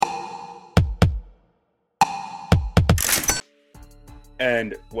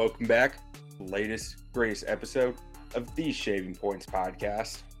And welcome back to the latest, greatest episode of the Shaving Points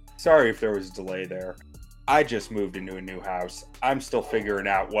podcast. Sorry if there was a delay there. I just moved into a new house. I'm still figuring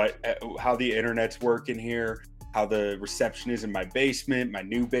out how the internet's working here, how the reception is in my basement, my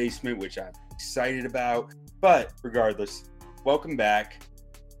new basement, which I'm excited about. But regardless, welcome back.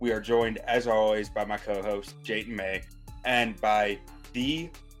 We are joined, as always, by my co-host, Jayton May, and by the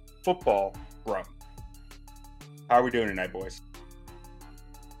football Grump. How are we doing tonight, boys?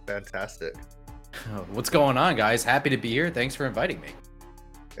 Fantastic. What's going on, guys? Happy to be here. Thanks for inviting me.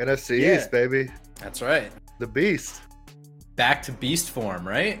 NFC East, baby. That's right. The Beast. Back to beast form,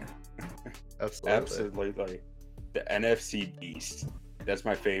 right? Absolutely. The NFC Beast. That's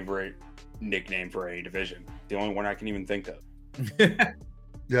my favorite nickname for any division. The only one I can even think of.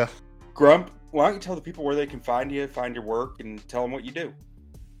 Yeah. Grump, why don't you tell the people where they can find you, find your work, and tell them what you do?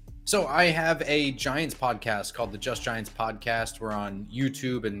 So I have a Giants podcast called the Just Giants Podcast. We're on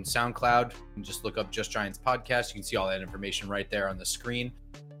YouTube and SoundCloud. You can just look up Just Giants Podcast. You can see all that information right there on the screen.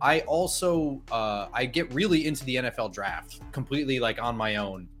 I also, I get really into the NFL draft completely like on my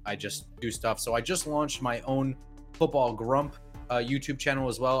own. I just do stuff. So I just launched my own Football Grump YouTube channel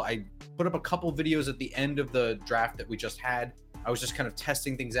as well. I put up a couple videos at the end of the draft that we just had. I was just kind of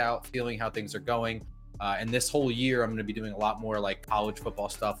testing things out, feeling how things are going. And this whole year, I'm going to be doing a lot more like college football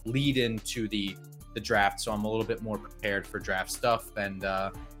stuff lead into the draft. So I'm a little bit more prepared for draft stuff. And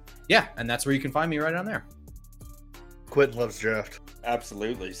and that's where you can find me right on there. Quentin loves draft.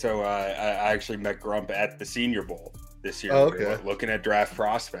 Absolutely. So I actually met Grump at the Senior Bowl this year. Oh, okay. We were looking at draft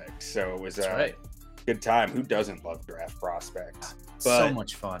prospects. So it was a good time. Who doesn't love draft prospects? So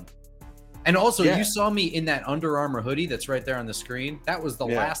much fun. And also, you saw me in that Under Armour hoodie that's right there on the screen. That was the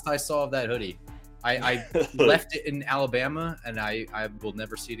last I saw of that hoodie. I left it in Alabama, and I will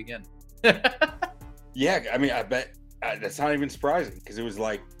never see it again. Yeah, I mean, I bet that's not even surprising because it was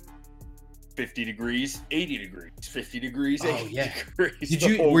like 50 degrees, 80 degrees, 50 degrees, 80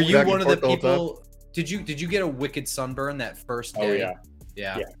 degrees. Were you one of the people? Did you get a wicked sunburn that first day? Oh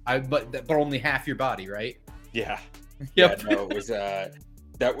yeah. But only half your body, right? Yeah. Yep. Yeah, no, it was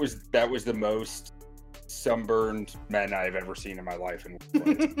that was the most sunburned men I've ever seen in my life, and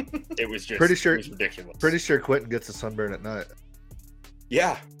it was just it was ridiculous. Pretty sure Quentin gets a sunburn at night.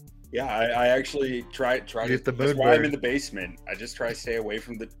 Yeah. I actually tried Get the that's moon why burn. I'm in the basement. I just try to stay away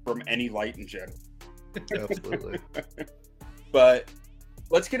from any light in general. Absolutely. But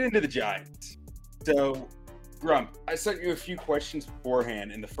let's get into the Giants. So, Grump, I sent you a few questions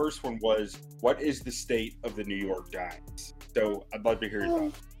beforehand, and the first one was, what is the state of the New York Giants? So I'd love to hear your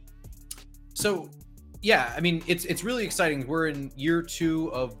thoughts. So, yeah, I mean, it's really exciting. We're in year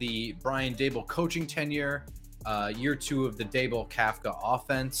 2 of the Brian Daboll coaching tenure, year 2 of the Daboll Kafka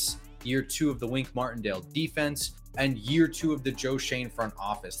offense, year 2 of the Wink Martindale defense, and year 2 of the Joe Shane front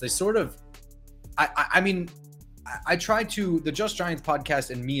office. They sort of, I try to, the Just Giants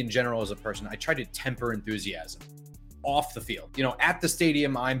podcast and me in general as a person, I try to temper enthusiasm off the field. You know, at the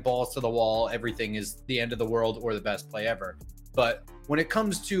stadium, I'm balls to the wall. Everything is the end of the world or the best play ever. But when it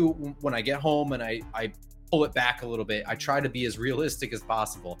comes to when I get home and I pull it back a little bit, I try to be as realistic as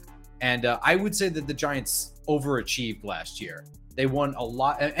possible. And I would say that the Giants overachieved last year. They won a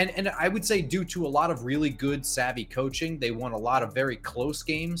lot. And I would say due to a lot of really good, savvy coaching, they won a lot of very close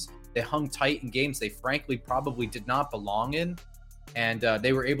games. They hung tight in games they frankly probably did not belong in. And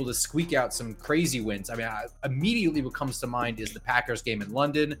they were able to squeak out some crazy wins. I mean, immediately what comes to mind is the Packers game in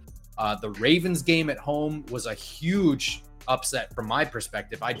London. The Ravens game at home was a huge upset from my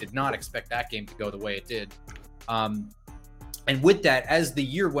perspective. I did not expect that game to go the way it did. And with that, as the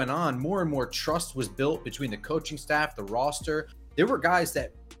year went on, more and more trust was built between the coaching staff, the roster. There were guys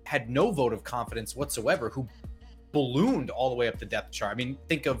that had no vote of confidence whatsoever who ballooned all the way up the depth chart. I mean,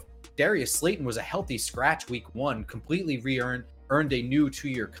 think of Darius Slayton was a healthy scratch week 1, completely earned a new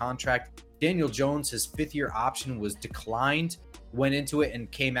 2-year contract. Daniel Jones, his 5th-year option was declined, went into it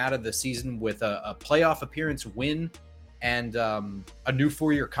and came out of the season with a playoff appearance win and a new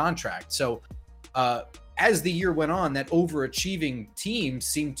 4-year contract. So as the year went on, that overachieving team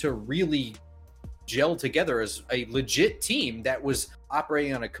seemed to really gel together as a legit team that was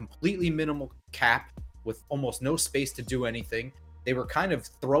operating on a completely minimal cap with almost no space to do anything. They were kind of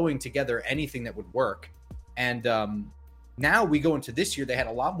throwing together anything that would work. And now we go into this year, they had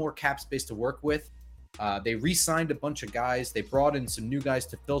a lot more cap space to work with. They re-signed a bunch of guys. They brought in some new guys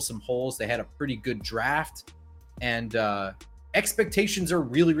to fill some holes. They had a pretty good draft. And expectations are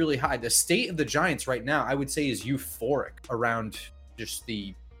really, really high. The state of the Giants right now, I would say, is euphoric around just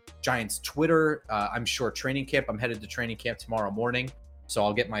the Giants Twitter. I'm sure training camp. I'm headed to training camp tomorrow morning. So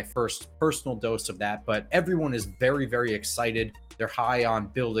I'll get my first personal dose of that. But everyone is very, very excited. They're high on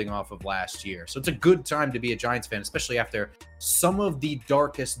building off of last year. So it's a good time to be a Giants fan, especially after some of the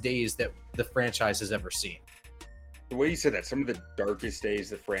darkest days that the franchise has ever seen. The way you said that, some of the darkest days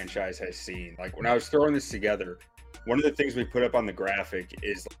the franchise has seen. Like when I was throwing this together, one of the things we put up on the graphic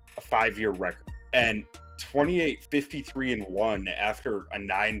is a 5-year record. And 28, 53-1 after a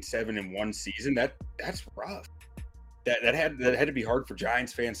 9-7-1 season, that's rough. That had to be hard for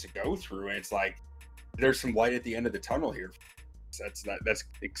Giants fans to go through. And it's like there's some light at the end of the tunnel here. That's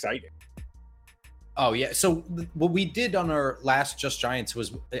exciting. Oh yeah. So what we did on our last Just Giants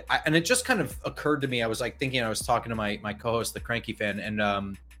was, and it just kind of occurred to me. I was like thinking, I was talking to my co-host, the Cranky Fan, and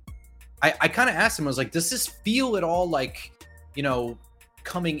I kind of asked him. I was like, does this feel at all like,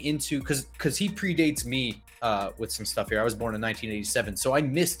 coming into, because he predates me with some stuff here. I was born in 1987, so I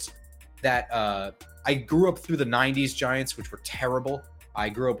missed that. I grew up through the 90s Giants, which were terrible. I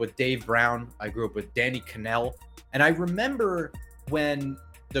grew up with Dave Brown. I grew up with Danny Cannell. And I remember when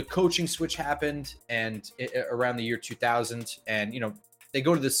the coaching switch happened and around the year 2000, and, they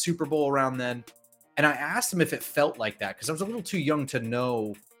go to the Super Bowl around then. And I asked him if it felt like that, because I was a little too young to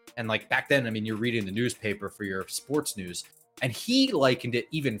know. And like back then, I mean, you're reading the newspaper for your sports news. And he likened it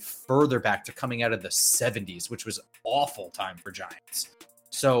even further back to coming out of the 70s, which was an awful time for Giants.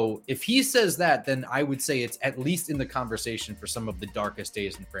 So if he says that, then I would say it's at least in the conversation for some of the darkest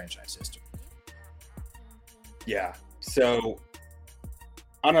days in franchise history. Yeah. So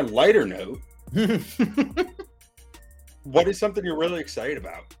on a lighter note, what is something you're really excited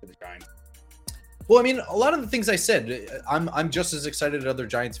about for the Giants? Well, I mean, a lot of the things I said, I'm just as excited as other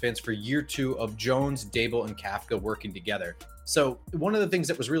Giants fans for year 2 of Jones, Dable, and Kafka working together. So one of the things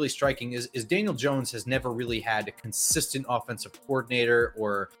that was really striking is Daniel Jones has never really had a consistent offensive coordinator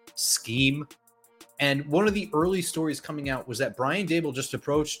or scheme. And one of the early stories coming out was that Brian Dable just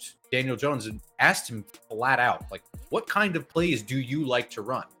approached Daniel Jones and asked him flat out, like, what kind of plays do you like to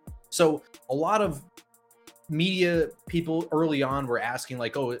run? So a lot of media people early on were asking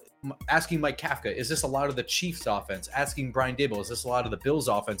asking Mike Kafka, is this a lot of the Chiefs offense? Asking Brian Dable, is this a lot of the Bills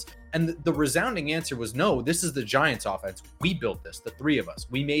offense? And the resounding answer was, no, this is the Giants offense. We built this, the three of us.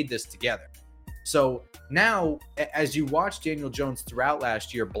 We made this together. So now, as you watch Daniel Jones throughout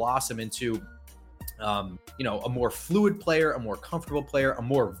last year blossom into, a more fluid player, a more comfortable player, a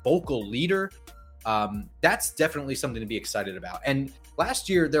more vocal leader, that's definitely something to be excited about. And last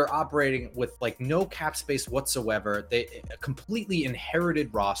year, they're operating with like no cap space whatsoever. They a completely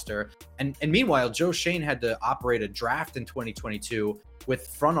inherited roster. And meanwhile, Joe Shane had to operate a draft in 2022 with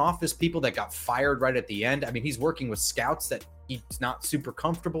front office people that got fired right at the end. I mean, he's working with scouts that he's not super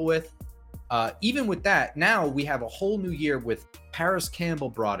comfortable with. Even with that, now we have a whole new year with Paris Campbell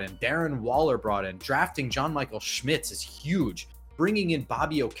brought in, Darren Waller brought in, drafting John Michael Schmitz is huge. Bringing in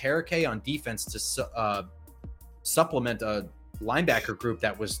Bobby Okereke on defense to supplement a linebacker group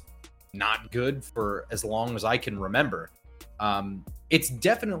that was not good for as long as I can remember. It's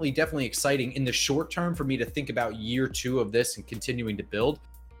definitely exciting in the short term for me to think about year 2 of this and continuing to build.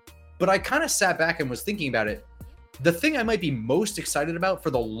 But I kind of sat back and was thinking about it. The thing I might be most excited about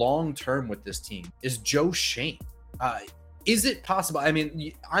for the long term with this team is Joe Shane. Is it possible? I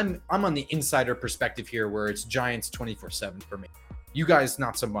mean, I'm on the insider perspective here where it's Giants 24/7 for me. You guys,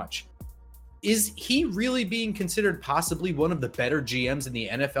 not so much. Is he really being considered possibly one of the better GMs in the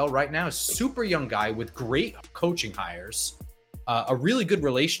NFL right now? A super young guy with great coaching hires, a really good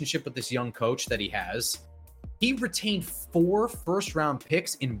relationship with this young coach that he has. He retained 4 first-round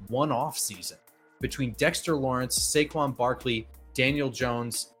picks in one offseason between Dexter Lawrence, Saquon Barkley, Daniel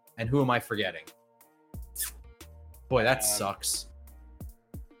Jones, and who am I forgetting? Boy, that sucks.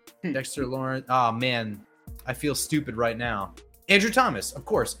 Dexter Lawrence. Oh, man. I feel stupid right now. Andrew Thomas, of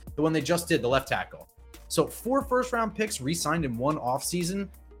course, the one they just did, the left tackle. So 4 first-round picks re-signed in one offseason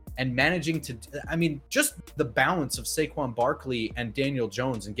and managing to, I mean, just the balance of Saquon Barkley and Daniel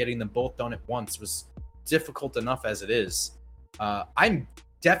Jones and getting them both done at once was difficult enough as it is. I'm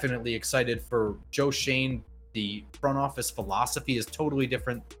definitely excited for Joe Shane. The front office philosophy is totally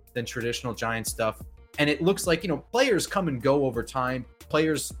different than traditional Giant stuff. And it looks like, players come and go over time.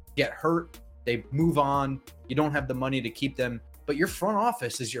 Players get hurt. They move on. You don't have the money to keep them. But your front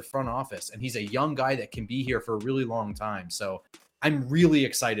office is your front office. And he's a young guy that can be here for a really long time. So I'm really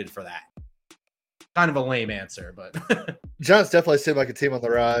excited for that. Kind of a lame answer, but Giants definitely seem like a team on the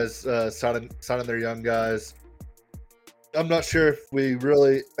rise, signing their young guys. I'm not sure if we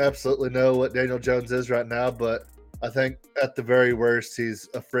really absolutely know what Daniel Jones is right now, but I think at the very worst, he's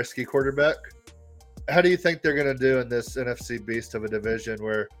a frisky quarterback. How do you think they're going to do in this NFC beast of a division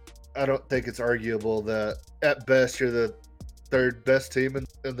where I don't think it's arguable that at best you're the third best team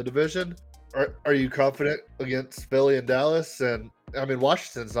in the division. Are you confident against Philly and Dallas? And I mean,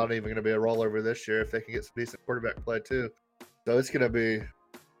 Washington's not even going to be a rollover this year if they can get some decent quarterback play too. So it's going to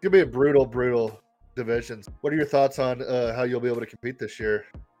be a brutal division. What are your thoughts on how you'll be able to compete this year?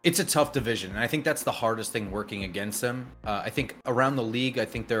 It's a tough division, and I think that's the hardest thing working against them. I think around the league, I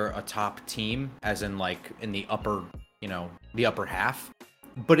think they're a top team, as in like in the upper half.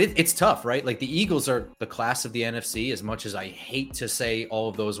 But it's tough, right? Like the Eagles are the class of the NFC, as much as I hate to say all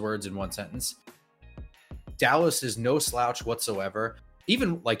of those words in one sentence. Dallas is no slouch whatsoever.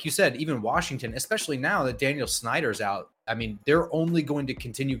 Even like you said, even Washington, especially now that Daniel Snyder's out, I mean, they're only going to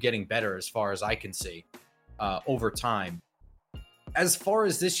continue getting better as far as I can see over time. As far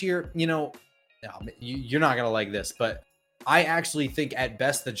as this year, you're not going to like this, but I actually think at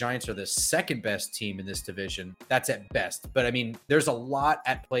best the Giants are the second best team in this division. That's at best. But I mean, there's a lot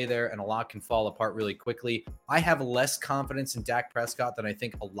at play there and a lot can fall apart really quickly. I have less confidence in Dak Prescott than I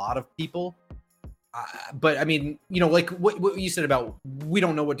think a lot of people. But I mean, like what you said about we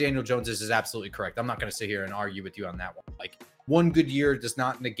don't know what Daniel Jones is absolutely correct. I'm not going to sit here and argue with you on that one. Like one good year does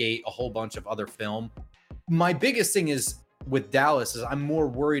not negate a whole bunch of other film. My biggest thing is with Dallas is I'm more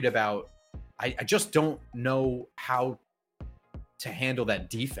worried about, I just don't know how to handle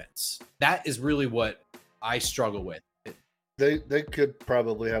that defense. That is really what I struggle with. They could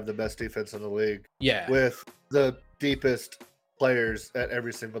probably have the best defense in the league. Yeah. With the deepest players at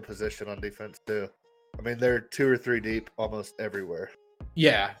every single position on defense too. I mean, they're 2 or 3 deep almost everywhere.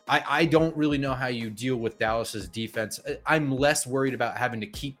 Yeah, I don't really know how you deal with Dallas's defense. I'm less worried about having to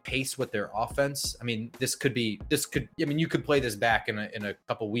keep pace with their offense. I mean, you could play this back in a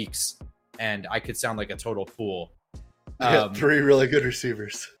couple weeks and I could sound like a total fool. You got 3 really good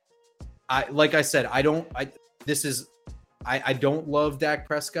receivers. I don't love Dak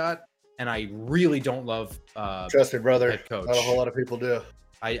Prescott, and I really don't love trust me, brother. Head coach. Not a whole lot of people do.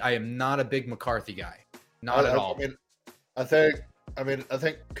 I am not a big McCarthy guy. Not at all. I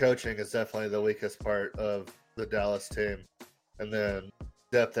think coaching is definitely the weakest part of the Dallas team. And then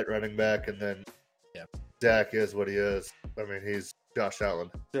depth at running back, and then Dak is what he is. I mean, he's Josh Allen.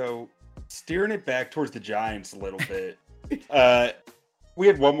 So steering it back towards the Giants a little bit, we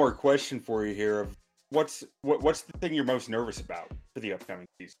had one more question for you here of what's the thing you're most nervous about for the upcoming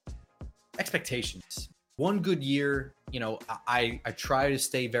season? Expectations. One good year, I try to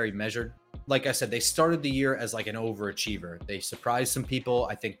stay very measured. Like I said, they started the year as like an overachiever. They surprised some people.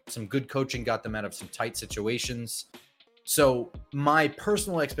 I think some good coaching got them out of some tight situations. So my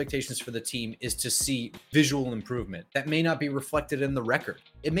personal expectations for the team is to see visual improvement. That may not be reflected in the record.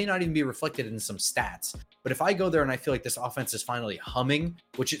 It may not even be reflected in some stats. But if I go there and I feel like this offense is finally humming,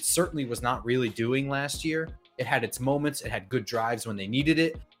 which it certainly was not really doing last year, it had its moments. It had good drives when they needed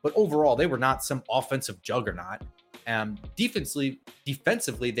it. But overall, they were not some offensive juggernaut.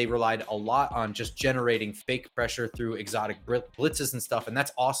 Defensively, they relied a lot on just generating fake pressure through exotic blitzes and stuff. And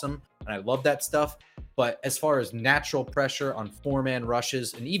that's awesome. And I love that stuff. But as far as natural pressure on 4-man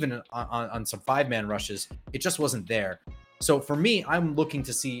rushes and even on some 5-man rushes, it just wasn't there. So for me, I'm looking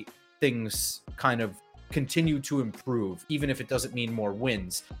to see things kind of continue to improve, even if it doesn't mean more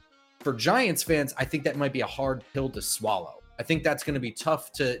wins. For Giants fans, I think that might be a hard pill to swallow. I think that's going to be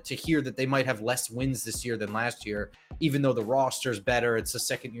tough to hear that they might have less wins this year than last year, even though the roster's better. It's the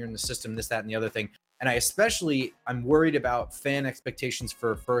second year in the system, this, that, and the other thing. And I'm worried about fan expectations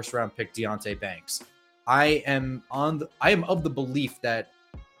for first round pick Deonte Banks. I am of the belief that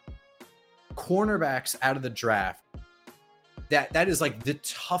cornerbacks out of the draft, that is like the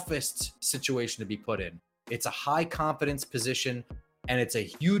toughest situation to be put in. It's a high confidence position. And it's a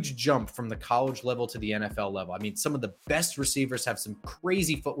huge jump from the college level to the NFL level. I mean, some of the best receivers have some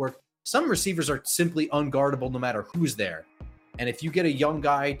crazy footwork. Some receivers are simply unguardable no matter who's there. And if you get a young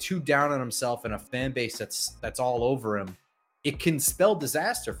guy too down on himself and a fan base that's all over him, it can spell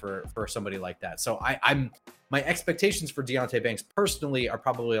disaster for somebody like that. So my expectations for Deonte Banks personally are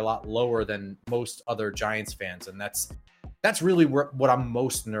probably a lot lower than most other Giants fans. And that's really what I'm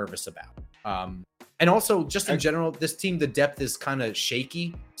most nervous about. And also, just in general, this team, the depth is kind of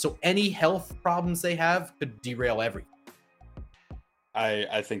shaky. So any health problems they have could derail everything.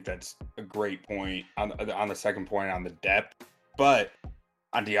 I think that's a great point on the second point on the depth. But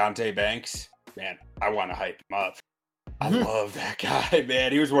on Deonte Banks, man, I want to hype him up. I love that guy,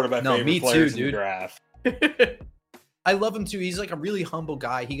 man. He was one of my favorite players in the draft. I love him too. He's like a really humble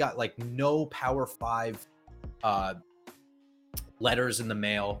guy. He got like no Power 5 letters in the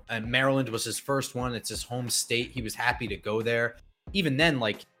mail, and Maryland was his first one. It's his home state. He was happy to go there. Even then,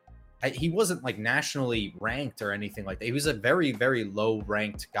 like he wasn't like nationally ranked or anything like that. He was a very, very low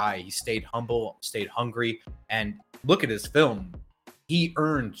ranked guy. He stayed humble, stayed hungry, and look at his film, he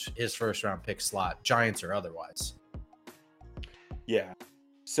earned his first round pick slot, Giants or otherwise. Yeah.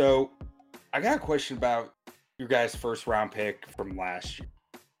 So I got a question about your guys' first round pick from last year.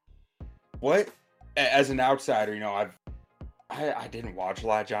 What, as an outsider, I didn't watch a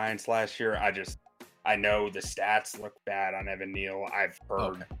lot of Giants last year. I know the stats look bad on Evan Neal. I've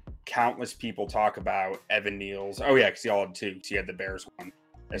heard countless people talk about Evan Neal's. Oh yeah, because he all had two. Because he had the Bears one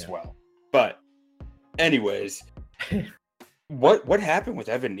as well. But anyways, what happened with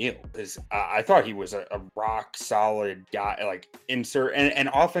Evan Neal? Because I thought he was a rock solid guy, like insert and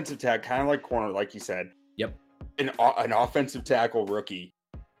offensive tackle, kind of like corner, like you said. Yep. An offensive tackle rookie.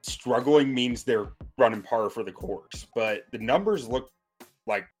 Struggling means they're running par for the course, but the numbers look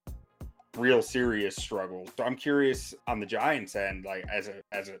like real serious struggles. So I'm curious on the Giants end, like as a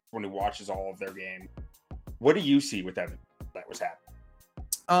when who watches all of their game, what do you see with Evan that was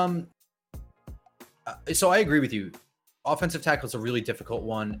happening? So I agree with you. Offensive tackle is a really difficult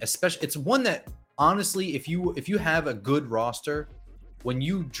one, especially it's one that honestly, if you have a good roster, when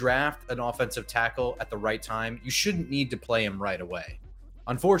you draft an offensive tackle at the right time, you shouldn't need to play him right away.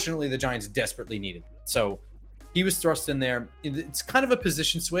 Unfortunately, the Giants desperately needed it. So he was thrust in there. It's kind of a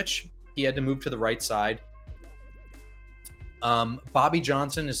position switch. He had to move to the right side. Bobby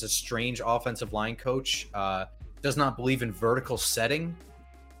Johnson is a strange offensive line coach. Does not believe in vertical setting.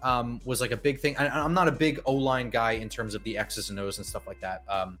 Was like a big thing. I'm not a big O-line guy in terms of the X's and O's and stuff like that.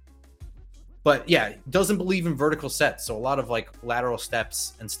 But yeah, doesn't believe in vertical sets. So a lot of like lateral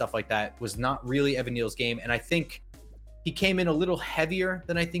steps and stuff like that was not really Evan Neal's game. And I think he came in a little heavier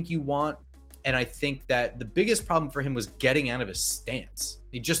than I think you want. And I think that the biggest problem for him was getting out of his stance.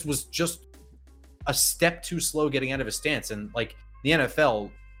 He was just a step too slow getting out of his stance. And like the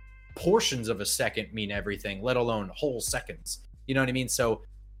NFL, portions of a second mean everything, let alone whole seconds. You know what I mean? So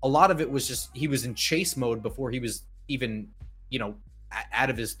a lot of it was just he was in chase mode before he was even, out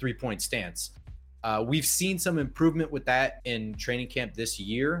of his 3-point stance. We've seen some improvement with that in training camp this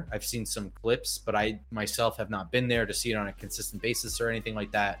year. I've seen some clips, but I myself have not been there to see it on a consistent basis or anything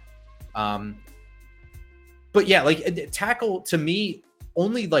like that. But yeah, like tackle to me,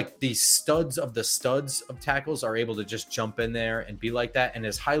 only like the studs of tackles are able to just jump in there and be like that. And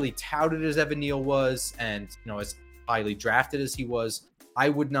as highly touted as Evan Neal was, and as highly drafted as he was, I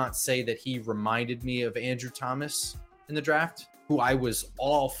would not say that he reminded me of Andrew Thomas in the draft, who I was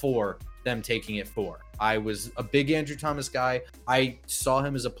all for them taking it for. I was a big Andrew Thomas guy. I saw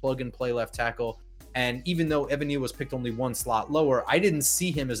him as a plug and play left tackle. And even though Evan Neal was picked only one slot lower, I didn't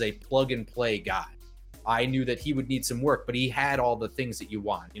see him as a plug and play guy. I knew that he would need some work, but he had all the things that you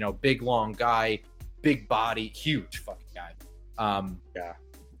want. Big, long guy, big body, huge fucking guy.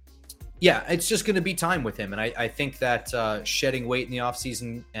 Yeah, it's just going to be time with him. And I think that shedding weight in the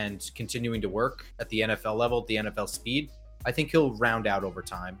offseason and continuing to work at the NFL level, at the NFL speed, I think he'll round out over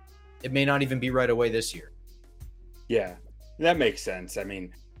time. It may not even be right away this year. Yeah, that makes sense. I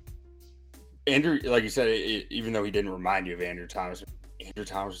mean, Andrew, like you said, even though he didn't remind you of Andrew Thomas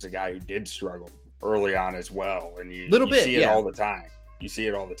was a guy who did struggle early on as well. And you see it all the time. You see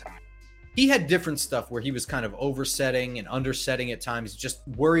it all the time. He had different stuff where he was kind of oversetting and undersetting at times, just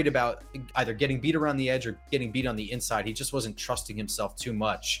worried about either getting beat around the edge or getting beat on the inside. He just wasn't trusting himself too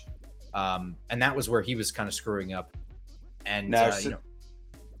much. And that was where he was kind of screwing up. And, now,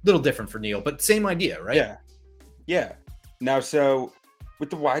 little different for Neal, but same idea, right? Yeah. Now, so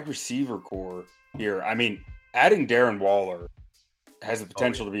with the wide receiver core here, I mean, adding Darren Waller has the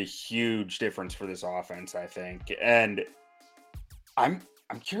potential to be a huge difference for this offense, I think. And I'm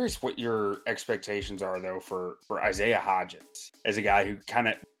curious what your expectations are, though, for Isaiah Hodgins as a guy who kind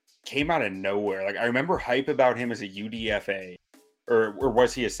of came out of nowhere. Like, I remember hype about him as a UDFA, or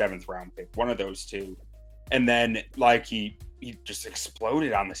was he a 7th round pick? One of those two. And then, like, he just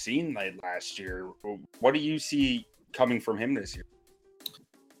exploded on the scene last year. What do you see coming from him this year?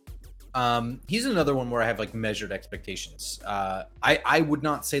 He's another one where I have like measured expectations. I would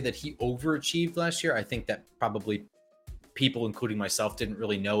not say that he overachieved last year. I think that probably people, including myself, didn't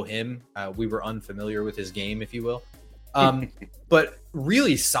really know him. We were unfamiliar with his game, if you will. But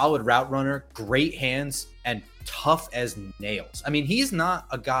really solid route runner, great hands, and tough as nails. I mean, he's not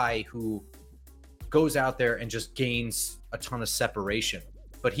a guy who goes out there and just gains a ton of separation,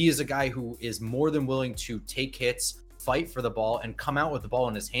 but he is a guy who is more than willing to take hits, fight for the ball, and come out with the ball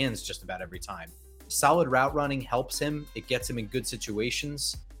in his hands just about every time. Solid route running helps him. It gets him in good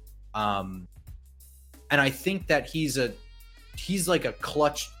situations. And I think that he's like a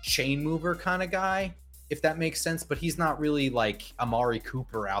clutch chain mover kind of guy, if that makes sense, but he's not really like Amari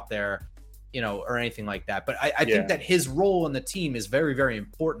Cooper out there, or anything like that. But I think that his role in the team is very, very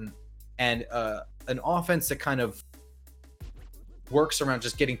important. And an offense that kind of works around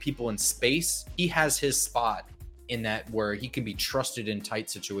just getting people in space, he has his spot in that where he can be trusted in tight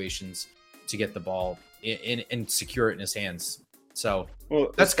situations to get the ball in and secure it in his hands. So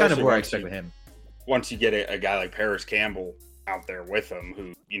that's kind of where I expect with him. Once you get a guy like Paris Campbell out there with him,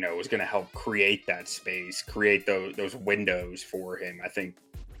 who, you know, is going to help create that space, create those windows for him, I think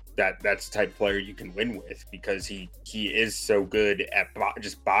that's the type of player you can win with, because he is so good at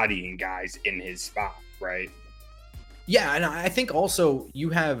just bodying guys in his spot, right? Yeah, and I think also you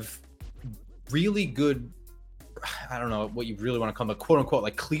have really good, I don't know what you really want to call them, but quote unquote,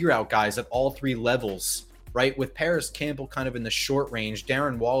 like clear out guys at all three levels, right? With Paris Campbell kind of in the short range,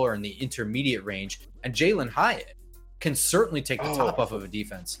 Darren Waller in the intermediate range, and Jalen Hyatt can certainly take the top off of a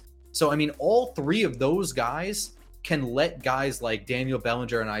defense. So, I mean, all three of those guys can let guys like Daniel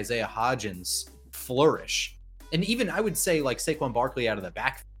Bellinger and Isaiah Hodgins flourish. And even I would say like Saquon Barkley out of the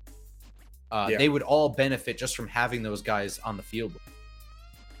backfield. They would all benefit just from having those guys on the field.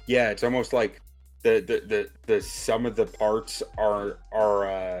 Yeah, it's almost like the sum of the parts are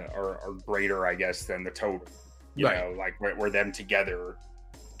greater, I guess, than the total. You know, like where them together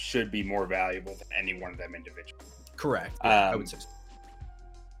should be more valuable than any one of them individually. Correct. Yeah, I would say so.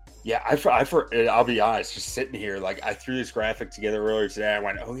 Yeah, I'll be honest, just sitting here, like I threw this graphic together earlier today. I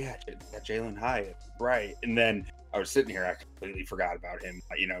went, oh yeah, Jalen Hyatt, right? And then I was sitting here, I completely forgot about him,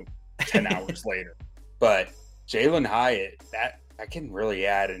 10 hours later. But Jalen Hyatt, that can really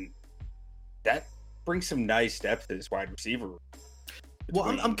add, and that brings some nice depth to this wide receiver.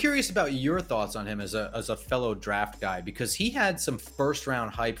 Well, I'm curious about your thoughts on him as a fellow draft guy, because he had some first round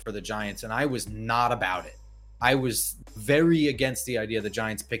hype for the Giants, and I was not about it. I was very against the idea of the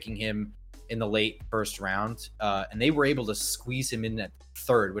Giants picking him in the late first round, and they were able to squeeze him in at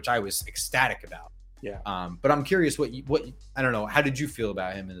third, which I was ecstatic about. Yeah. But I'm curious what I don't know. How did you feel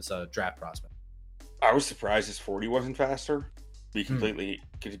about him as a draft prospect? I was surprised his 40 wasn't faster.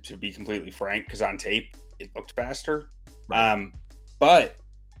 To be completely frank, because on tape it looked faster. Right. But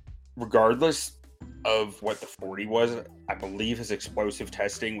regardless of what the 40 was, I believe his explosive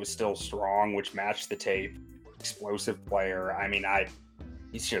testing was still strong, which matched the tape. Explosive player. I mean,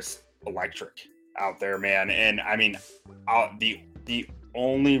 he's just electric out there, man. And I mean, the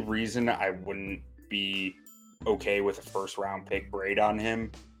only reason I wouldn't be okay with a first round pick grade on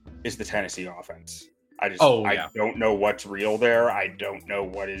him is the Tennessee offense. I don't know what's real there. I don't know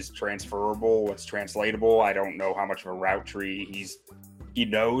what is transferable, what's translatable. I don't know how much of a route tree he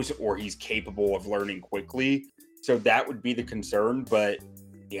knows or he's capable of learning quickly. So that would be the concern. But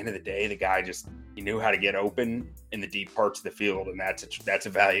at the end of the day, the guy he knew how to get open in the deep parts of the field, and that's a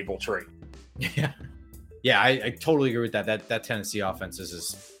valuable trait. Yeah, I totally agree with that. That Tennessee offense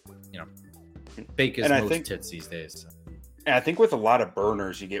is fake as most tits these days. So. And I think with a lot of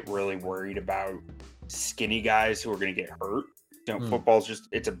burners, you get really worried about skinny guys who are going to get hurt. Football's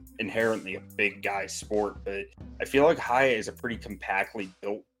it's inherently a big guy sport, but I feel like Hyatt is a pretty compactly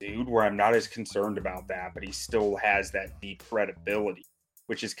built dude where I'm not as concerned about that, but he still has that deep threat ability,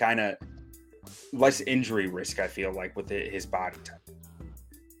 which is kind of less injury risk, I feel like, with his body type.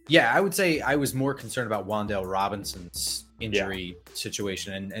 Yeah, I would say I was more concerned about Wan'Dale Robinson's injury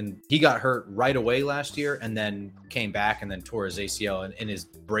situation, and he got hurt right away last year and then came back and then tore his ACL in his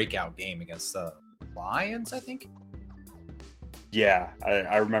breakout game against the Lions, I think. Yeah,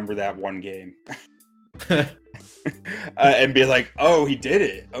 I remember that one game. And be like, oh, he did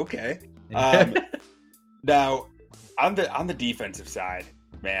it. Okay. Now, on the defensive side,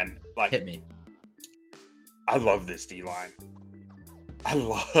 man, like, hit me. I love this D-line. I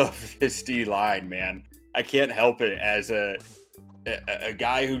love this D-line, man. I can't help it as a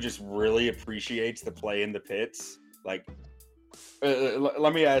guy who just really appreciates the play in the pits. Like,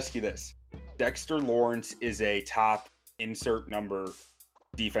 let me ask you this. Dexter Lawrence is a top insert number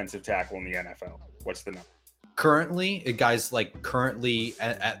defensive tackle in the NFL. What's the number? Currently, guys like currently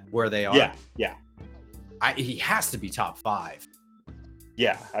at where they are. Yeah. He has to be top 5.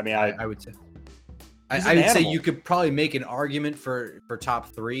 Yeah, I mean, I would say. I would say you could probably make an argument for top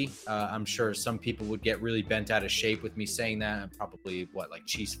 3. I'm sure some people would get really bent out of shape with me saying that. And probably like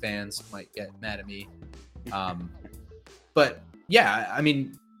Chiefs fans might get mad at me. But yeah, I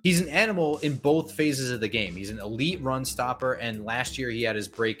mean, he's an animal in both phases of the game. He's an elite run stopper, and last year he had his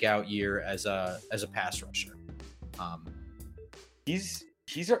breakout year as a pass rusher. I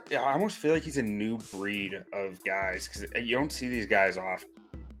almost feel like he's a new breed of guys, because you don't see these guys often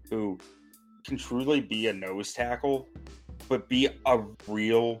who can truly be a nose tackle, but be a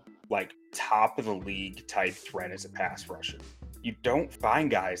real like top of the league type threat as a pass rusher. You don't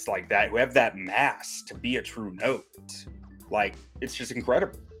find guys like that who have that mass to be a true nose. Like, it's just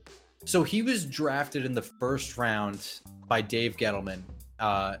incredible. So he was drafted in the first round by Dave Gettleman.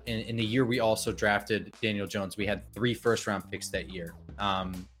 In the year we also drafted Daniel Jones, we had 3 first-round picks that year.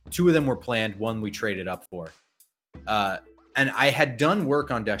 2 of them were planned, 1 we traded up for. And I had done work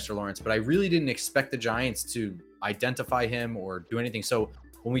on Dexter Lawrence, but I really didn't expect the Giants to identify him or do anything. So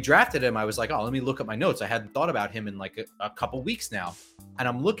when we drafted him, I was like, oh, let me look at my notes. I hadn't thought about him in like a couple weeks now. And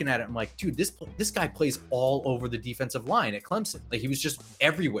I'm looking at it. I'm like, dude, this guy plays all over the defensive line at Clemson. Like, he was just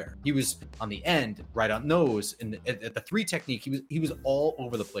everywhere. He was on the end, right on nose, and at the 3 technique. He was all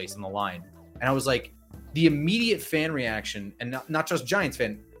over the place in the line. And I was like, the immediate fan reaction, and not just Giants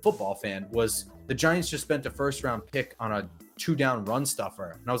fan, football fan, was the Giants just spent a first-round pick on a 2-down run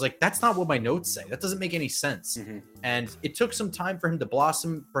stuffer. And I was like, that's not what my notes say. That doesn't make any sense. Mm-hmm. And it took some time for him to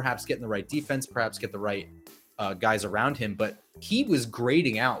blossom, perhaps get in the right defense, perhaps get the right guys around him. But he was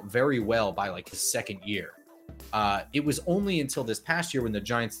grading out very well by like his second year. It was only until this past year when the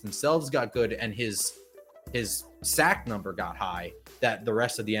Giants themselves got good and his sack number got high that the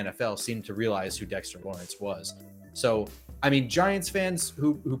rest of the NFL seemed to realize who Dexter Lawrence was. So, I mean, Giants fans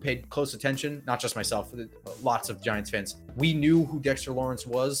who paid close attention, not just myself, lots of Giants fans, we knew who Dexter Lawrence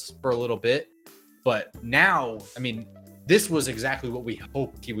was for a little bit. But now, I mean, this was exactly what we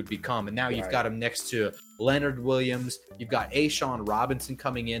hoped he would become. And now you've got him next to Leonard Williams. You've got Ashawn Robinson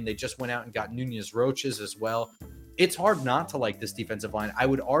coming in. They just went out and got Nunez Roches as well. It's hard not to like this defensive line. I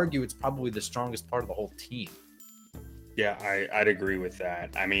would argue it's probably the strongest part of the whole team. Yeah, I'd agree with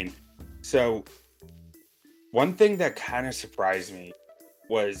that. I mean, so one thing that kind of surprised me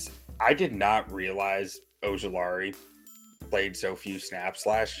was I did not realize Ojulari played so few snaps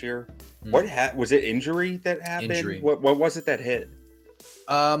last year. What was it? Injury that happened? Injury. What was it that hit?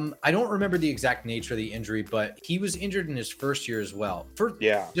 I don't remember the exact nature of the injury, but he was injured in his first year as well.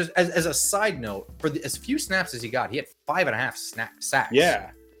 Just as a side note, for as few snaps as he got, he had 5.5 sacks.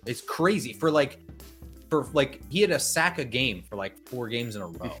 Yeah, it's crazy. For he had a sack a game for like 4 games in a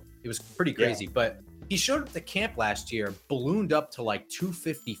row. It was pretty crazy. Yeah. But he showed up at the camp last year, ballooned up to like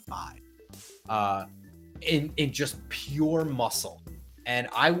 255, in just pure muscle. And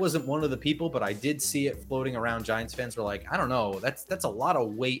I wasn't one of the people, but I did see it floating around. Giants fans were like, I don't know, that's a lot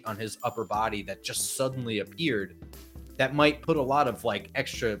of weight on his upper body that just suddenly appeared. That might put a lot of like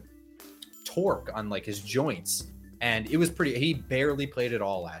extra torque on like his joints. And it was he barely played at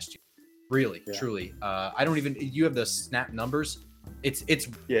all last year. Really, truly. I don't even, you have the snap numbers. It's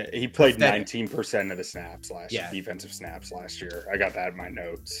he played pathetic. 19% of the snaps last year, defensive snaps last year. I got that in my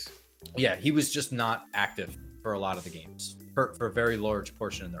notes. Yeah, he was just not active for a lot of the games for a very large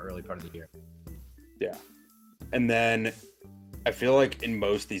portion in the early part of the year. Yeah. And then I feel like in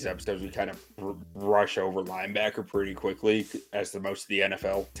most of these episodes, we kind of rush over linebacker pretty quickly, as most of the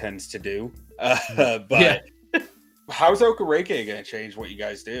NFL tends to do. But how's Okereke going to change what you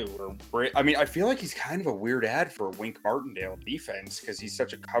guys do? I mean, I feel like he's kind of a weird ad for Wink Martindale defense because he's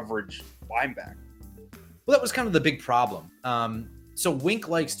such a coverage linebacker. Well, that was kind of the big problem. So Wink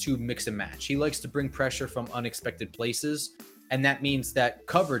likes to mix and match. He likes to bring pressure from unexpected places, and that means that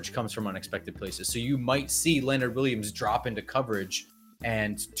coverage comes from unexpected places. So you might see Leonard Williams drop into coverage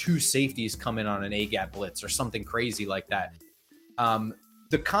and 2 safeties come in on an A-gap blitz or something crazy like that.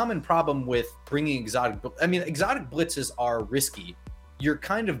 The common problem with bringing exotic blitzes are risky. You're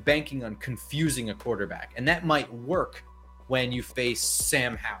kind of banking on confusing a quarterback, and that might work when you face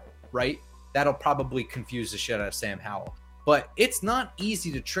Sam Howell, right? That'll probably confuse the shit out of Sam Howell. But it's not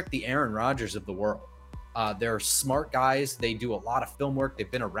easy to trick the Aaron Rodgers of the world. They're smart guys. They do a lot of film work.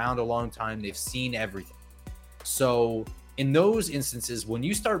 They've been around a long time. They've seen everything. So in those instances, when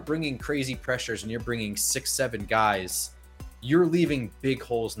you start bringing crazy pressures and you're bringing 6-7 guys, you're leaving big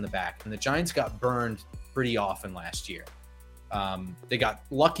holes in the back. And the Giants got burned pretty often last year. They got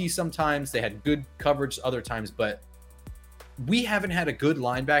lucky sometimes. They had good coverage other times. But we haven't had a good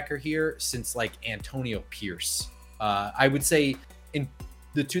linebacker here since like Antonio Pierce. I would say in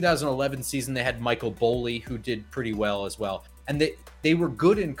the 2011 season, they had Michael Boley, who did pretty well as well. And they were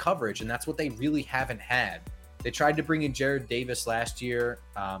good in coverage, and that's what they really haven't had. They tried to bring in Jared Davis last year.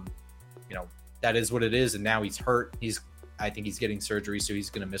 That is what it is, and now he's hurt. I think he's getting surgery, so he's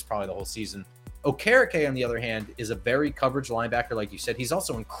going to miss probably the whole season. Okereke, on the other hand, is a very coverage linebacker, like you said. He's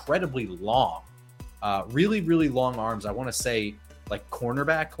also incredibly long. Really, really long arms. I want to say like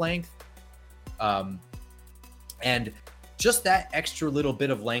cornerback length. And just that extra little bit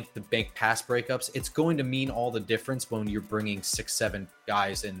of length to make pass breakups, it's going to mean all the difference when you're bringing 6-7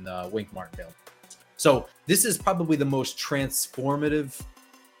 guys in Wink Martindale. So this is probably the most transformative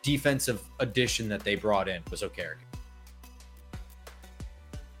defensive addition that they brought in was Okereke.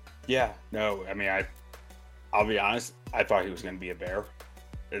 Yeah, no, I mean, I'll be honest, I thought he was going to be a Bear.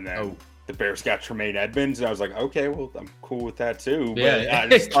 And then the Bears got Tremaine Edmonds, and I was like, okay, well, I'm cool with that too. But Yeah,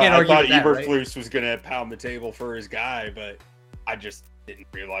 I thought that, Eberflus was going to pound the table for his guy, but I just didn't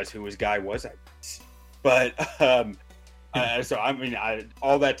realize who his guy was. But so I mean,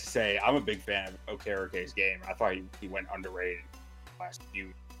 all that to say, I'm a big fan of Okereke's game. I thought he went underrated last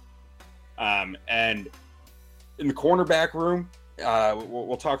few. And in the cornerback room,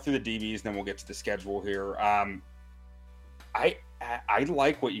 we'll talk through the DBs, and then we'll get to the schedule here. I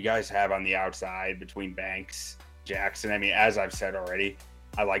like what you guys have on the outside between Banks, Jackson. I mean, as I've said already,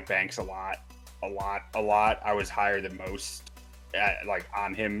 I like Banks a lot. I was higher than most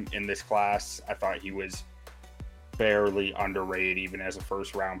on him in this class. I thought he was fairly underrated, even as a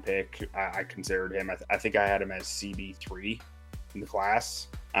first round pick. I considered him. I think I had him as CB3 in the class.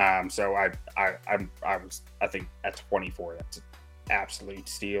 So I think at 24, that's an absolute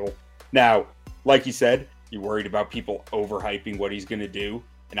steal. Now, like you said, you're worried about people overhyping what he's going to do,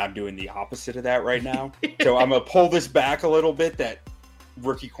 and I'm doing the opposite of that right now. So I'm going to pull this back a little bit, that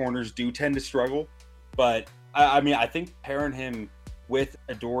rookie corners do tend to struggle. But, I mean, I think pairing him with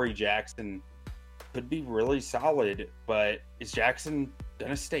Adoree Jackson could be really solid. But is Jackson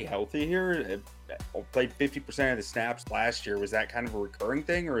going to stay healthy here? Played 50% of the snaps last year. Was that kind of a recurring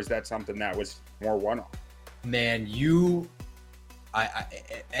thing, or is that something that was more one-off? Man,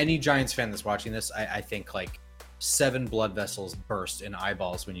 any Giants fan that's watching this, I think like 7 blood vessels burst in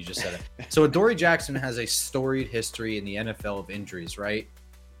eyeballs when you just said it. So Adoree Jackson has a storied history in the NFL of injuries, right?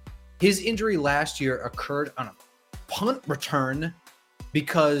 His injury last year occurred on a punt return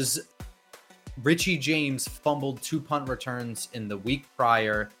because Richie James fumbled 2 punt returns in the week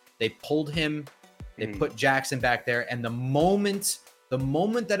prior. They pulled him, they put Jackson back there, and the moment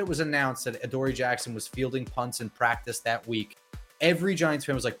that it was announced that Adoree Jackson was fielding punts in practice that week, every Giants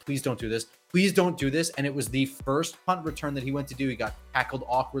fan was like, please don't do this. Please don't do this. And it was the first punt return that he went to do. He got tackled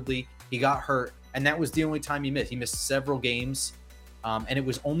awkwardly. He got hurt. And that was the only time he missed. He missed several games. And it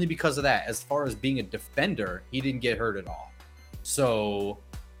was only because of that. As far as being a defender, he didn't get hurt at all. So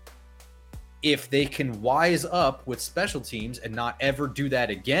if they can wise up with special teams and not ever do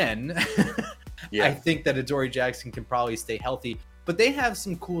that again, I think that Adoree Jackson can probably stay healthy. But they have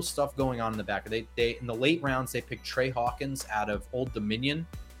some cool stuff going on in the back. They in the late rounds, they picked Trey Hawkins out of Old Dominion,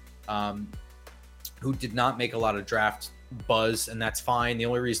 who did not make a lot of draft buzz, and that's fine. The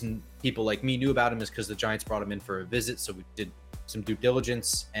only reason people like me knew about him is because the Giants brought him in for a visit, so we did some due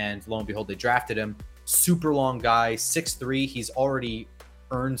diligence, and lo and behold, they drafted him. Super long guy, 6'3". He's already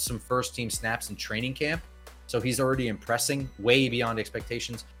earned some first-team snaps in training camp, so he's already impressing way beyond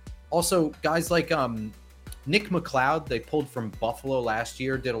expectations. Also, guys like Nick McLeod, they pulled from Buffalo last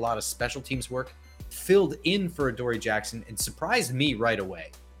year, did a lot of special teams work, filled in for Adoree Jackson, and surprised me right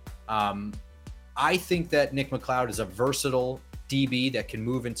away. I think that Nick McLeod is a versatile DB that can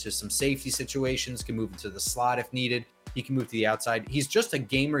move into some safety situations, can move into the slot if needed. He can move to the outside. He's just a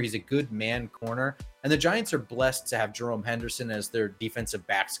gamer. He's a good man corner. And the Giants are blessed to have Jerome Henderson as their defensive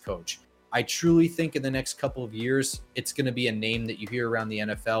backs coach. I truly think in the next couple of years, it's going to be a name that you hear around the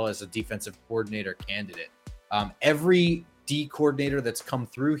NFL as a defensive coordinator candidate. Every D coordinator that's come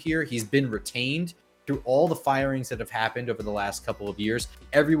through here, he's been retained through all the firings that have happened over the last couple of years.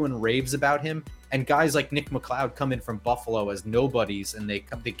 Everyone raves about him. And guys like Nick McLeod come in from Buffalo as nobodies, and they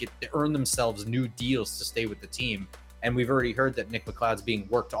earn themselves new deals to stay with the team. And we've already heard that Nick McLeod's being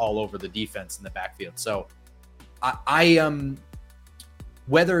worked all over the defense in the backfield. So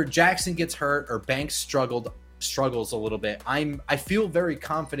whether Jackson gets hurt or Banks struggles a little bit, I feel very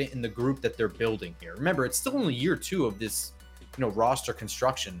confident in the group that they're building here. Remember, it's still only year 2 of this, roster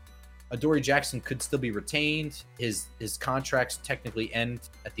construction. Adoree Jackson could still be retained. His contracts technically end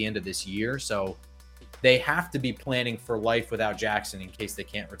at the end of this year, so they have to be planning for life without Jackson in case they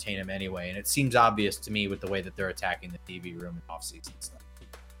can't retain him anyway. And it seems obvious to me with the way that they're attacking the DB room in offseason stuff.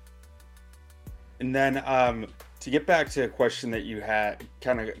 And then to get back to a question that you had,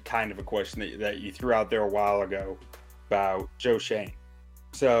 kind of a question that you threw out there a while ago about Joe Schoen.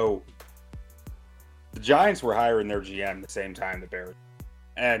 So the Giants were hiring their GM the same time the Bears.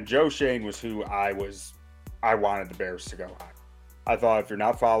 And Joe Schoen was who I wanted the Bears to go high. I thought if you're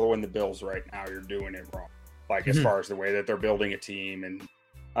not following the Bills right now, you're doing it wrong. Like as far as the way that they're building a team and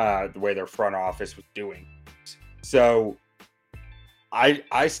the way their front office was doing. So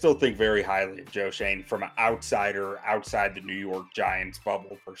I still think very highly of Joe Schoen from an outsider outside the New York Giants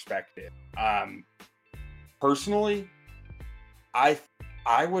bubble perspective. Personally, I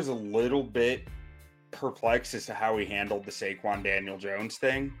was a little bit perplexed as to how he handled the Saquon Daniel Jones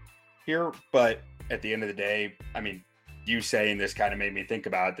thing here, but at the end of the day, I mean, you saying this kind of made me think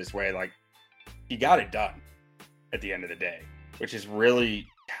about it this way. Like, he got it done at the end of the day, which is really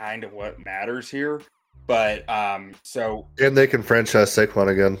kind of what matters here. But so And they can franchise Saquon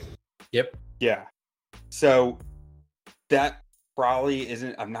again. Yep. yeah, so that probably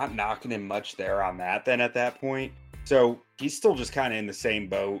isn't. I'm not knocking him much there on that. Then at that point, so he's still just kind of in the same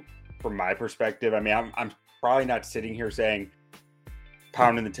boat from my perspective. I mean, I'm probably not sitting here saying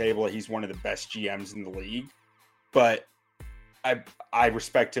pounding the table that he's one of the best GMs in the league, but I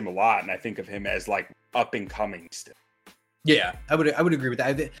respect him a lot, and I think of him as like up and coming still. Yeah, I would agree with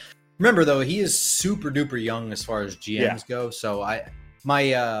that. Remember though, he is super duper young as far as GMs go. So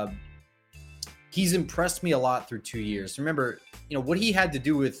he's impressed me a lot through 2 years. Remember, what he had to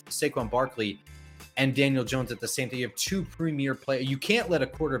do with Saquon Barkley and Daniel Jones at the same time. You have two premier players. You can't let a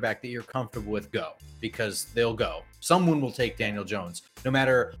quarterback that you're comfortable with go, because they'll go. Someone will take Daniel Jones. No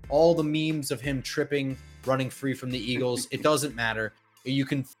matter all the memes of him tripping, running free from the Eagles, it doesn't matter. You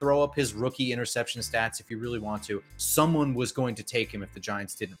can throw up his rookie interception stats if you really want to. Someone was going to take him if the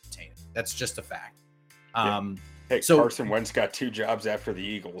Giants didn't retain him. That's just a fact. Hey, so Carson Wentz got 2 jobs after the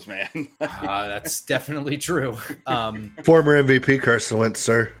Eagles, man. That's definitely true. Former MVP Carson Wentz,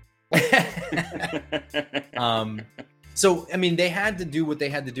 sir. So, I mean, they had to do what they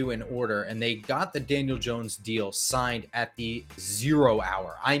had to do in order, and they got the Daniel Jones deal signed at the 0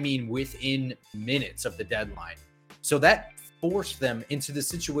 hour. I mean, within minutes of the deadline. So that forced them into the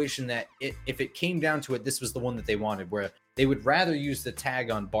situation that if it came down to it, this was the one that they wanted, where they would rather use the tag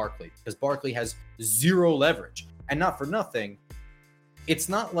on Barkley, because Barkley has 0 leverage. And not for nothing, it's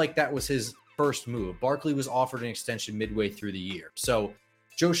not like that was his first move. Barkley was offered an extension midway through the year. So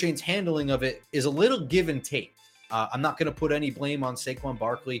Joe Schoen's handling of it is a little give and take. I'm not going to put any blame on Saquon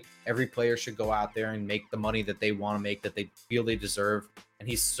Barkley. Every player should go out there and make the money that they want to make, that they feel they deserve. And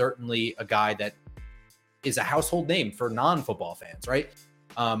he's certainly a guy that is a household name for non-football fans, right?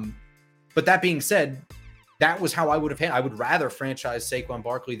 But that being said, that was how I would have I would rather franchise Saquon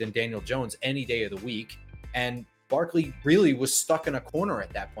Barkley than Daniel Jones any day of the week. And Barkley really was stuck in a corner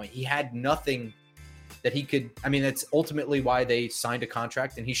at that point. He had nothing that he could. I mean, that's ultimately why they signed a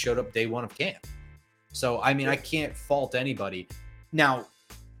contract and he showed up day one of camp. So, I mean, I can't fault anybody. Now,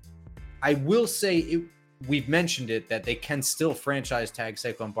 I will say we've mentioned it, that they can still franchise tag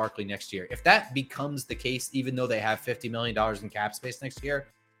Saquon Barkley next year. If that becomes the case, even though they have $50 million in cap space next year,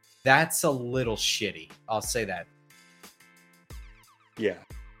 that's a little shitty. I'll say that. Yeah,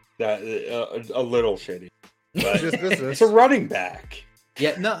 that a little shitty. But It's a running back.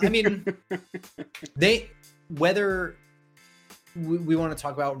 Yeah, no, I mean, whether we want to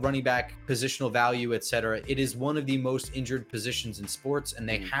talk about running back positional value, etc., it is one of the most injured positions in sports, and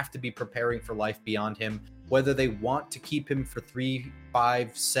they have to be preparing for life beyond him, whether they want to keep him for 3,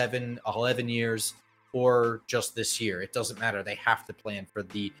 5, 7, 11 years or just this year. It doesn't matter. They have to plan for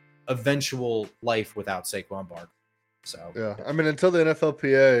the eventual life without Saquon Barkley. So yeah, I mean, until the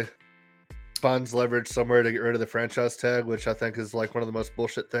NFLPA finds leverage somewhere to get rid of the franchise tag, which I think is like one of the most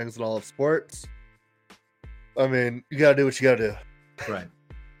bullshit things in all of sports. I mean, you gotta do what you gotta do, right?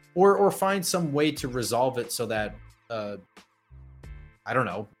 Or find some way to resolve it so that I don't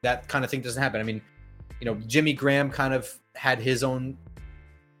know, that kind of thing doesn't happen. I mean, Jimmy Graham kind of had his own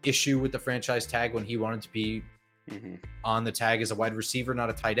issue with the franchise tag when he wanted to be on the tag as a wide receiver, not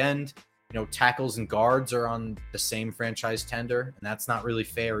a tight end. Tackles and guards are on the same franchise tender, and that's not really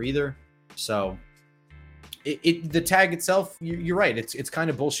fair either. So the tag itself, you're right. It's kind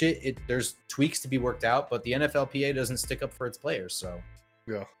of bullshit. There's tweaks to be worked out, but the NFLPA doesn't stick up for its players. So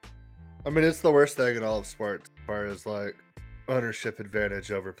yeah, I mean, it's the worst thing in all of sports as far as like ownership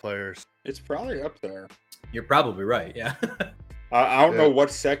advantage over players. It's probably up there. You're probably right. Yeah. I don't know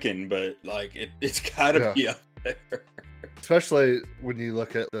what's second, but like it's gotta be up there. Especially when you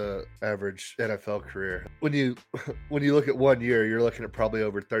look at the average NFL career. When you look at 1 year, you're looking at probably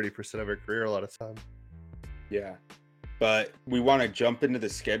over 30% of a career a lot of time. Yeah. But we want to jump into the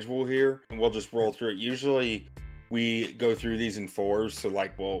schedule here, and we'll just roll through it. Usually we go through these in 4s, so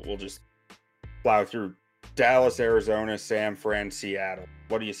like we'll just plow through Dallas, Arizona, San Fran, Seattle.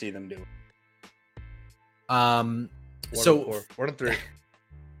 What do you see them doing? 1 and 3.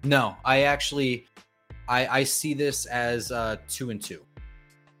 No, I see this as 2 and 2.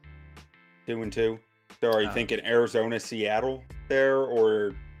 2 and 2. So are you thinking Arizona, Seattle there,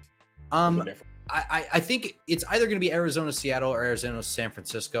 or I think it's either going to be Arizona, Seattle, or Arizona, San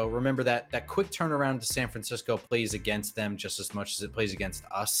Francisco. Remember that quick turnaround to San Francisco plays against them just as much as it plays against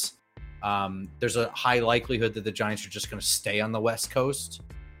us. There's a high likelihood that the Giants are just going to stay on the West Coast.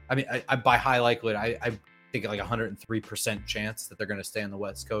 I mean, I by high likelihood, I think like 103% chance that they're going to stay on the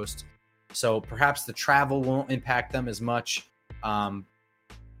West Coast. So perhaps the travel won't impact them as much.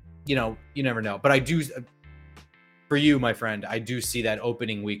 You never know. But I do for you, my friend, I do see that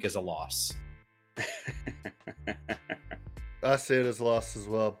opening week as a loss. I see it as a loss as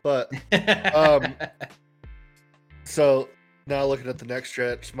well. But so now looking at the next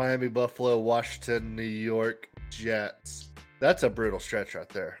stretch, Miami, Buffalo, Washington, New York, Jets. That's a brutal stretch right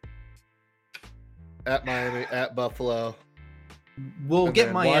there. At Miami, at Buffalo. We'll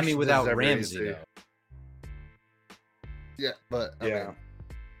get Miami without Ramsey, though. Yeah, but I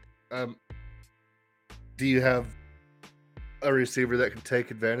mean, do you have a receiver that can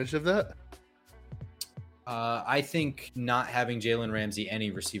take advantage of that? I think not having Jalen Ramsey, any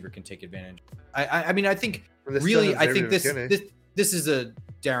receiver can take advantage. I mean, I think really, I think this is a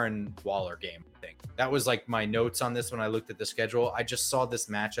Darren Waller game. I think that was like my notes on this when I looked at the schedule. I just saw this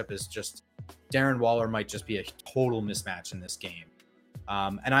matchup as just Darren Waller might just be a total mismatch in this game.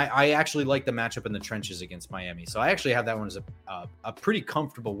 And I actually like the matchup in the trenches against Miami. So I actually have that one as a pretty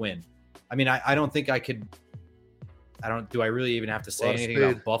comfortable win. I mean, I don't think I could. Do I really even have to say anything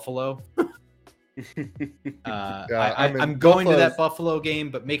about Buffalo? I'm going to that Buffalo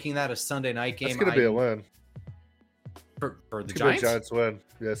game, but making that a Sunday night game. It's going to be a win. For the Giants? Giants win.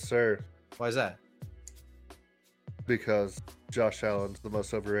 Yes, sir. Why is that? Because Josh Allen's the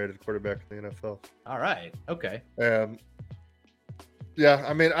most overrated quarterback in the NFL. All right. Okay. Yeah,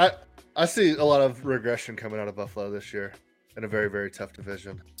 I mean, I see a lot of regression coming out of Buffalo this year in a very, very tough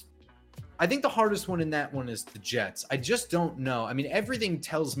division. I think the hardest one in that one is the Jets. I just don't know. I mean, everything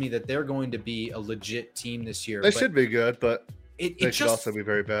tells me that they're going to be a legit team this year. They should be good, but they should also be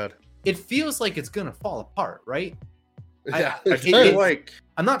very bad. It feels like it's going to fall apart, right? Yeah,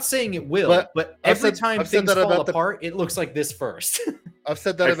 I'm not saying it will, but every time things fall apart, it looks like this first. I've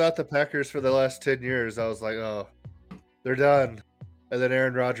said that about the Packers for the last 10 years. I was like, oh, they're done. And then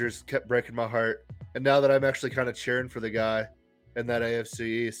Aaron Rodgers kept breaking my heart. And now that I'm actually kind of cheering for the guy in that AFC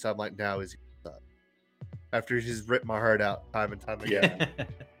East, I'm like, now is he up? After he's ripped my heart out time and time again. Yeah.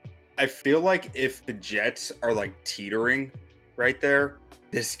 I feel like if the Jets are like teetering right there,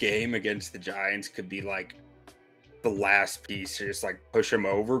 this game against the Giants could be like the last piece to just like push them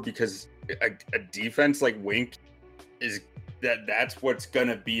over, because a defense like Wink is that's what's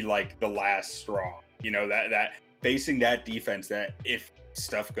gonna be like the last straw. You know, that facing that defense, that if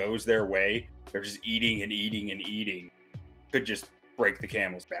stuff goes their way, they're just eating and eating and eating, could just break the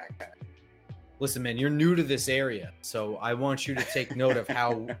camel's back. Listen, man, you're new to this area, so I want you to take note of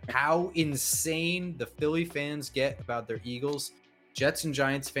how insane the Philly fans get about their Eagles. Jets and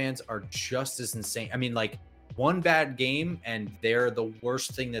Giants fans are just as insane. I mean, like, one bad game and they're the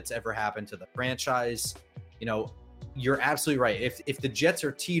worst thing that's ever happened to the franchise. You know, you're absolutely right. If the Jets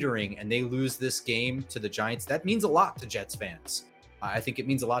are teetering and they lose this game to the Giants, that means a lot to Jets fans. I think it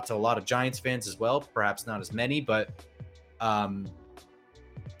means a lot to a lot of Giants fans as well. Perhaps not as many, but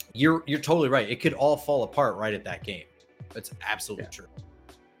you're totally right. It could all fall apart right at that game. That's absolutely true.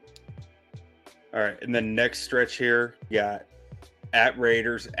 All right, and then next stretch here, you got at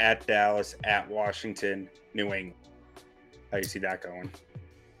Raiders, at Dallas, at Washington, New England. How do you see that going?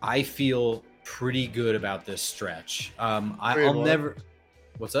 I feel pretty good about this stretch. I'll never.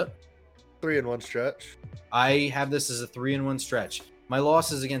 What's up? 3-1 stretch. I have this as a 3-1 stretch. My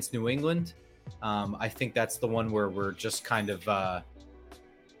loss is against New England. I think that's the one where we're just kind of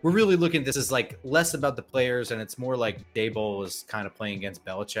we're really looking at this as like less about the players, and it's more like Daboll is kind of playing against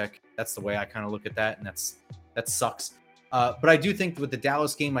Belichick. That's the way I kind of look at that, and that sucks. But I do think with the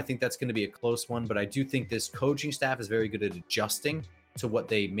Dallas game, I think that's going to be a close one. But I do think this coaching staff is very good at adjusting to what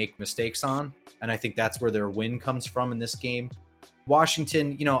they make mistakes on. And I think that's where their win comes from in this game.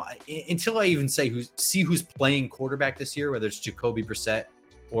 Washington, you know, until I even say who's playing quarterback this year, whether it's Jacoby Brissett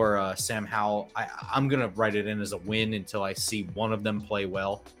or Sam Howell, I'm going to write it in as a win until I see one of them play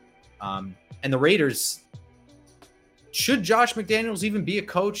well. And the Raiders, should Josh McDaniels even be a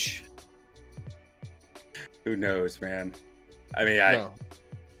coach? Who knows, man? I mean,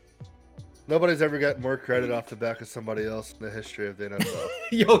 nobody's ever gotten more credit off the back of somebody else in the history of the NFL.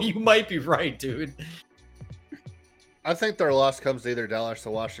 Yo, you might be right, dude. I think their loss comes to either Dallas or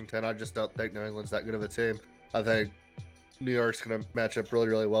Washington. I just don't think New England's that good of a team. I think New York's going to match up really,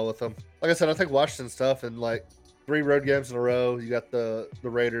 really well with them. Like I said, I think Washington's tough, and like 3 road games in a row. You got the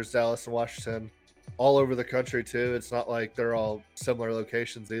Raiders, Dallas, and Washington all over the country too. It's not like they're all similar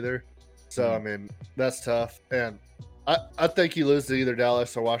locations either. So, I mean, that's tough. And I think you lose to either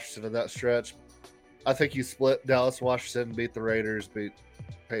Dallas or Washington in that stretch. I think you split Dallas, Washington, beat the Raiders, beat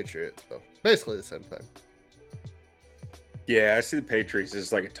Patriots. So, basically the same thing. Yeah, I see the Patriots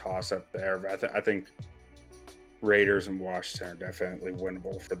as like a toss-up there. But I think Raiders and Washington are definitely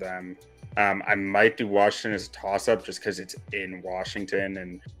winnable for them. I might do Washington as a toss-up just because it's in Washington.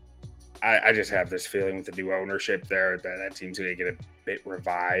 And I just have this feeling with the new ownership there that team's going to get a bit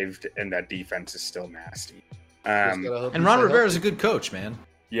revived, and that defense is still nasty. And Ron Rivera is a good coach, man.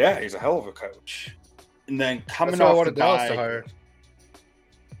 Yeah, he's a hell of a coach. And then coming That's why I off the wanted Dallas to bye, hire.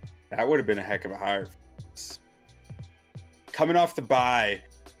 that would have been a heck of a hire. Coming off the bye,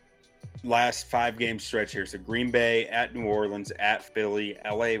 last 5-game stretch here. So Green Bay, at New Orleans, at Philly,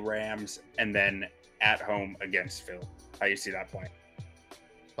 LA Rams, and then at home against Philly. How you see that playing?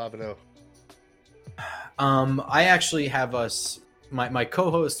 5-0. I actually have us. My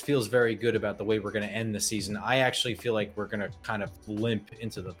co-host feels very good about the way we're going to end the season. I actually feel like we're going to kind of limp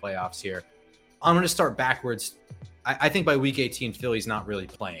into the playoffs here. I'm going to start backwards. I think by week 18, Philly's not really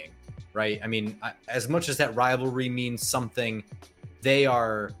playing, right? I mean, as much as that rivalry means something, they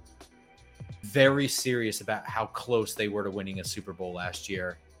are very serious about how close they were to winning a Super Bowl last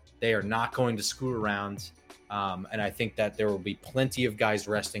year. They are not going to screw around. And I think that there will be plenty of guys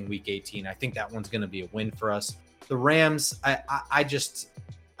resting week 18. I think that one's going to be a win for us. The Rams,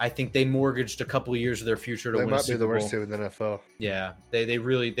 I think they mortgaged a couple of years of their future to win a Super Bowl. They might be the worst team in the NFL. Yeah, they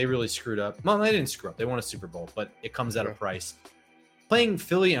really screwed up. Well, they didn't screw up. They won a Super Bowl, but it comes at a price. Playing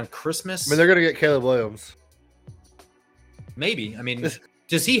Philly on Christmas. I mean, they're going to get Caleb Williams. Maybe. I mean,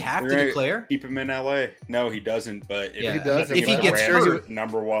 does he have to declare? Keep him in LA. No, he doesn't. But if he does, if he gets hurt,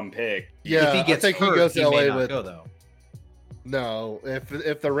 number one pick. Yeah, if he gets I think hurt, he goes to LA may not with. Go, though. No,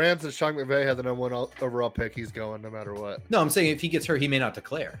 if the Rams and Sean McVay have the number one overall pick, he's going no matter what. No, I'm saying if he gets hurt, he may not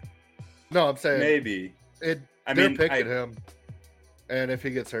declare. No, I'm saying maybe. They're picking him, and if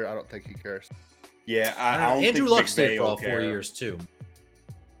he gets hurt, I don't think he cares. Yeah, I don't Andrew think Luck stayed for all care. 4 years too.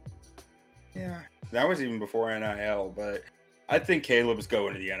 Yeah, that was even before NIL, but I think Caleb's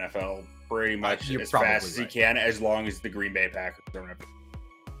going to the NFL pretty much as fast as he can, as long as the Green Bay Packers don't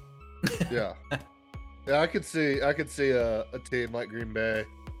have. Yeah. Yeah, I could see a team like Green Bay.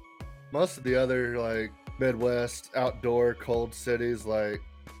 Most of the other like Midwest outdoor cold cities like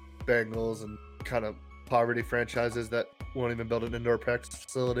Bengals and kind of poverty franchises that won't even build an indoor practice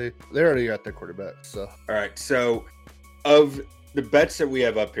facility, they already got their quarterback. So all right, so of the bets that we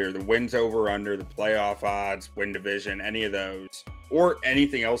have up here, the wins over under, the playoff odds, win division, any of those, or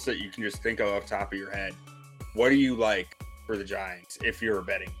anything else that you can just think of off the top of your head, what do you like for the Giants if you're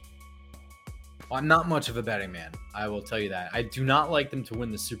betting? I'm not much of a betting man. I will tell you that. I do not like them to win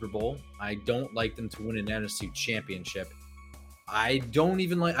the Super Bowl. I don't like them to win an NFC championship. I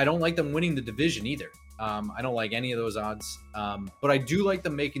don't like them winning the division either. I don't like any of those odds. But I do like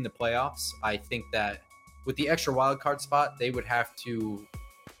them making the playoffs. I think that with the extra wild card spot, they would have to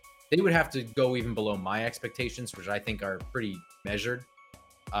go even below my expectations, which I think are pretty measured,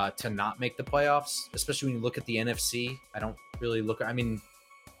 to not make the playoffs, especially when you look at the NFC. I don't really look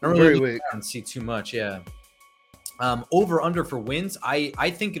and see too much. Yeah. Over under for wins.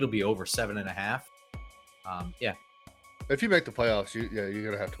 I think it'll be over 7.5. Yeah. If you make the playoffs, you're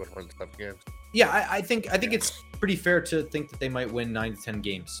gonna have to win 7 games. Yeah, I think it's pretty fair to think that they might win 9 to 10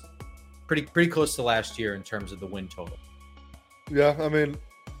 games. Pretty close to last year in terms of the win total. Yeah, I mean,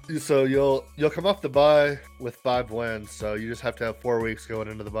 so you'll come off the bye with 5 wins, so you just have to have 4 weeks going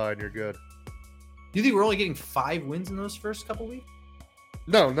into the bye, and you're good. Do you think we're only getting 5 wins in those first couple weeks?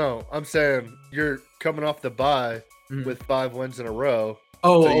 No, I'm saying you're coming off the bye with 5 wins in a row.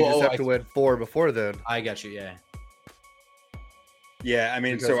 So you just have to win 4 before then. I got you, yeah. Yeah, I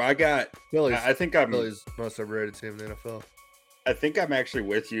mean, Because so I got. I think Philly's most overrated team in the NFL. I think I'm actually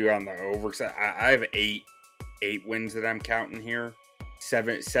with you on the over. Cause I have eight wins that I'm counting here,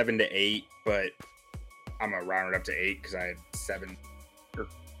 7 to 8, but I'm gonna round it up to 8 because I had 7.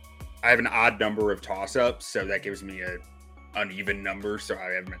 I have an odd number of toss-ups, so that gives me a uneven number. So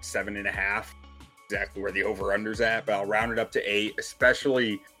I have them at 7.5, exactly where the over/under's at. But I'll round it up to 8,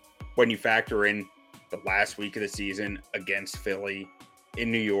 especially when you factor in the last week of the season against Philly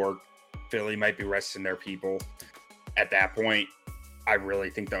in New York. Philly might be resting their people. At that point, I really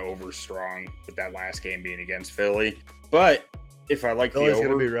think the over's strong with that last game being against Philly. But if I like Philly's the over,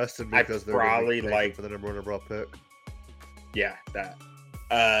 going to be rested because they're probably like for the number 1 overall pick. Yeah, that.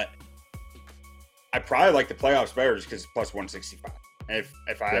 I probably like the playoffs better just because it's plus 165. And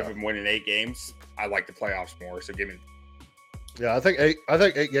if I have them winning 8 games, I like the playoffs more. So give me. Yeah, I think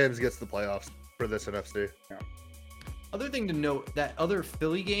 8 games gets the playoffs for this NFC. Yeah. Other thing to note, that other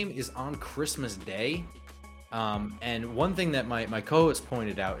Philly game is on Christmas Day. And one thing that my co-host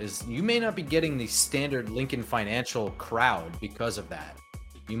pointed out is you may not be getting the standard Lincoln Financial crowd because of that.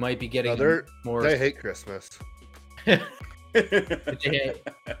 You might be getting more. They hate Christmas. They hate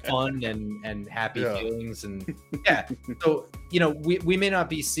fun and happy feelings, and so we may not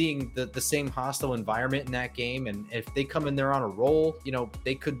be seeing the same hostile environment in that game. And if they come in there on a roll,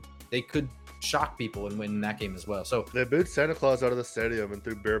 they could they could shock people and win that game as well. So They booed Santa Claus out of the stadium and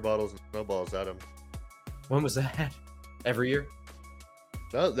threw beer bottles and snowballs at him. when was that? Every year?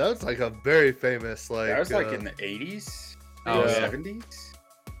 That was like a very famous, like That was like in the 80s, Oh, yeah. 70s,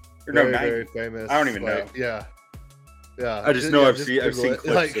 or no, very, 90s. very famous. I don't even know. Yeah. Yeah. I just know I've seen Google it.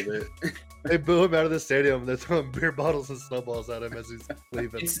 clips Like, of it. they boo him out of the stadium and they're throwing beer bottles and snowballs at him as he's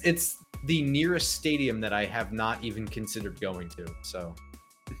leaving. It's the nearest stadium that I have not even considered going to. So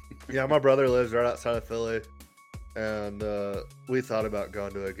Yeah, my brother lives right outside of Philly, and we thought about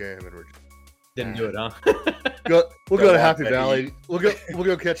going to a game, and we're didn't do it, huh? we'll Go go to watch Happy that Valley. heat. We'll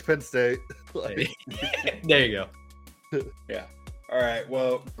go catch Penn State. Like, There you go. Yeah. All right.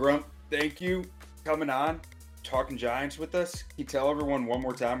 Well, Grump, thank you for coming on, talking Giants with us. Can you tell everyone one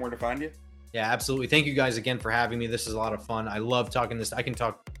more time where to find you? Yeah, absolutely. Thank you guys again for having me. This is a lot of fun. I love talking this. I can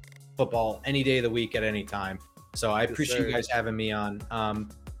talk football any day of the week at any time. So I appreciate sir. you guys having me on.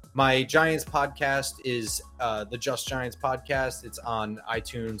 My Giants podcast is the Just Giants podcast. It's on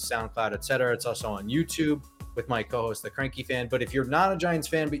iTunes, SoundCloud, etc. It's also on YouTube with my co-host, the Cranky Fan. But if you're not a Giants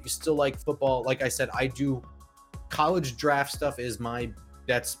fan, but you still like football, like I said, I do college draft stuff.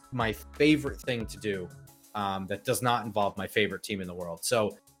 That's my favorite thing to do. That does not involve my favorite team in the world.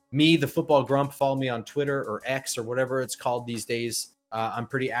 So me, the Football Grump, follow me on Twitter or X or whatever it's called these days. I'm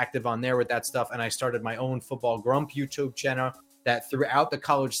pretty active on there with that stuff. And I started my own Football Grump YouTube channel that throughout the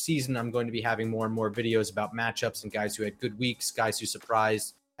college season, I'm going to be having more and more videos about matchups and guys who had good weeks, guys who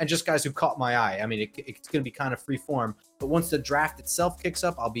surprised, and just guys who caught my eye. I mean, it's going to be kind of free form. But once the draft itself kicks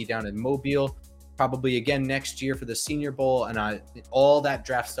up, I'll be down in Mobile, probably again next year for the Senior Bowl. And all that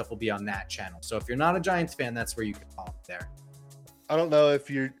draft stuff will be on that channel. So if you're not a Giants fan, that's where you can follow me there. I don't know if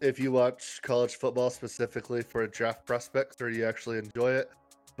you watch college football specifically for draft prospects or you actually enjoy it,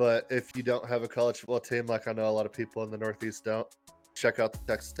 but if you don't have a college football team, like I know a lot of people in the Northeast don't, check out the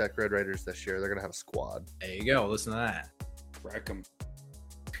Texas Tech Red Raiders this year. They're gonna have a squad. There you go. Listen to that. Wreck 'em.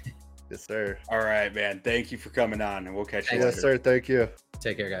 Yes, sir. All right, man. Thank you for coming on, and we'll catch you later. Yes, sir. Thank you.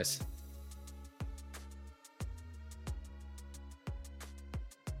 Take care, guys.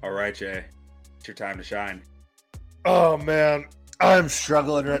 All right, Jay. It's your time to shine. Oh man, I'm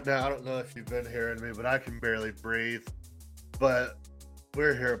struggling right now. I don't know if you've been hearing me, but I can barely breathe. But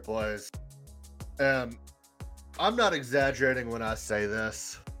we're here, boys. And I'm not exaggerating when I say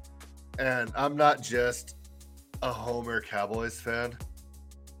this. And I'm not just a Homer Cowboys fan.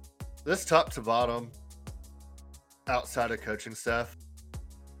 This top to bottom, outside of coaching staff,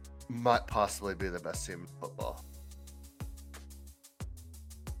 might possibly be the best team in football.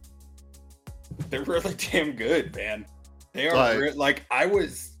 They're really damn good, man. They are I was like,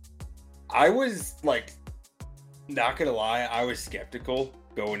 not gonna lie, I was skeptical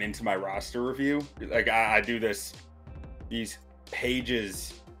going into my roster review. Like I do these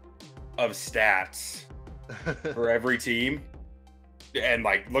pages of stats for every team and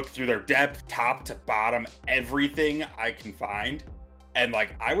like look through their depth, top to bottom, everything I can find. And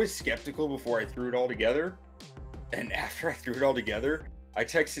like I was skeptical before I threw it all together. And after I threw it all together, I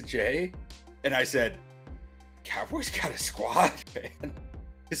texted Jay and I said, Cowboys got a squad, man.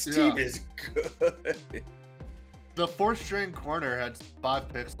 This team is good. The fourth string corner had 5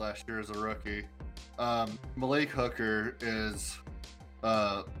 picks last year as a rookie. Malik Hooker is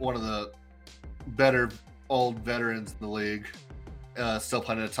one of the better old veterans in the league, still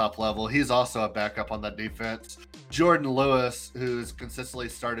playing at a top level. He's also a backup on that defense. Jordan Lewis, who's consistently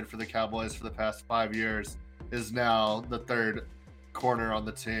started for the Cowboys for the past 5 years, is now the third corner on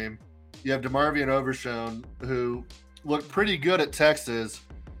the team. You have DeMarvion Overshown, who looked pretty good at Texas,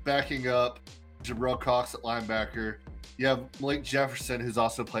 backing up Jabril Cox at linebacker. You have Malik Jefferson, who's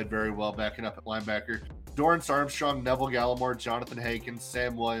also played very well, backing up at linebacker. Dorrance Armstrong, Neville Gallimore, Jonathan Hankins,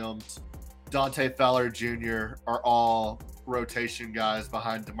 Sam Williams, Dante Fowler Jr. are all rotation guys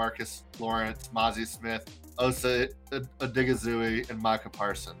behind DeMarcus Lawrence, Mozzie Smith, Osa Odigizui, and Micah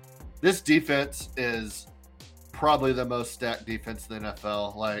Parson. This defense is probably the most stacked defense in the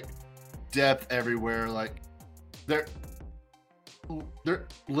NFL. Like, depth everywhere. Like, they're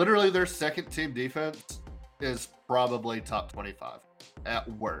literally their second team defense is probably top 25 at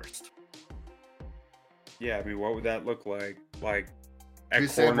worst. Yeah, I mean, what would that look like? Like at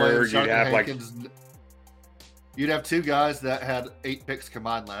Sam corner, Williams, you'd have Jonathan Hankins, you'd have 2 guys that had 8 picks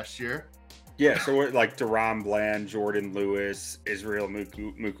combined last year. yeah. So what, like Deron Bland, Jordan Lewis, Israel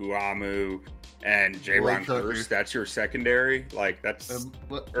Mukuamu, and J-Ron Hurst. That's your secondary. Like that's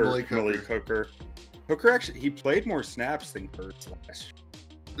Malik Hooker. Hooker actually he played more snaps than Hurst last year.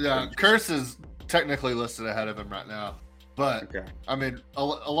 Yeah, Curse is technically listed ahead of him right now, but Okay. I mean, a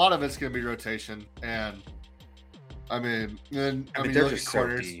lot of it's going to be rotation, and I mean, then I mean you they're look just at so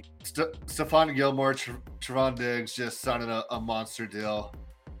corners. deep. Stephon Gilmore, Trevon Diggs just signing a monster deal,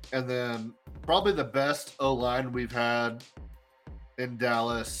 and then probably the best O-line we've had in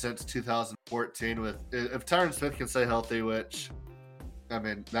Dallas since 2014. With if Tyron Smith can stay healthy, which I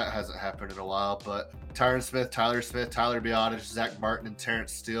mean that hasn't happened in a while, but Tyron Smith, Tyler Biotis, Zach Martin, and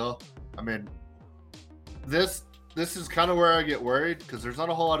Terrence Steele. I mean, this is kind of where I get worried because there's not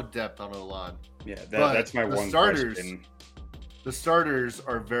a whole lot of depth on O-line. Yeah, that's my one question. The starters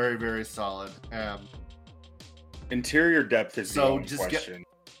are very, very solid. Interior depth is the only just question.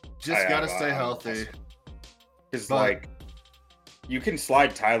 Just got to stay healthy. Because, like, you can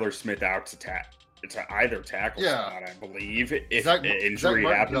slide Tyler Smith out to either tackle spot, I believe, if an injury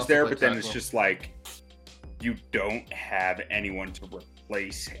happens there. But then it's just like you don't have anyone to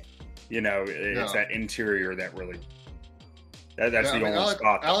replace him. You know, it's that interior that really that's the only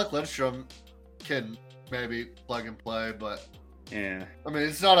spot. Alec Lindstrom can maybe plug and play, but yeah, I mean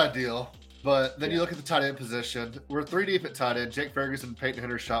it's not ideal. But then you look at the tight end position. We're 3 deep at tight end. Jake Ferguson and Peyton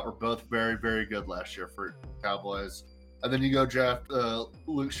Hendershot were both very, very good last year for Cowboys. And then you go draft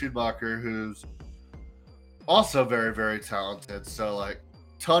Luke Schumacher, who's also very, very talented. So, like,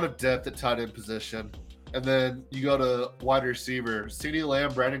 ton of depth at tight end position. And then you go to wide receiver. CeeDee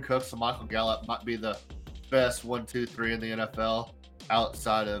Lamb, Brandon Cooks, and Michael Gallup might be the best 1, 2, 3 in the NFL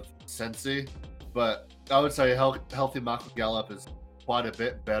outside of Cincy. But I would say healthy Michael Gallup is quite a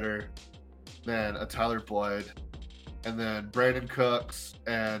bit better than a Tyler Boyd. And then Brandon Cooks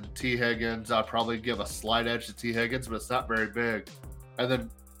and T. Higgins, I'd probably give a slight edge to T. Higgins, but it's not very big. And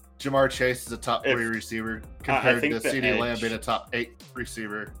then Jamar Chase is a top 3 receiver compared to CeeDee Lamb being a top 8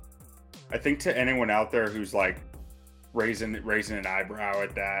 receiver. I think to anyone out there who's like raising an eyebrow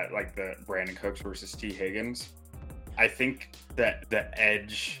at that, like the Brandon Cooks versus T. Higgins, I think that the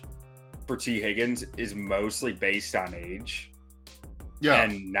edge for T. Higgins is mostly based on age. Yeah,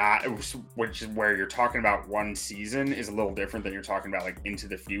 and not, which is where you're talking about one season is a little different than you're talking about like into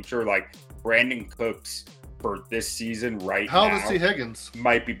the future. Like Brandon Cooks for this season right now. How old is T. Higgins?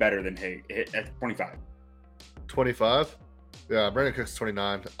 Might be better than at 25. 25? Yeah, Brandon Cooks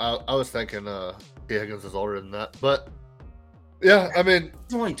 29. I was thinking T. Higgins is older than that, but yeah, I mean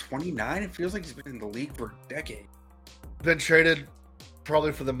he's only 29. It feels like he's been in the league for a decade. Been traded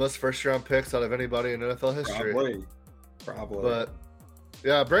probably for the most first-round picks out of anybody in NFL history. Probably. But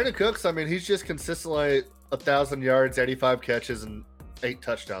yeah, Brandon Cooks, I mean, he's just consistently 1,000 yards, 85 catches, and 8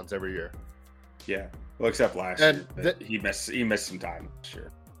 touchdowns every year. Yeah. Well, except last year. He missed some time last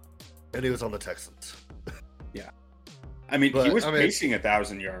year. And he was on the Texans. Yeah. I mean, he was pacing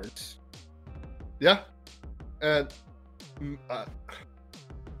 1,000 yards. Yeah. And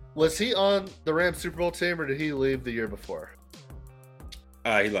was he on the Rams Super Bowl team, or did he leave the year before?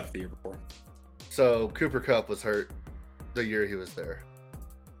 He left the year before. So Cooper Kupp was hurt the year he was there,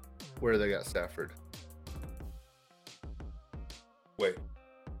 where they got Stafford. Wait,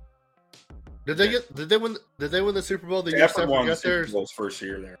 did they win the Super Bowl the year Stafford got there? Super Bowl's first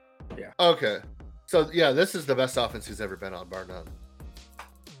year there. Yeah. Okay, so yeah, this is the best offense he's ever been on, bar none.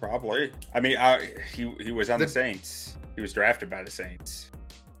 Probably. I mean, he was on the Saints. He was drafted by the Saints.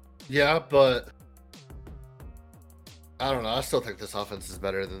 Yeah, but I don't know. I still think this offense is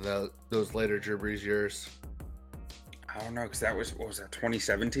better than those later Drew Brees years. I don't know, because that was, what was that,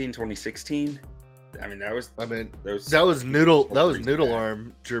 2017, 2016? I mean, that was noodle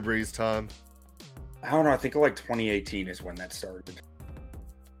arm Drew Brees time. I don't know. I think like 2018 is when that started.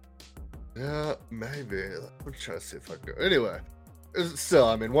 Yeah, maybe. I'm trying to see if I can go. Anyway, still,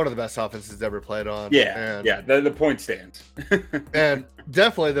 I mean, one of the best offenses ever played on. Yeah, the point stands. And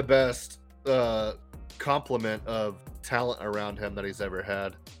definitely the best complement of talent around him that he's ever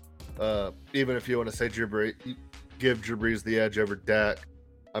had. Even if you want to say give Drew Brees the edge over Dak,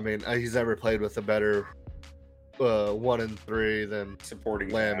 I mean, he's never played with a better 1 and 3 than supporting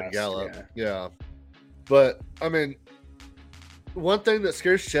Lamb and Gallup. Yeah. But, I mean, one thing that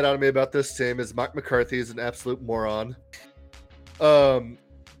scares shit out of me about this team is Mike McCarthy is an absolute moron. And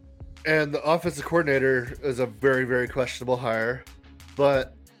the offensive coordinator is a very, very questionable hire.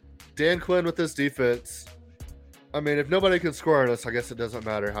 But Dan Quinn with this defense, I mean, if nobody can score on us, I guess it doesn't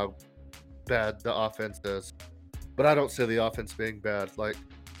matter how bad the offense is. But I don't see the offense being bad. Like,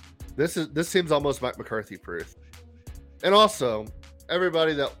 this seems almost Mike McCarthy proof. And also,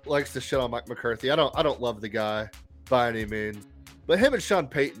 everybody that likes to shit on Mike McCarthy, I don't love the guy by any means. But him and Sean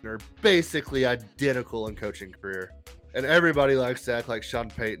Payton are basically identical in coaching career. And everybody likes to act like Sean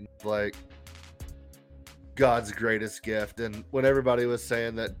Payton like God's greatest gift. And when everybody was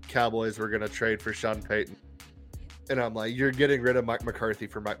saying that Cowboys were going to trade for Sean Payton, and I'm like, you're getting rid of Mike McCarthy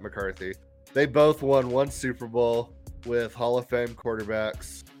for Mike McCarthy. They both won 1 Super Bowl. with Hall of Fame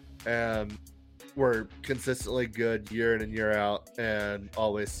quarterbacks and were consistently good year in and year out and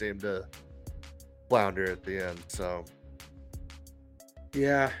always seem to flounder at the end. So,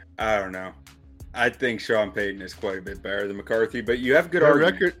 yeah, I don't know. I think Sean Payton is quite a bit better than McCarthy, but you have good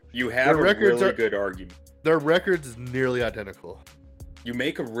argument. You have a really good argument. Their records is nearly identical. You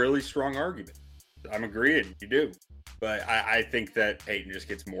make a really strong argument. I'm agreeing, you do. But I think that Payton just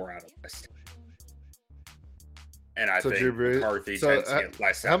gets more out of this. And I think McCarthy tends to get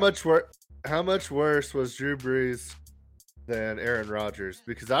less out. How much worse was Drew Brees than Aaron Rodgers?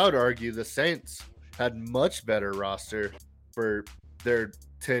 Because I would argue the Saints had much better roster for their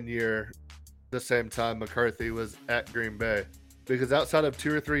tenure the same time McCarthy was at Green Bay. Because outside of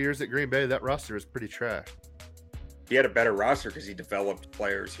 2 or 3 years at Green Bay, that roster was pretty trash. He had a better roster because he developed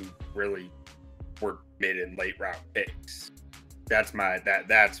players who really were mid and late round picks. That's my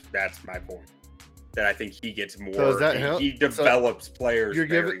point. That I think he gets more. So he develops players. You're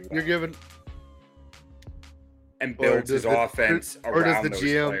giving and builds his offense around those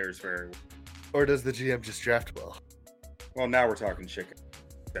players very well. Or does the GM just draft well? Well, now we're talking chicken.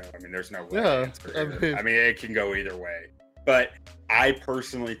 So, I mean, there's no way. Yeah, I mean, it can go either way. But I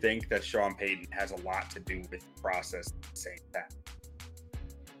personally think that Sean Payton has a lot to do with the process at the same time.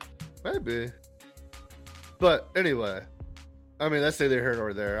 Maybe. But anyway, I mean, that's neither here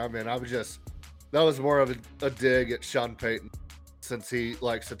nor there. I mean, that was more of a dig at Sean Payton since he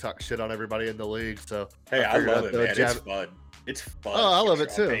likes to talk shit on everybody in the league. So hey, I love it, man. It's fun. It's fun. Oh, I love it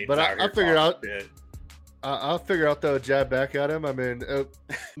too. But I figured out. I'll figure out though a jab back at him. I mean,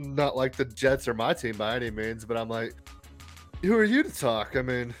 not like the Jets are my team by any means, but I'm like, who are you to talk? I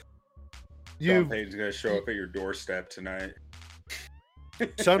mean, Sean Payton's gonna show up at your doorstep tonight.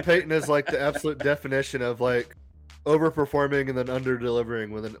 Sean Payton is like the absolute definition of like overperforming and then under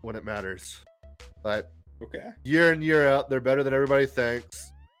delivering when it matters. Like, okay, year in year out, they're better than everybody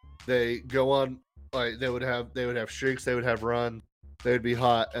thinks. They go on like they would have streaks, they would have run, they would be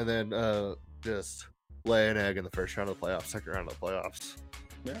hot, and then just lay an egg in the first round of the playoffs, second round of the playoffs.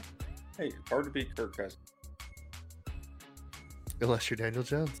 Yeah. Hey, hard to beat Kirk Cousins. Unless you're Daniel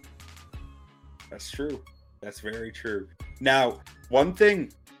Jones. That's true. That's very true. Now, one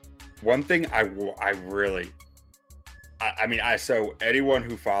thing so anyone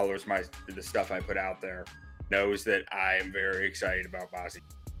who follows the stuff I put out there knows that I am very excited about Bozzy.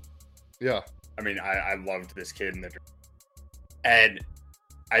 Yeah. I mean, I loved this kid in the draft. And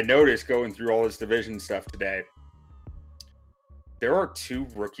I noticed going through all this division stuff today, there are 2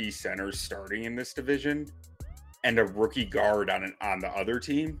 rookie centers starting in this division and a rookie guard on the other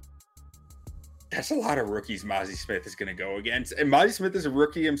team. That's a lot of rookies Mozzie Smith is going to go against. And Mozzie Smith is a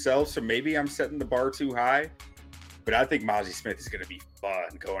rookie himself, so maybe I'm setting the bar too high. But I think Mozzie Smith is going to be fun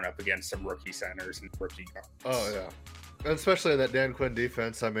going up against some rookie centers and rookie guards. Oh, yeah. And especially that Dan Quinn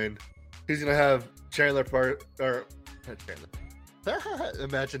defense. I mean, he's going to have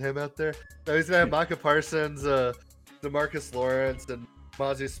imagine him out there. No, he's going to have Micah Parsons, DeMarcus Lawrence, and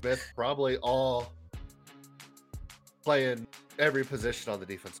Mozzie Smith probably all playing every position on the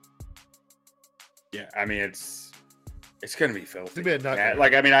defense. Yeah, I mean it's gonna be filthy. It's gonna be a nightmare.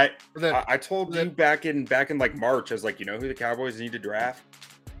 Like, I mean, I told you back in like March, I was like, you know who the Cowboys need to draft?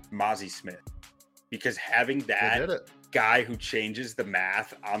 Mozzie Smith, because having that guy who changes the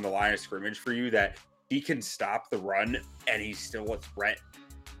math on the line of scrimmage for you, that he can stop the run and he's still a threat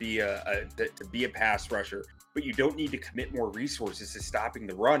to be a pass rusher, but you don't need to commit more resources to stopping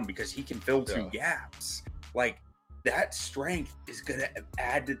the run because he can fill 2 gaps. Like, that strength is gonna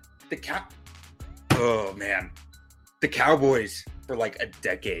add to the Oh man, the Cowboys for like a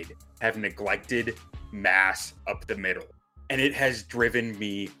decade have neglected mass up the middle, and it has driven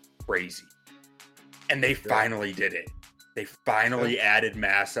me crazy. And they finally did it. They finally added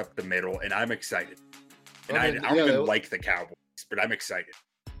mass up the middle, and I'm excited. And I don't even like the Cowboys, but I'm excited.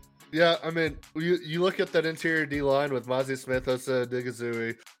 Yeah, I mean, you look at that interior D line with Mozzie Smith, Osa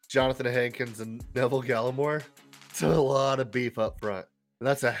Odigizui, Jonathan Hankins, and Neville Gallimore. It's a lot of beef up front. And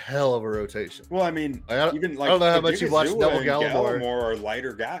that's a hell of a rotation. Well, I mean, I don't know how much you've watched Neville Gallimore. Gallimore are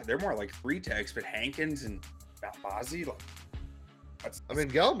lighter guys. They're more like 3 techs, but Hankins and Mozzie, I mean,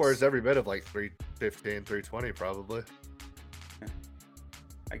 Gallimore is every bit of like 315, 320 probably.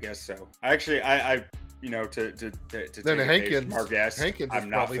 I guess so. Actually, I to then Hankins, Mark S, I'm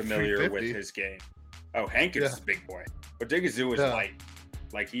not familiar with his game. Oh, Hankins is a big boy, but Digazoo is light.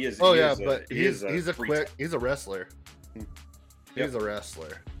 Like he is. He's a wrestler. He's a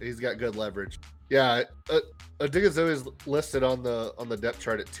wrestler. He's got good leverage. Yeah, Digazoo is listed on the depth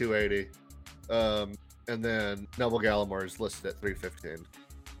chart at 280, and then Neville Gallimore is listed at 315.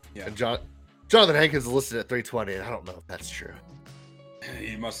 Yeah, and Jonathan Hankins is listed at 320, and I don't know if that's true.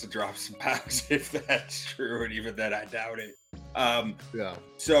 He must have dropped some pounds if that's true, and even then, I doubt it. Yeah.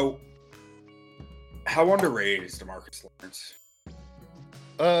 So, how underrated is DeMarcus Lawrence?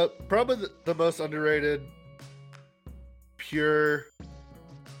 Probably the most underrated pure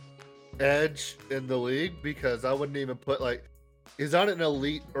edge in the league, because I wouldn't even put like he's not an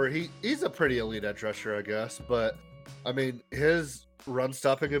elite, or he's a pretty elite edge rusher, I guess. But I mean, his run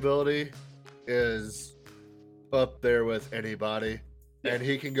stopping ability is up there with anybody, and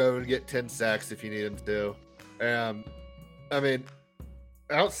he can go and get 10 sacks if you need him to. I mean,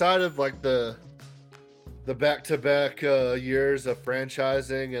 outside of like the back-to-back years of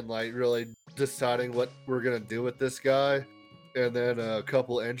franchising and like really deciding what we're gonna do with this guy, and then a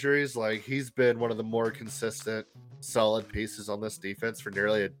couple injuries, like he's been one of the more consistent, solid pieces on this defense for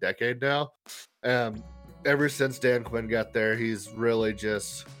nearly a decade now. Ever since Dan Quinn got there, he's really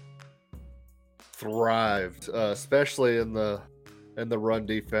just thrived, especially in the run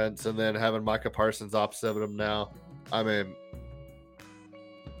defense, and then having Micah Parsons opposite of him now. I mean,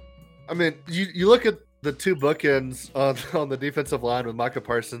 you look at the two bookends on the defensive line with Micah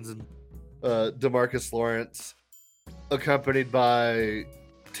Parsons and DeMarcus Lawrence, accompanied by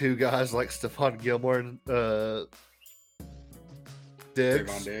two guys like Stephon Gilmore and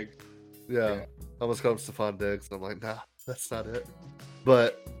Diggs. Trayvon Diggs. Yeah. I almost called him Stephon Diggs. I'm like, nah, that's not it.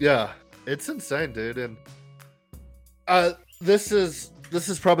 But yeah, it's insane, dude. And this is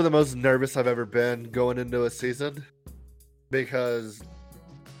probably the most nervous I've ever been going into a season, because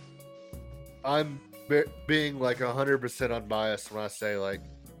I'm being like 100% unbiased when I say like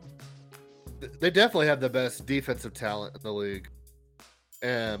they definitely have the best defensive talent in the league,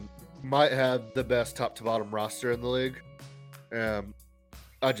 and might have the best top to bottom roster in the league.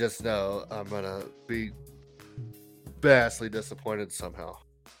 I just know I'm gonna be vastly disappointed somehow.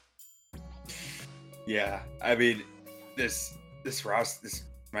 Yeah, I mean, this roster, this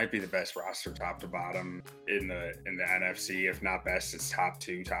might be the best roster top to bottom in the NFC. If not best, it's top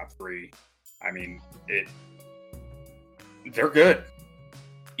 2, top 3. I mean, they're good.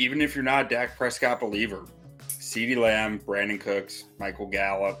 Even if you're not a Dak Prescott believer, CeeDee Lamb, Brandon Cooks, Michael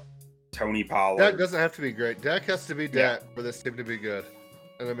Gallup, Tony Pollard. Dak doesn't have to be great. Dak has to be Dak for this team to be good.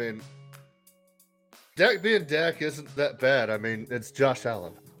 And I mean, Dak being Dak isn't that bad. I mean, it's Josh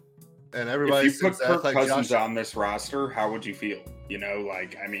Allen. And everybody if you put Kirk like Cousins on this roster, how would you feel? You know,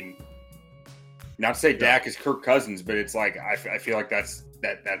 like, I mean, not to say Dak is Kirk Cousins, but it's like I feel like that's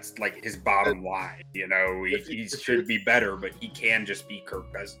like his bottom line. You know, he should be better, but he can just be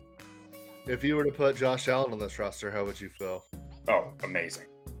Kirk Cousins. If you were to put Josh Allen on this roster, how would you feel? Oh, amazing.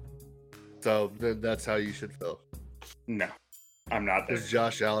 So then that's how you should feel. No, I'm not there. Because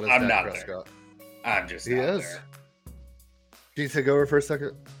Josh Allen is I'm Dak not Prescott. there. I'm just He not is. there. Can you take over for a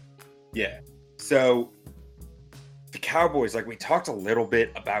second? Yeah. So the Cowboys, like we talked a little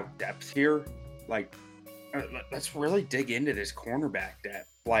bit about depth here. Like, let's really dig into this cornerback depth.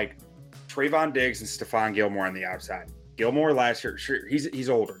 Like Trayvon Diggs and Stephon Gilmore on the outside. Gilmore last year, sure, he's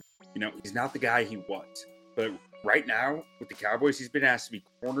older. You know, he's not the guy he was. But right now with the Cowboys, he's been asked to be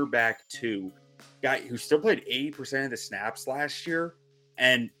cornerback 2, guy who still played 80% of the snaps last year,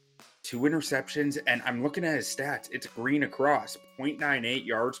 and 2 interceptions. And I'm looking at his stats. It's green across, 0.98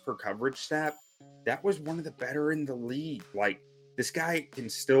 yards per coverage snap. That was one of the better in the league. Like, this guy can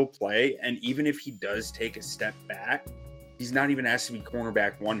still play, and even if he does take a step back, he's not even asked to be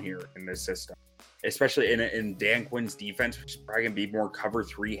cornerback 1 here in this system, especially in Dan Quinn's defense, which is probably going to be more cover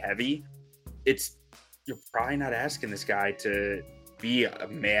 3 heavy. You're probably not asking this guy to be a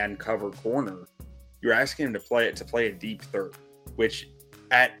man cover corner. You're asking him to play a deep third, which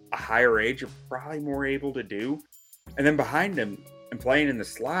at a higher age, you're probably more able to do. And then behind him and playing in the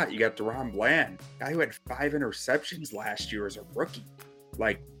slot, you got Deron Bland, guy who had 5 interceptions last year as a rookie.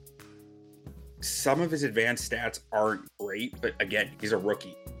 Like, some of his advanced stats aren't great, but again, he's a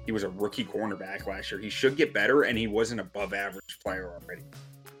rookie. He was a rookie cornerback last year. He should get better, and he was an above average player already.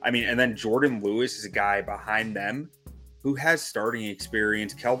 I mean, and then Jordan Lewis is a guy behind them who has starting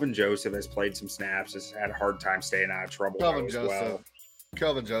experience. Kelvin Joseph has played some snaps, has had a hard time staying out of trouble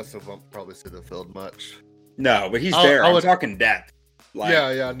Kelvin Joseph won't probably see the field much. No, but he's there. I'm talking depth. Like,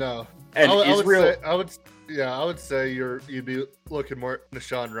 no. And I would say you'd be looking more at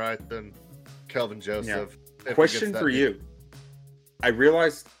Nashawn Wright than Kelvin Joseph. Yeah. Question for you. I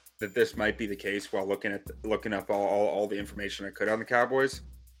realized that this might be the case while looking up all the information I could on the Cowboys.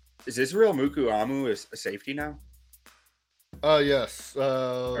 Is Israel Mukuamu a safety now? Yes.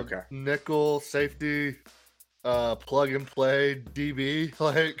 Okay. Nickel, safety, plug and play, DB,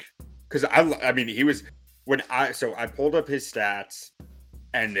 like. Because I mean, he was I pulled up his stats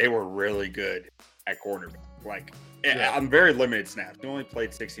and they were really good at quarterback. Like, Yeah. on very limited snaps. He only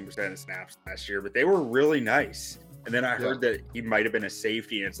played 16% of snaps last year, but they were really nice. And then I heard that he might have been a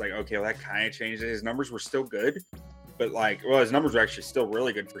safety, and it's like, okay, well, that kind of changed it. His numbers were still good, but like, well, his numbers were actually still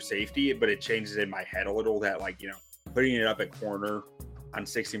really good for safety, but it changes in my head a little that, like, you know, putting it up at corner on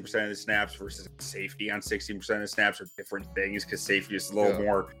 16% of the snaps versus safety on 16% of the snaps are different things, because safety is a little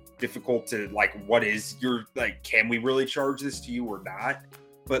more difficult to, like, what is your, like, can we really charge this to you or not?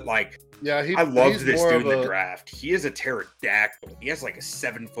 But like, I loved this dude in the draft. He is a pterodactyl. He has like a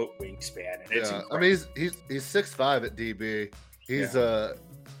 7-foot wingspan, and it's incredible. I mean, he's 6'5" at DB. He's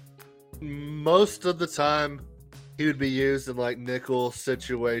most of the time he would be used in like nickel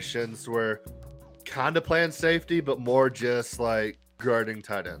situations where kind of playing safety, but more just like guarding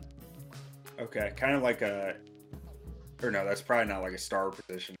tight end. Okay, kind of like a, or no, that's probably not like a star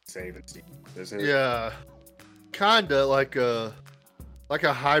position, safety, is it? Yeah, kind of like a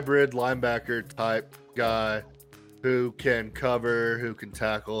hybrid linebacker type guy who can cover, who can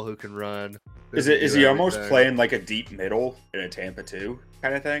tackle, who can run. Is he almost playing like a deep middle in a Tampa 2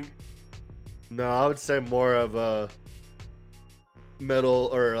 kind of thing? No, I would say more of a middle,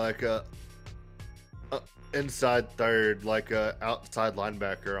 or like a inside third, like a outside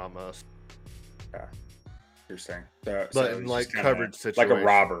linebacker almost. Yeah, you're saying. But in like coverage situation, like a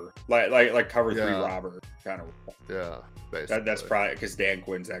robber, like cover 3 robber kind of. Yeah, basically. That's probably because Dan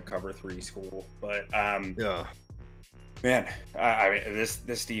Quinn's at cover 3 school, but yeah. Man, I mean,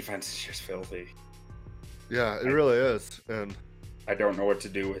 this defense is just filthy. Yeah, it really is, and I don't know what to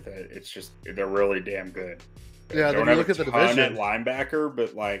do with it. It's just, they're really damn good. Yeah, then you look at the division at linebacker,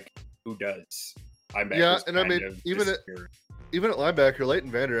 but like, who does? Yeah, and I mean, even at linebacker, Leighton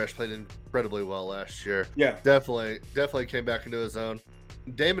Vander Esch played incredibly well last year. Yeah, definitely came back into his own.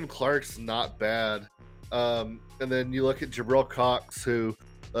 Damon Clark's not bad, and then you look at Jabril Cox, who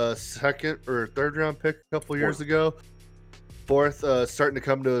second or third round pick a couple years ago. Fourth, starting to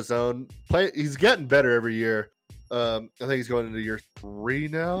come to his own. He's getting better every year. I think he's going into year 3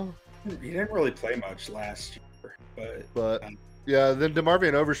 now. He didn't really play much last year, but yeah. Then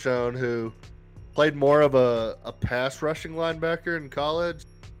DeMarvion Overshown, who played more of a pass rushing linebacker in college,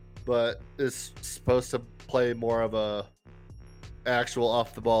 but is supposed to play more of a actual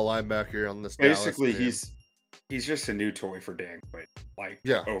off the ball linebacker on this. Basically, he's just a new toy for Dan Quinn. Like,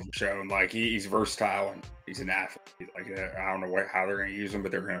 Overshown, like he's versatile and he's an athlete. Like, I don't know how they're going to use him,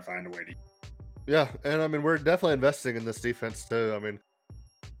 but they're going to find a way to. Yeah, and I mean, we're definitely investing in this defense too. I mean,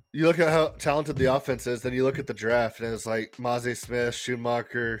 you look at how talented the offense is, then you look at the draft, and it's like Mozzie Smith,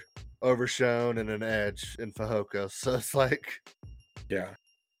 Schumacher, Overshown, and an edge in Fehoko. So it's like, yeah.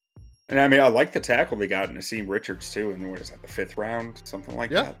 And I mean, I like the tackle they got in Nassim Richards too. And what is that, the 5th round, something like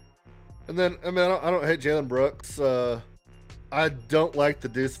that? And then, I mean, I don't hate Jalen Brooks. I don't like the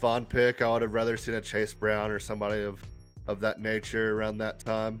Deuce Vaughn pick. I would have rather seen a Chase Brown or somebody of that nature around that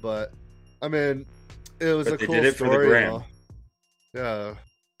time. But I mean, it was a cool story. For the Graham. Yeah,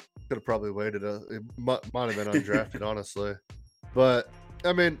 could have probably waited. It might have been undrafted, honestly. But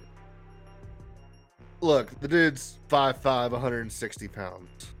I mean, look, the dude's 5'5", 160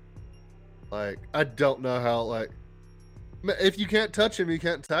 pounds. Like, I don't know how. Like, if you can't touch him, you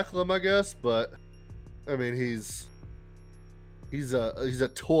can't tackle him, I guess. But I mean, he's a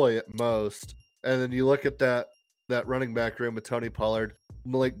toy at most. And then you look at that running back room with Tony Pollard,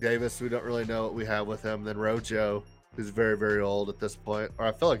 Malik Davis. We don't really know what we have with him. Then Rojo, who's very, very old at this point. Or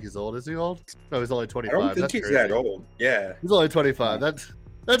I feel like he's old. Is he old? No, he's only 25. I don't think he's that old. Yeah, he's only 25. That's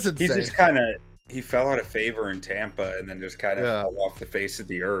insane. He's just kind of, he fell out of favor in Tampa and then just kind of fell off the face of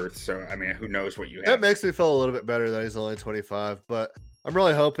the earth. So I mean, who knows what you have? That makes me feel a little bit better that he's only 25. But I'm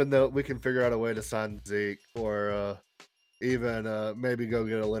really hoping that we can figure out a way to sign Zeke, or even maybe go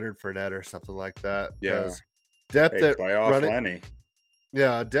get a Leonard Fournette or something like that. Yeah. Depth at running. Lenny.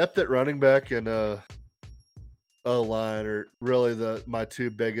 Yeah, depth at running back and O-line are really my 2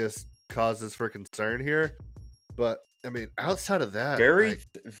 biggest causes for concern here. But I mean, outside of that,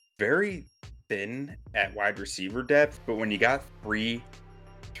 very thin at wide receiver depth. But when you got three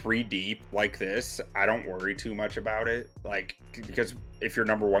deep like this, I don't worry too much about it. Like, because if your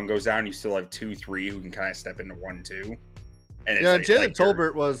number 1 goes down, you still have 2-3 who can kind of step into 1-2. And Jalen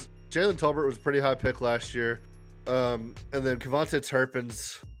Tolbert was a pretty high pick last year. And then Kevontae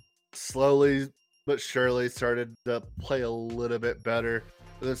Turpin's slowly but surely started to play a little bit better.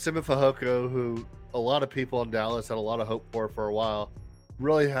 And then Simon Fehoko, who a lot of people in Dallas had a lot of hope for a while,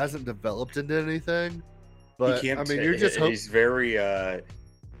 really hasn't developed into anything. But I mean, you're just he's very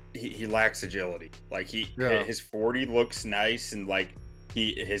he lacks agility. Like his 40 looks nice, and like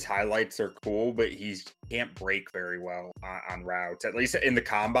his highlights are cool, but he can't break very well on routes. At least in the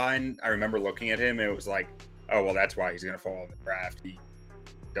combine, I remember looking at him, and it was like, oh well, that's why he's gonna fall in the draft. He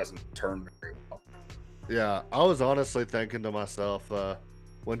doesn't turn very well. Yeah, I was honestly thinking to myself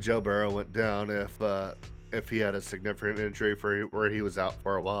when Joe Burrow went down, if he had a significant injury for where he was out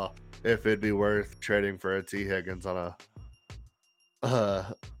for a while, if it'd be worth trading for a T. Higgins on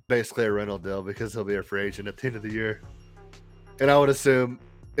a basically a rental deal because he'll be a free agent at the end of the year. And I would assume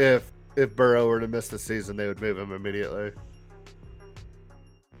if Burrow were to miss the season, they would move him immediately.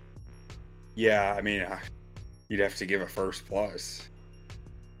 Yeah, I mean, you'd have to give a first plus.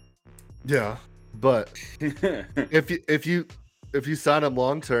 Yeah, but if you sign him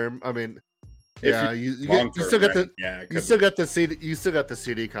long term, I mean, yeah, you still got the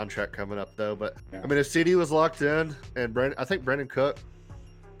CD contract coming up though. But yeah. I mean, if CD was locked in, and I think Brandon Cook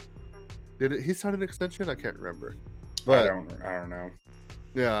did he sign an extension? I can't remember. But I don't know.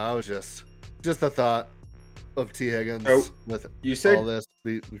 Yeah, I was just the thought of T. Higgins with all this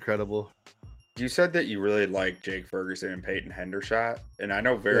be incredible. You said that you really like Jake Ferguson and Peyton Hendershot, and I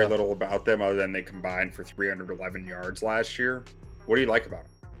know very little about them other than they combined for 311 yards last year. What do you like about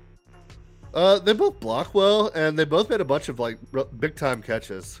them? They both block well, and they both made a bunch of like big time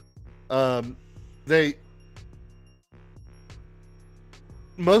catches. They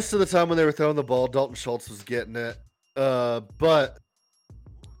most of the time when they were throwing the ball, Dalton Schultz was getting it, but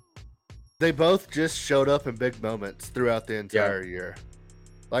they both just showed up in big moments throughout the entire year.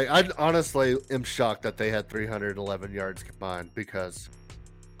 Like, I honestly am shocked that they had 311 yards combined because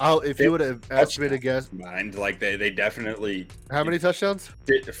if you would have asked me to guess, combined, like they definitely. How many touchdowns?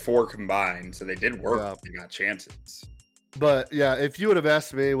 Did 4 combined, so they did work. Yeah. They got chances. But yeah, if you would have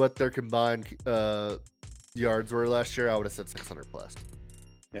asked me what their combined yards were last year, I would have said 600 plus.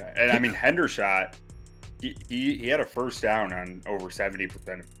 Yeah, and I mean Hendershot, he had a first down on over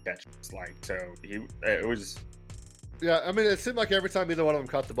 70% of catches. Like, so it was. Yeah, I mean, it seemed like every time either one of them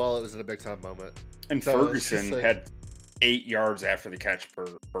caught the ball, it was in a big-time moment. And so Ferguson had 8 yards after the catch per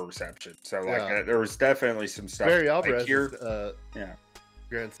reception. So, like, there was definitely some stuff. Barry Alvarez here.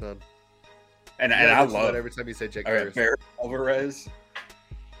 Grandson. And I love every time you say Jake Ferguson. Barry Alvarez.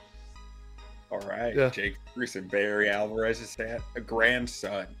 All right. Yeah. Jake Ferguson, Barry Alvarez's a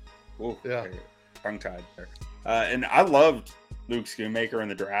grandson. Ooh, yeah. Tongue-tied there. And I loved Luke Schoonmaker in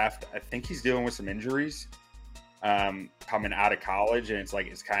the draft. I think he's dealing with some injuries. Coming out of college, and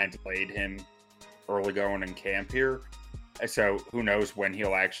it's kind of delayed him early going in camp here. So who knows when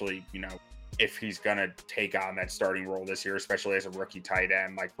he'll actually, if he's gonna take on that starting role this year, especially as a rookie tight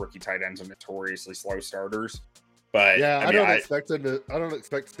end. Like, rookie tight ends are notoriously slow starters. But yeah, I don't expect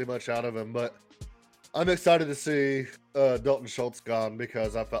to see much out of him, but I'm excited to see Dalton Schultz gone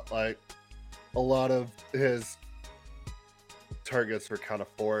because I felt like a lot of his targets were kind of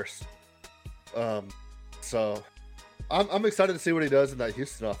forced. So I'm excited to see what he does in that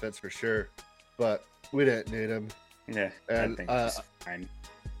Houston offense for sure, but we didn't need him. Yeah, and I think it's fine.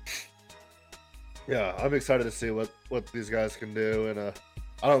 Yeah, I'm excited to see what these guys can do, and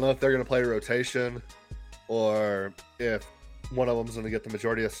I don't know if they're going to play rotation or if one of them's going to get the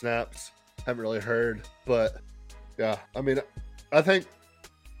majority of snaps. Haven't really heard, but yeah, I mean, I think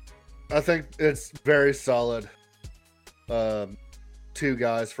it's very solid. 2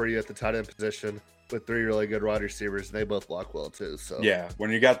 guys for you at the tight end position, with 3 really good wide receivers, and they both block well too. So yeah,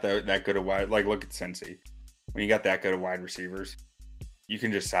 when you got that good of wide, like look at Cincy, when you got that good of wide receivers, you can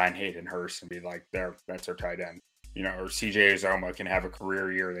just sign Hayden Hurst and be like, that's our tight end, or CJ Uzomah can have a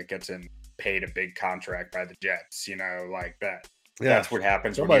career year that gets him paid a big contract by the Jets, like that. Yeah. That's what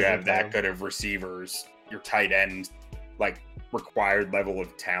happens when you have that good of receivers. Your tight end, like, required level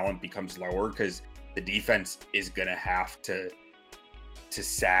of talent becomes lower because the defense is gonna have to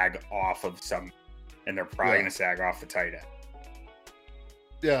sag off of some. And they're probably going to sag off the tight end.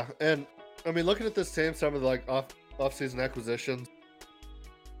 Yeah, and I mean, looking at this team, some of the off-season acquisitions,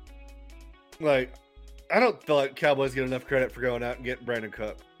 like, I don't feel like Cowboys get enough credit for going out and getting Brandon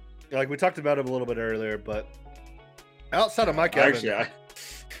Cook. Like, we talked about him a little bit earlier, but outside of Mike Evans,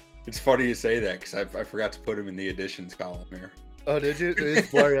 it's funny you say that because I forgot to put him in the additions column here. Oh, did you?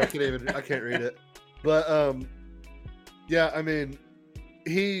 It's blurry. I can't read it. But yeah, I mean,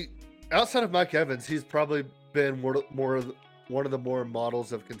 outside of Mike Evans, he's probably been one of the more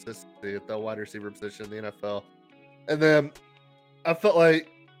models of consistency at the wide receiver position in the NFL. And then I felt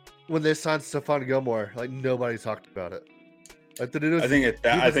like when they signed Stephon Gilmore, like, nobody talked about it. Like, the dude was, I think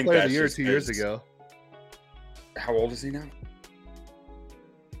that's a year, 2 years ago. How old is he now?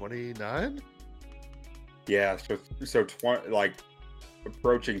 29. Yeah, so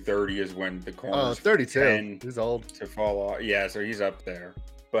approaching 30 is when the corners 32. tend He's old to fall off. Yeah, so he's up there.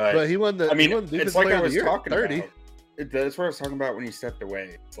 But he won the. I mean, he won Defensive it's like Player I of the was Year, talking 30. about. That's what I was talking about when he stepped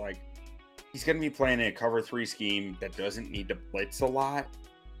away. It's like he's going to be playing in a cover 3 scheme that doesn't need to blitz a lot.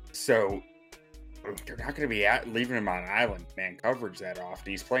 So they're not going to be leaving him on island man coverage that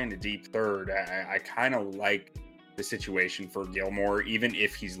often. He's playing the deep third. I kind of like the situation for Gilmore, even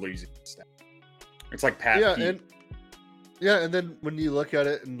if he's losing step. It's like Pat Pete. And then when you look at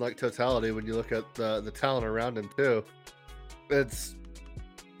it in like totality, when you look at the talent around him too, it's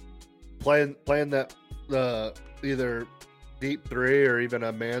playing that either deep 3 or even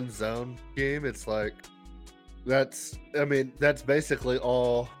a man zone game. It's like that's basically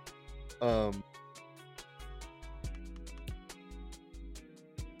all.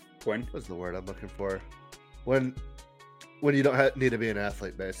 What's the word I'm looking for? When you don't need to be an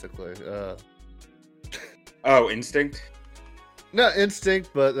athlete, basically. Instinct. Not instinct,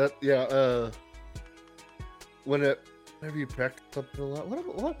 but that whenever you practice something a lot.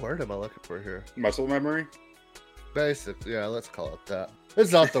 What word am I looking for here? Muscle memory. Basic, yeah, let's call it that.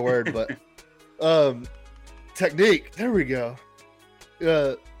 It's not the word, but technique. There we go.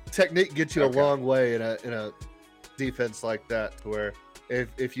 Technique gets you a long way in a defense like that, to where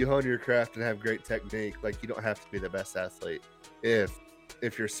if you hone your craft and have great technique, like you don't have to be the best athlete if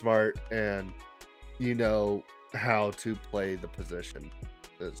you're smart and you know how to play the position.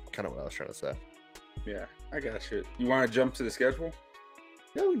 Is kind of what I was trying to say. Yeah, I got you. You want to jump to the schedule?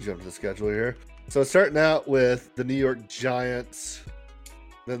 Yeah, we can jump to the schedule here. So starting out with the New York Giants,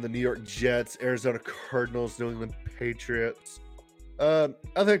 then the New York Jets, Arizona Cardinals, New England Patriots. I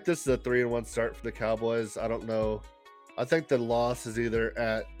think this is a 3-1 start for the Cowboys. I don't know. I think the loss is either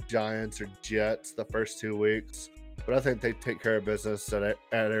at Giants or Jets the first 2 weeks, but I think they take care of business at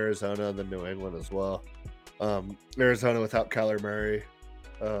Arizona and then New England as well. Arizona without Kyler Murray,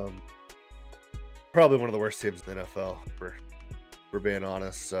 probably one of the worst teams in the NFL for being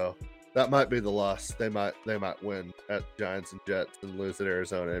honest. So that might be the loss. They might win at Giants and Jets and lose at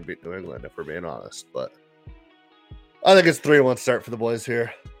Arizona and beat New England if we're being honest. But I think it's 3-1 start for the boys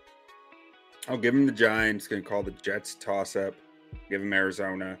here. I'll give him the Giants. Going to call the Jets toss-up. Give him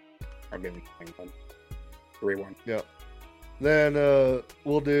Arizona. I'll give him England. 3-1. Yep. Then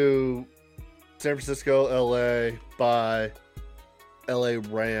we'll do San Francisco, LA, by LA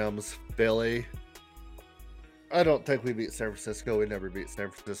Rams, Philly. I don't think we beat San Francisco. We never beat San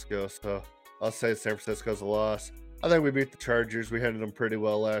Francisco, so I'll say San Francisco's a loss. I think we beat the Chargers. We handled them pretty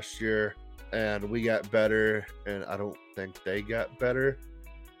well last year, and we got better, and I don't think they got better.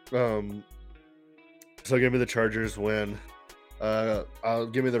 So give me the Chargers win. I'll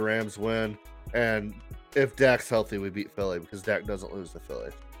give me the Rams win, and if Dak's healthy, we beat Philly because Dak doesn't lose to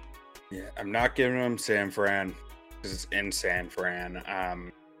Philly. Yeah, I'm not giving them San Fran because it's in San Fran.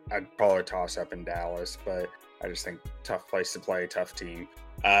 I'd call it a toss-up in Dallas, but I just think tough place to play, tough team.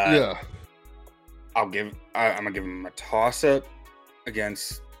 Yeah. I'm gonna give them a toss-up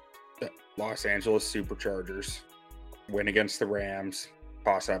against the Los Angeles Superchargers, win against the Rams,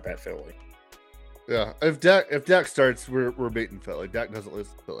 toss-up at Philly. Yeah, if Dak starts, we're beating Philly. Dak doesn't lose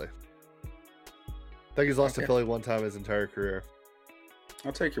to Philly. I think he's lost to Philly one time his entire career.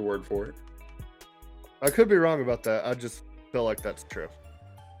 I'll take your word for it. I could be wrong about that. I just feel like that's true.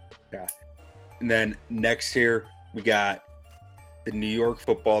 Yeah. And then next here, we got the New York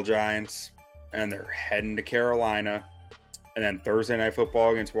Football Giants, and they're heading to Carolina. And then Thursday Night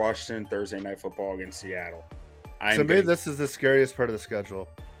Football against Washington, Thursday Night Football against Seattle. To me, this is the scariest part of the schedule.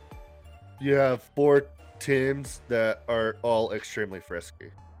 You have 4 teams that are all extremely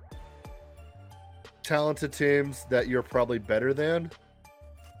frisky. Talented teams that you're probably better than,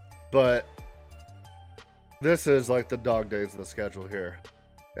 but this is like the dog days of the schedule here,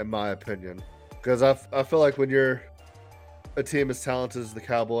 in my opinion. Because I feel like when you're a team as talented as the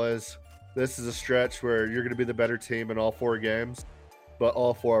Cowboys, this is a stretch where you're going to be the better team in all 4 games, but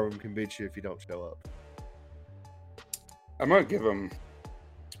all 4 of them can beat you if you don't show up. I'm going to give them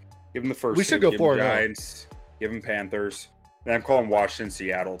the first. We should go 4-0. Giants, give them Panthers. Then I'm calling Washington,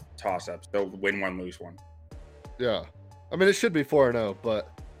 Seattle toss-ups. They'll win 1, lose 1. Yeah. I mean, it should be 4-0,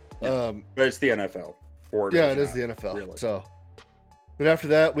 but... But it's the NFL. Yeah, it is the NFL. Really. So, then after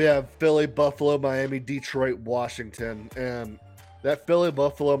that, we have Philly, Buffalo, Miami, Detroit, Washington. And that Philly,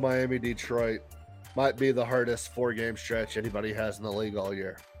 Buffalo, Miami, Detroit might be the hardest 4-game stretch anybody has in the league all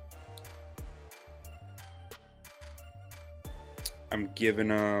year. I'm giving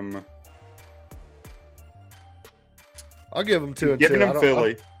them... I'll give them 2 and 2. Giving them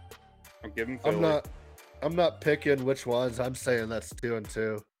Philly. I'm giving Philly. I'm not picking which ones. I'm saying that's 2 and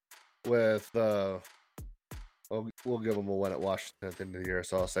 2 with We'll give them a win at Washington at the end of the year,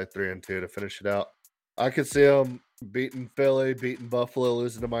 so I'll say 3-2 to finish it out. I could see them beating Philly, beating Buffalo,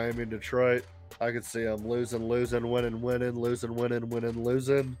 losing to Miami and Detroit. I could see them losing, winning, losing, winning,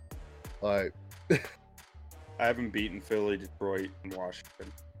 losing. Like, I haven't beaten Philly, Detroit, and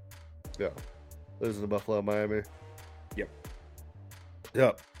Washington. yeah, losing to Buffalo, Miami.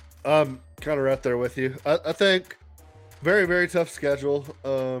 Yep. I'm kind of right there with you. I think very, very tough schedule.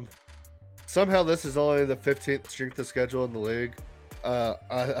 Somehow this is only the 15th strength of schedule in the league.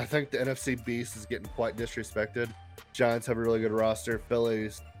 I think the NFC Beast is getting quite disrespected. Giants have a really good roster.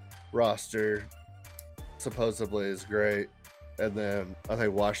 Philly's roster supposedly is great. And then I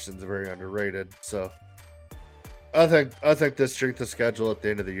think Washington's very underrated. So I think this strength of schedule at the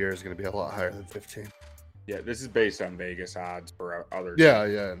end of the year is going to be a lot higher than 15. Yeah, this is based on Vegas odds for others.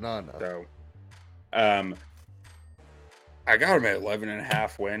 Yeah, no. So, I got them at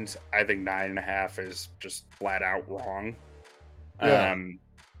 11.5 wins. I think 9.5 is just flat out wrong. Yeah. I'm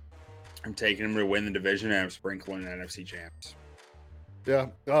taking them to win the division, and I'm sprinkling NFC champs. Yeah,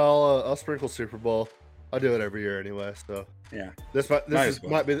 I'll sprinkle Super Bowl. I do it every year anyway. So Yeah, this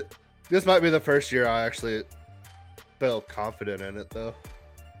might be the first year I actually feel confident in it though.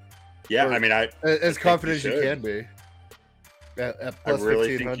 yeah. Or I mean, as confident as you should. can be. At I plus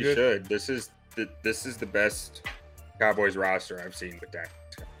really think you 1500. should. This is the best Cowboys roster I've seen with Dak.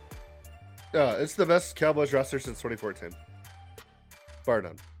 Yeah, it's the best Cowboys roster since 2014, bar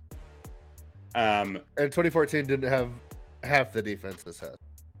none. And 2014 didn't have half the defense this has.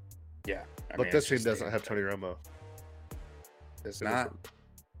 Yeah, But this team doesn't have Tony Romo. It's not.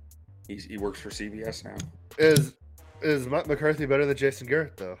 He works for CBS now. Is Mike McCarthy better than Jason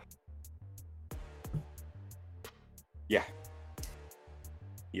Garrett though? Yeah.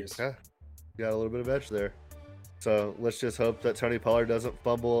 Yes. Yeah, got a little bit of edge there. So let's just hope that Tony Pollard doesn't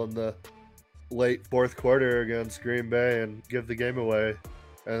fumble in the late fourth quarter against Green Bay and give the game away.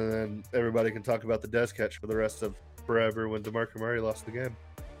 And then everybody can talk about the Dez catch for the rest of forever when DeMarco Murray lost the game.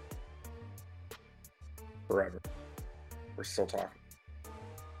 Forever. We're still talking.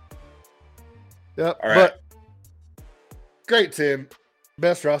 Yep. All right. But great team.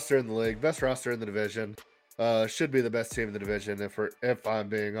 Best roster in the league. Best roster in the division. Should be the best team in the division if I'm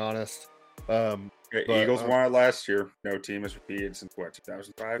being honest. Eagles won it last year. No team has repeated since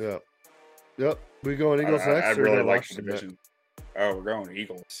 2005. Yep. We going Eagles next? I or really go like the Washington division. Oh, we're going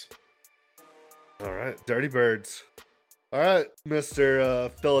Eagles. All right, Dirty Birds. All right,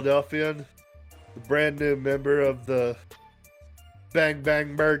 Mr. Philadelphian, the brand new member of the Bang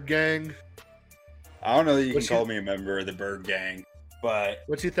Bang Bird Gang. I don't know that you can call me a member of the Bird Gang, but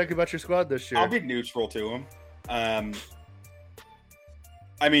what do you think about your squad this year? I'll be neutral to him. I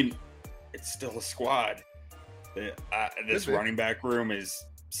mean, it's still a squad. This running back room is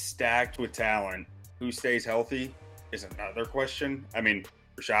stacked with talent. Who stays healthy is another question. I mean,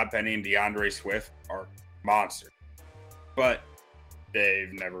 Rashad Penny and DeAndre Swift are monsters, but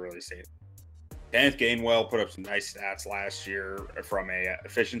they've never really stayed. Kenneth Gainwell put up some nice stats last year from a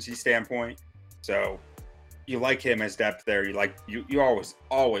efficiency standpoint. So you like him as depth there. You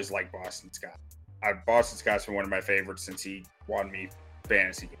always like Boston Scott. Boston Scott's been one of my favorites since he won me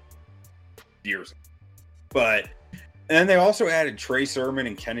fantasy years ago. But and then they also added Trey Sermon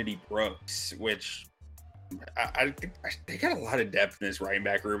and Kennedy Brooks, which I think they got a lot of depth in this running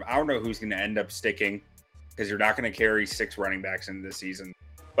back room. I don't know who's going to end up sticking because you're not going to carry 6 running backs into this season,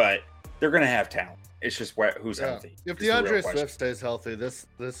 but they're going to have talent. It's just who's healthy. If DeAndre Swift stays healthy, this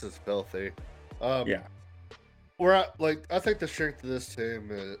is filthy. Yeah. I think the strength of this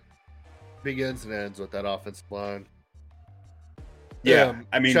team begins and ends with that offensive line. Yeah,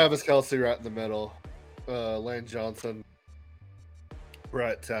 I mean, Travis Kelce right in the middle, Lane Johnson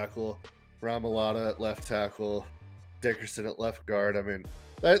right tackle, Ramalata at left tackle, Dickerson at left guard. I mean,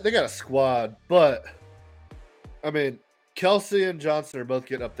 they got a squad, but I mean, Kelce and Johnson are both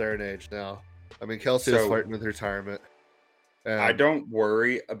getting up there in age now. I mean, Kelce is flirting with retirement. I don't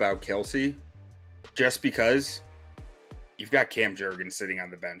worry about Kelce just because you've got Cam Jurgens sitting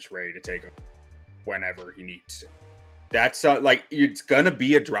on the bench ready to take him whenever he needs to. That's it's going to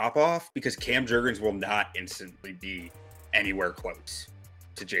be a drop off because Cam Jurgens will not instantly be anywhere close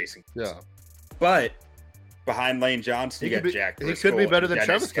to Jason. Yeah. But behind Lane Johnson, you got Jack Driscoll. He could be better than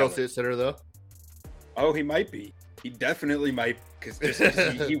Travis Kelce at center, though. Oh, he might be. He definitely might, because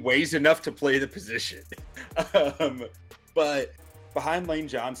he weighs enough to play the position. But behind Lane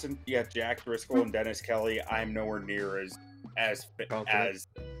Johnson, you got Jack Driscoll and Dennis Kelly. I'm nowhere near as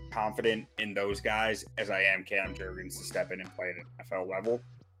confident in those guys as I am Cam Jurgens to step in and play at an NFL level.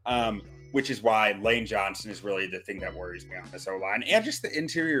 Which is why Lane Johnson is really the thing that worries me on this O-line and just the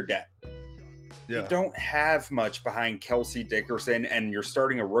interior depth. you don't have much behind Kelsey, Dickerson, and you're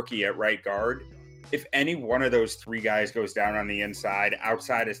starting a rookie at right guard. If any one of those three guys goes down on the inside,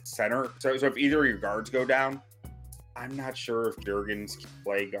 outside of center, so if either of your guards go down, I'm not sure if Jurgens can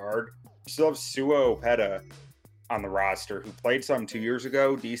play guard. You still have Suo Opeta on the roster, who played some 2 years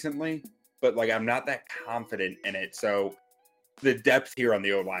ago decently, but like I'm not that confident in it. So the depth here on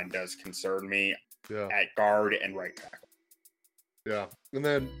the O-line does concern me at guard and right tackle. Yeah. And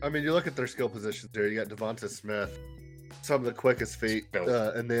then, I mean, you look at their skill positions here. You got Devonta Smith, some of the quickest feet in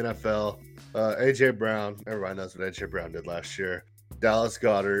the NFL. A.J. Brown, everybody knows what A.J. Brown did last year. Dallas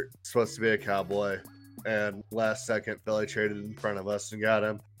Goedert, supposed to be a Cowboy. And last second, Philly traded in front of us and got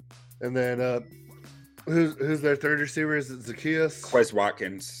him. And then, who's their third receiver? Is it Zacchaeus? Quez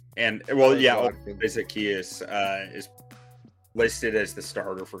Watkins. And, well, Zacchaeus is listed as the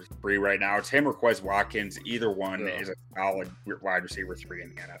starter for 3 right now. It's him or Quez Watkins. Either one is a solid wide receiver 3 in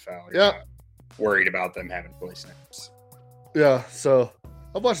the NFL. You're not worried about them having play snaps. Yeah, so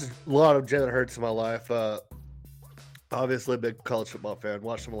I've watched a lot of Jalen Hurts in my life. Obviously a big college football fan.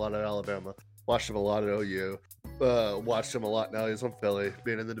 Watched him a lot at Alabama. Watched him a lot at OU. Watched him a lot now. He's on Philly,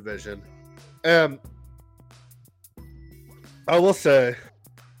 being in the division. I will say,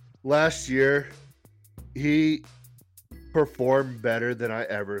 last year, he performed better than I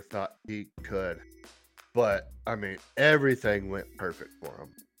ever thought he could. But, I mean, everything went perfect for him.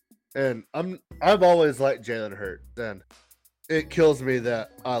 And I've always liked Jalen Hurts. And it kills me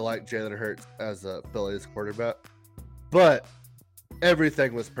that I like Jalen Hurts as a Phillies quarterback. But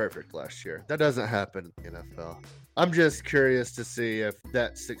everything was perfect last year. That doesn't happen in the NFL. I'm just curious to see if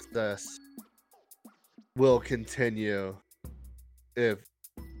that success will continue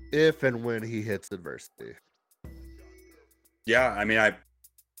if and when he hits adversity. Yeah, I mean,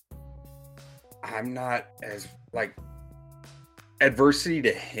 I'm not as like adversity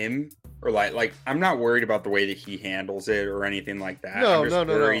to him, or like I'm not worried about the way that he handles it or anything like that. I'm just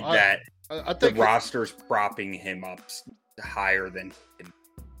worried that I think the roster's propping him up higher than him.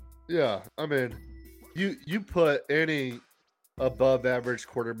 Yeah, I mean, you put any above average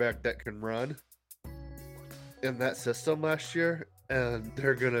quarterback that can run in that system last year, and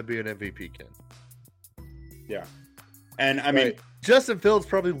they're gonna be an MVP candidate. Yeah. And I mean, Justin Fields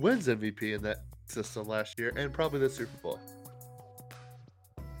probably wins MVP in that system last year, and probably the Super Bowl.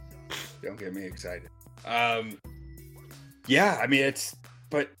 Don't get me excited. Yeah, I mean,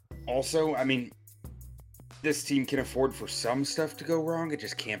 but also, I mean, this team can afford for some stuff to go wrong. It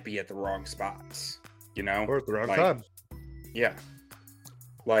just can't be at the wrong spots, you know? Or at the wrong time. Yeah.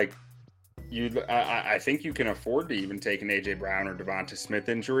 Like, I think you can afford to even take an A.J. Brown or Devonta Smith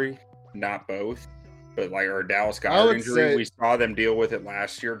injury, not both. But like, or a Dallas Goedert injury, we saw them deal with it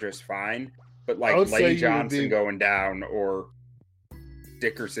last year just fine. But like Lane Johnson going down or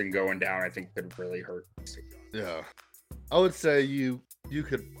Dickerson going down, I think could really hurt. Yeah, I would say you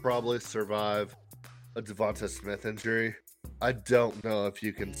could probably survive a Devonta Smith injury. I don't know if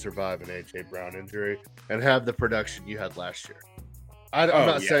you can survive an A.J. Brown injury and have the production you had last year. I'm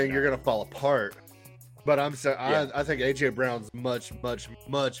not saying you're going to fall apart. But I'm saying I think A.J. Brown's much, much,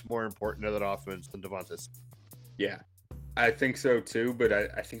 much more important to that offense than Devonta. Yeah, I think so too. But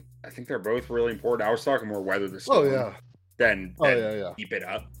I think they're both really important. I was talking more weather the storm than keep it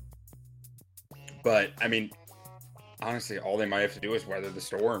up. But I mean, honestly, all they might have to do is weather the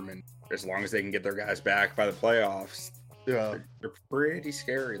storm, and as long as they can get their guys back by the playoffs, they're pretty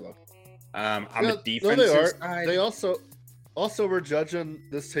scary looking. On the defensive side, they also were judging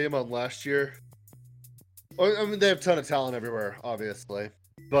this team on last year. I mean, they have a ton of talent everywhere, obviously.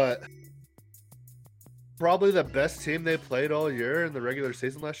 But probably the best team they played all year in the regular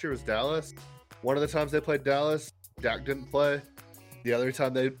season last year was Dallas. One of the times they played Dallas, Dak didn't play. The other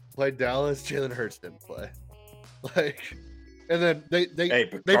time they played Dallas, Jalen Hurts didn't play. Like, and then they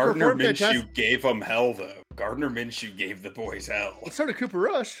Gardner Minshew gave them hell, though. Gardner Minshew gave the boys hell. So did Cooper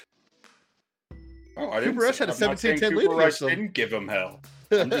Rush. Cooper Rush had a 17-10 lead. Cooper Rush didn't give them hell.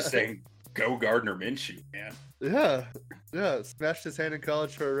 I'm just saying, go Gardner Minshew, man. Yeah. Smashed his hand in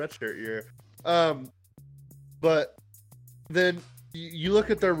college for a redshirt year. But then you look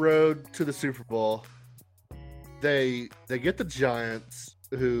at their road to the Super Bowl. They get the Giants,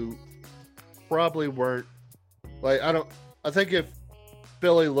 who probably weren't like I think if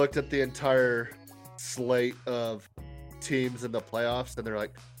Philly looked at the entire slate of teams in the playoffs and they're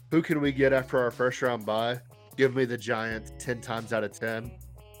like, who can we get after our first round bye? Give me the Giants 10 times out of 10.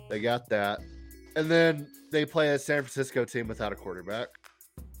 They got that. And then they play a San Francisco team without a quarterback.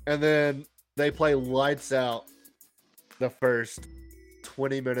 And then they play lights out the first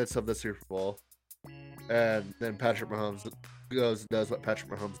 20 minutes of the Super Bowl. And then Patrick Mahomes goes and does what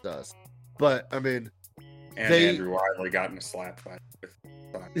Patrick Mahomes does. But I mean, And Andrew Wiley got in a slap fight with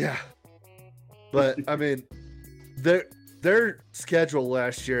yeah. But I mean, their schedule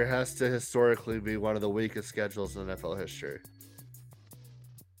last year has to historically be one of the weakest schedules in NFL history.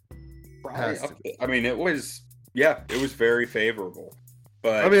 I mean, it was very favorable.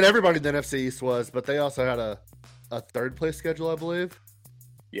 But I mean, everybody in the NFC East was, but they also had a third place schedule, I believe.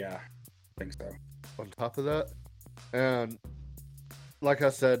 Yeah, I think so. On top of that, and like I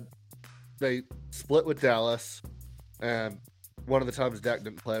said, they split with Dallas, and one of the times Dak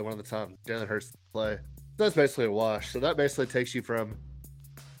didn't play, one of the times Jalen Hurts didn't play. That's basically a wash. So that basically takes you from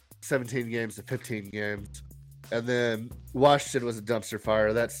 17 games to 15 games. And then Washington was a dumpster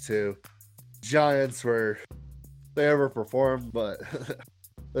fire. That's 2. Giants they overperformed, but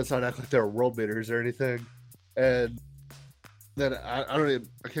let's not act like they were world beaters or anything. And then I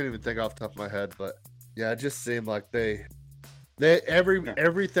can't even think off the top of my head, but yeah, it just seemed like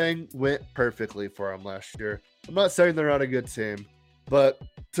everything went perfectly for them last year. I'm not saying they're not a good team, but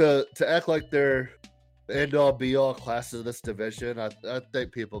to act like they're the end-all be-all class of this division, I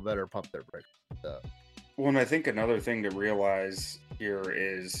think people better pump their brakes. Well, and I think another thing to realize here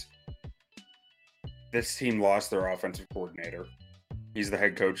is this team lost their offensive coordinator. He's the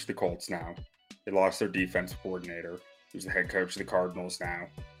head coach of the Colts now. They lost their defensive coordinator, who's the head coach of the Cardinals now.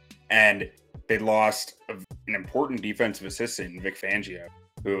 And they lost an important defensive assistant, Vic Fangio,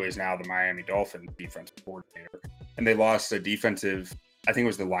 who is now the Miami Dolphins defensive coordinator. And they lost a defensive, I think it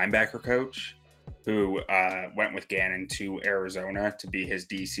was the linebacker coach, who went with Gannon to Arizona to be his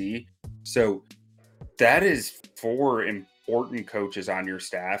DC. So that is 4 important coaches on your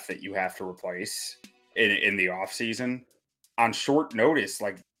staff that you have to replace in the offseason on short notice.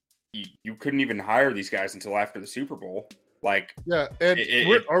 Like, you couldn't even hire these guys until after the Super Bowl. Like, yeah, and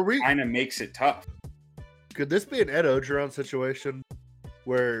it kind of makes it tough. Could this be an Ed Ogeron situation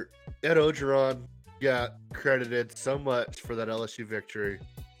where Ed Ogeron got credited so much for that LSU victory,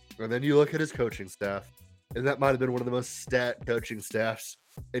 and then you look at his coaching staff, and that might have been one of the most stat coaching staffs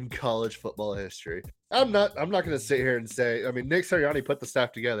in college football history. I'm not going to sit here and say, I mean, Nick Sirianni put the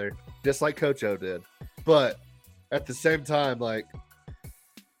staff together just like Coach O did, but at the same time, like,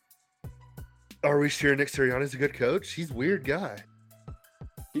 are we sure Nick Sirianni's a good coach? He's a weird guy.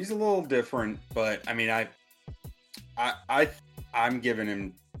 He's a little different, but I mean, I'm giving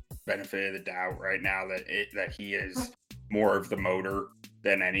him benefit of the doubt right now that he is more of the motor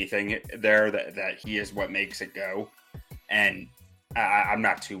than anything there, that he is what makes it go. And I'm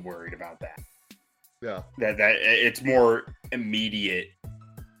not too worried about that. Yeah. That it's more immediate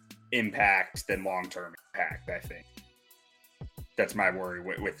impact than long-term impact, I think. That's my worry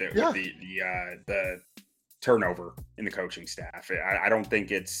with the turnover in the coaching staff. I don't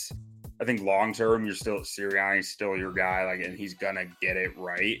think I think long-term, Sirianni's still your guy, like, and he's going to get it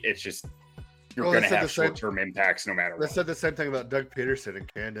right. It's just, you're going to have short-term impacts no matter what. They said the same thing about Doug Peterson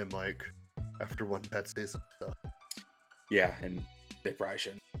and Camden, like, after one bad season. So. Yeah, and they probably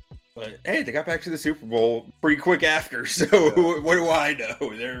shouldn't. But, hey, they got back to the Super Bowl pretty quick after, so what do I know?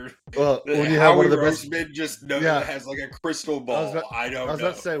 When you have one of the best, just has like a crystal ball. I don't know. I was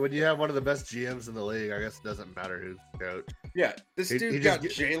about to say, when you have one of the best GMs in the league, I guess it doesn't matter who's coach. Yeah, this dude got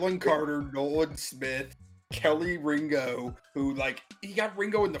Jalen Carter, Nolan Smith, Kelly Ringo, who, like, he got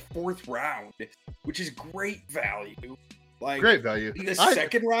Ringo in the 4th round, which is great value. Like, great value. In the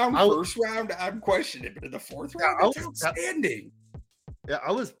second round, first round, I'm questioning, but in the 4th round, it's outstanding. Yeah,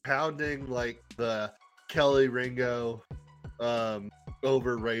 I was pounding, like, the Kelly Ringo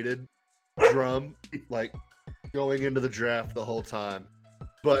overrated drum, like, going into the draft the whole time.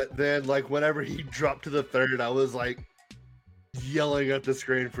 But then, like, whenever he dropped to the 3rd, I was, like, yelling at the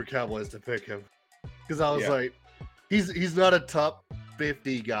screen for Cowboys to pick him. Because I was like, he's not a top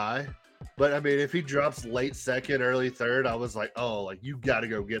 50 guy. But, I mean, if he drops late 2nd, early 3rd, I was like, oh, like, you got to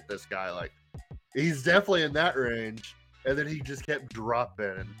go get this guy. Like, he's definitely in that range. And then he just kept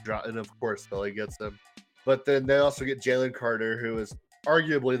dropping and of course Philly gets him. But then they also get Jalen Carter, who is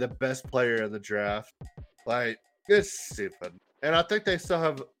arguably the best player in the draft. Like, it's stupid. And I think they still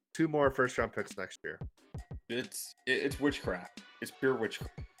have 2 more first-round picks next year. It's witchcraft. It's pure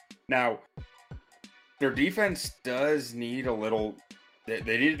witchcraft. Now, their defense does need a little. They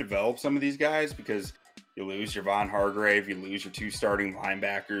need to develop some of these guys, because you lose your Von Hargrave, you lose your 2 starting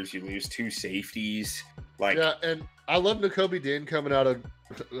linebackers, you lose 2 safeties. Like, yeah, and I love Nakobe Dean coming out of.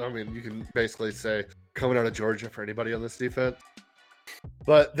 I mean, you can basically say coming out of Georgia for anybody on this defense.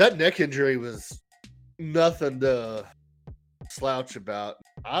 But that neck injury was nothing to slouch about.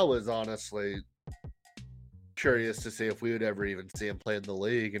 I was honestly curious to see if we would ever even see him play in the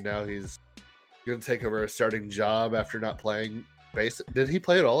league, and now he's going to take over a starting job after not playing. Did he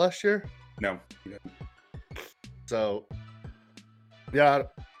play at all last year? No. So, yeah,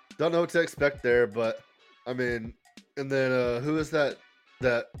 don't know what to expect there, but I mean, and then who is that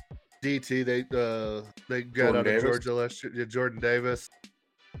DT they got Jordan out of Davis? Georgia last year? Yeah, Jordan Davis.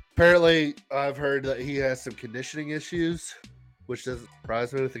 Apparently, I've heard that he has some conditioning issues, which doesn't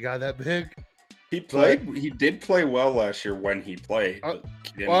surprise me with a guy that big. He did play well last year when he played. But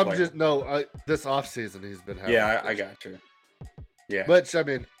he didn't Well, play. this offseason he's been having. Yeah, I got you. Yeah. Which, I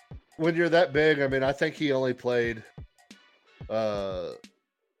mean, when you're that big, I mean, I think he only played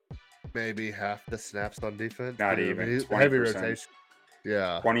maybe half the snaps on defense. Not even. He's 20%. heavy rotation.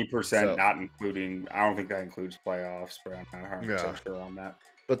 Yeah. 20%, So- not including, I don't think that includes playoffs, but I'm not 100% sure on that.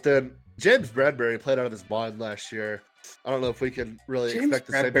 But then James Bradbury played out of his mind last year. I don't know if we can really James expect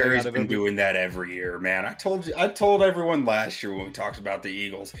the same thing Bradbury's out of been him. doing that every year, man. I told everyone last year when we talked about the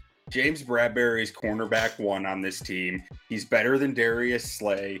Eagles, James Bradbury's cornerback one on this team. He's better than Darius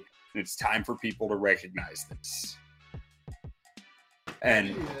Slay, and it's time for people to recognize this.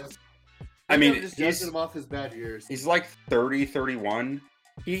 And I mean, just judging him off his bad years. he's like 30, 31.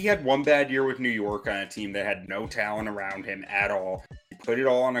 He had one bad year with New York on a team that had no talent around him at all. You put it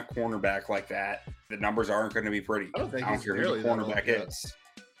all on a cornerback like that, the numbers aren't going to be pretty. I don't think he's care who really the that cornerback old yet. is.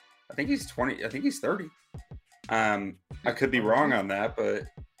 I think he's 20. I think he's 30. I could be wrong on that, but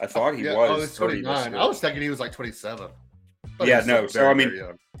I thought he was. He's 30 this 29. year. I was thinking he was like 27. But Yeah, he's no. still So, I very, mean, very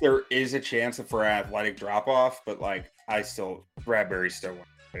young. there is a chance for an athletic drop off, but like Bradbury's still one of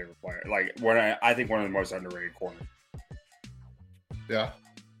my favorite player. Like I think one of the most underrated corners. Yeah.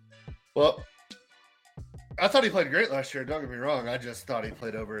 Well, I thought he played great last year. Don't get me wrong. I just thought he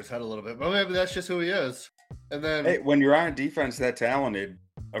played over his head a little bit. But maybe that's just who he is. And then Hey, when you're on a defense that talented,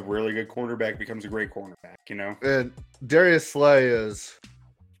 a really good cornerback becomes a great cornerback, you know? and Darius Slay is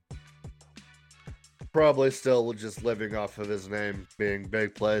probably still just living off of his name being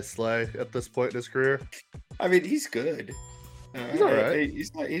Big Play Slay at this point in his career. I mean, he's good. He's all right.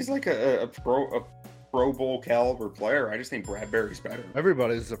 He's like a Pro Bowl caliber player. I just think Bradbury's better.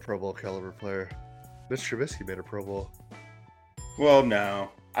 Everybody's a Pro Bowl caliber player. Mitch Trubisky made a Pro Bowl. Well,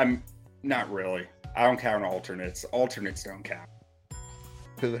 no, I'm not really. I don't count alternates. Alternates don't count.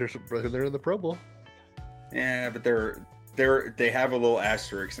 They're in the Pro Bowl. Yeah, but they have a little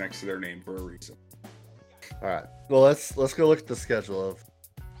asterisk next to their name for a reason. All right. Well, let's go look at the schedule of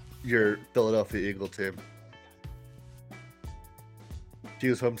your Philadelphia Eagle team.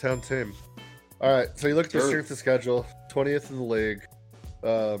 Q's hometown team. All right. So you look at the Sure. strength of schedule, 20th in the league,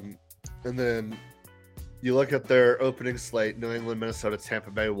 and then you look at their opening slate: New England, Minnesota, Tampa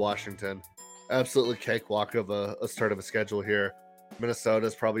Bay, Washington. Absolutely cakewalk of a start of a schedule here. Minnesota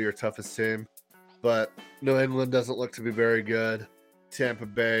is probably your toughest team, but New England doesn't look to be very good. Tampa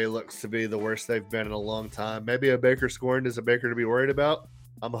Bay looks to be the worst they've been in a long time. Maybe a Baker scoring is a Baker to be worried about.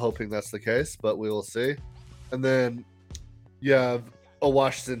 I'm hoping that's the case, but we will see. And then you have a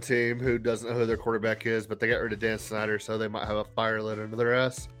Washington team who doesn't know who their quarterback is, but they got rid of Dan Snyder, so they might have a fire lit under their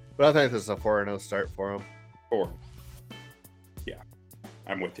ass. But I think this is a 4-0 start for them. Yeah,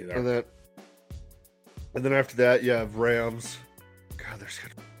 I'm with you there. And then after that, you have Rams. God, they're so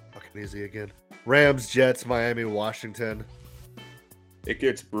fucking easy again. Rams, Jets, Miami, Washington. It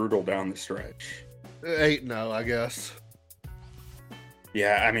gets brutal down the stretch. 8-0, I guess.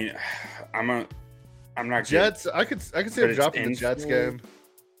 Yeah, I mean, I'm not Jets. I could see But them it's dropping the in Jets Florida. game.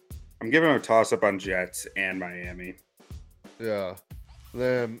 I'm giving them a toss up on Jets and Miami. Yeah.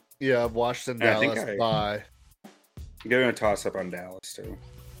 Then Washington, Yeah, I think Dallas, bye. I'm giving a toss up on Dallas too.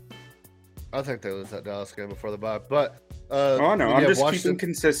 I think they lose that Dallas game before the bye. But Oh no, I'm just Washington, keeping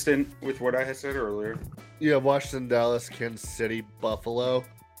consistent with what I had said earlier. Yeah, Washington, Dallas, Kansas City, Buffalo.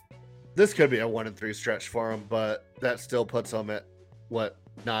 This could be a 1-3 stretch for them, but that still puts them at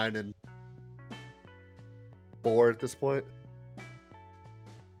 9-4 at this point.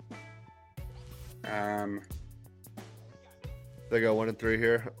 They go 1-3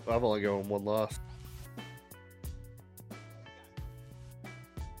 here. I've only going 1 loss.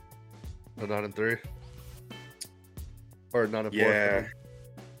 So 9-3 or 9-4. Yeah.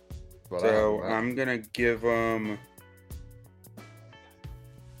 But So I'm gonna give them.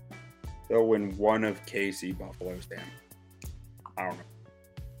 They'll win one of KC Buffalo's. Damn. I don't know.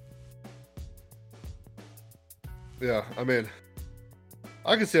 Yeah, I mean,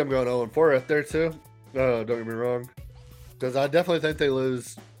 I can see them going 0-4 right there too. No, don't get me wrong, because I definitely think they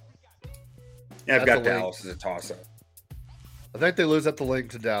lose. Yeah, I've At got the Dallas as a toss up. I think they lose at the link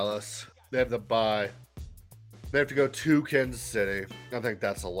to Dallas. They have the bye. They have to go to Kansas City. I think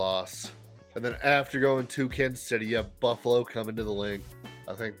that's a loss. And then after going to Kansas City, you have Buffalo coming to the link.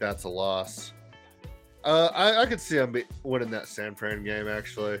 I think that's a loss. I could see them winning that San Fran game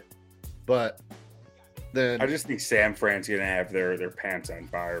actually, But then I just think San Fran's gonna have their pants on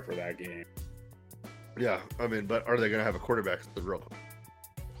fire for that game. yeah, I mean, but are they going to have a quarterback? That's the real.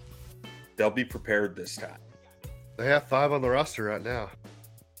 They'll be prepared this time. They have 5 on the roster right now.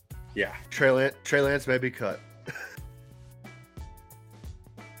 Yeah. Trey Lance may be cut.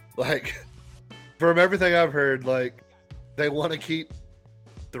 Like, from everything I've heard, like, they want to keep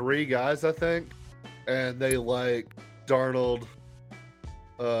 3 guys, I think, and they like Darnold,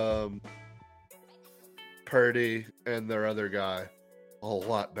 Purdy, and their other guy a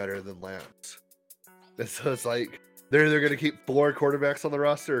lot better than Lance. And so it's like they're either going to keep 4 quarterbacks on the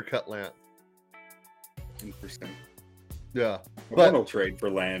roster or cut Lance. Interesting. Yeah, But will trade for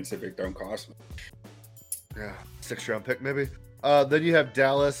Lance if it don't cost me. yeah, 6th-round pick maybe. Then you have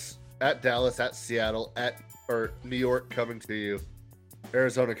Dallas, at Seattle, or New York coming to you,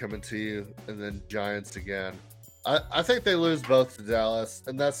 Arizona coming to you, and then Giants again. I think they lose both to Dallas,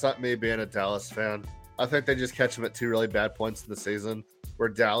 and that's not me being a Dallas fan. I think they just catch them at 2 really bad points in the season, where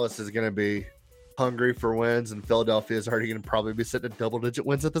Dallas is going to be hungry for wins, and Philadelphia is already going to probably be sitting at double-digit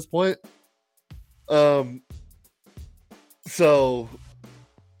wins at this point. So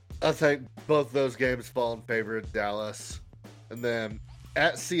I think both those games fall in favor of Dallas. And then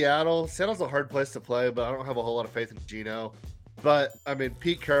at Seattle's a hard place to play, but I don't have a whole lot of faith in Geno. But, I mean,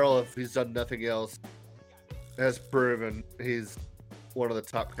 Pete Carroll, if he's done nothing else, has proven he's one of the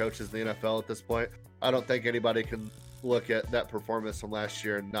top coaches in the NFL at this point. I don't think anybody can look at that performance from last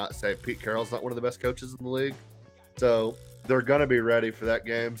year and not say Pete Carroll's not one of the best coaches in the league. So they're going to be ready for that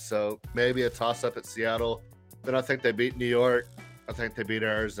game. So maybe a toss-up at Seattle. Then I think they beat New York. I think they beat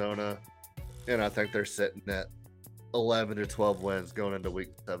Arizona. And I think they're sitting at 11 or 12 wins going into week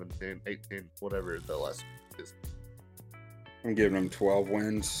 17, 18, whatever the last week is. I'm giving them 12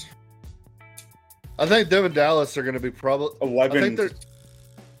 wins. I think them and Dallas are going to be probably 11,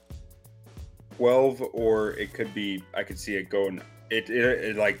 12, or it could be, I could see it going,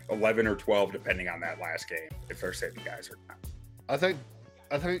 it like 11 or 12, depending on that last game, if they're safety guys or not. I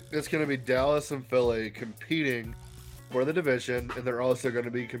think it's going to be Dallas and Philly competing for the division, and they're also going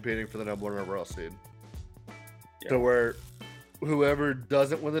to be competing for the number 1 overall seed. Yeah. So where whoever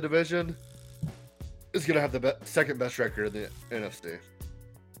doesn't win the division is going to have the second best record in the NFC.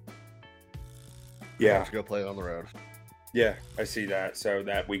 Yeah. Have to go play it on the road. Yeah, I see that. So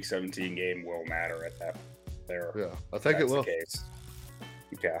that week 17 game will matter at that. There. Yeah, I think it will. Case.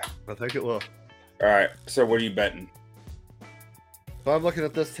 Okay. I think it will. All right. So what are you betting? So I'm looking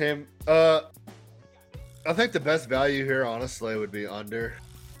at this team. I think the best value here, honestly, would be under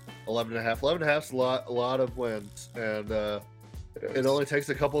 11.5. 11.5 is a lot of wins, and it only takes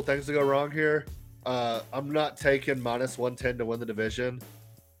a couple of things to go wrong here. I'm not taking minus 110 to win the division,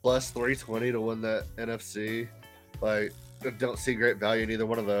 plus 320 to win the NFC. Like, I don't see great value in either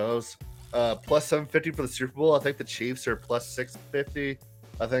one of those. Plus 750 for the Super Bowl. I think the Chiefs are plus 650.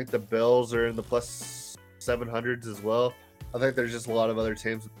 I think the Bills are in the plus 700s as well. I think there's just a lot of other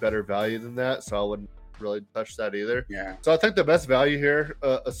teams with better value than that, so I wouldn't really touch that either. Yeah. So I think the best value here,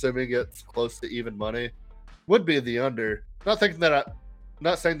 assuming it's close to even money, would be the under. Not saying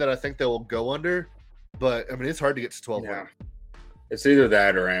that I think they will go under, but I mean it's hard to get to 12 wins. It's either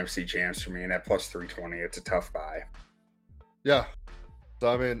that or NFC chance for me, and at plus 320, it's a tough buy. Yeah.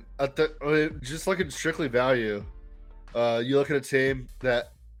 So I mean, just looking at strictly value, you look at a team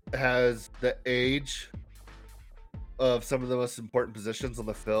that has the age of some of the most important positions on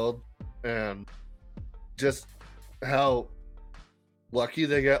the field, and just how lucky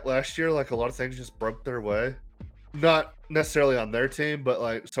they got last year. Like, a lot of things just broke their way. Not necessarily on their team, but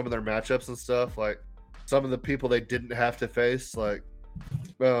like some of their matchups and stuff. Like some of the people they didn't have to face. Like,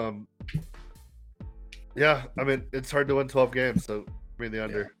 yeah. I mean, it's hard to win 12 games, so I mean the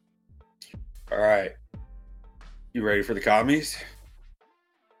under. Yeah. All right, you ready for the commies?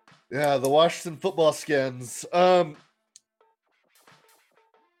 Yeah, the Washington Football Skins.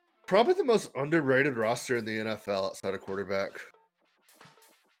 Probably the most underrated roster in the NFL outside of quarterback.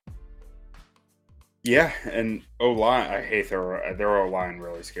 Yeah, and O-line, I hate their O-line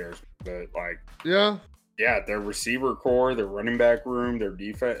really scares me. But, like, yeah, their receiver core, their running back room, their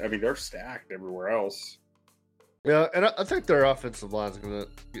defense, I mean, they're stacked everywhere else. Yeah, and I think their offensive line is going to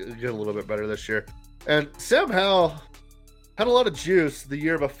get a little bit better this year. And Sam Howell had a lot of juice the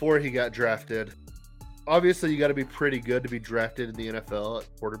year before he got drafted. Obviously, you got to be pretty good to be drafted in the NFL at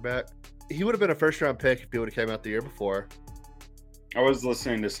quarterback. He would have been a first-round pick if he would have came out the year before. I was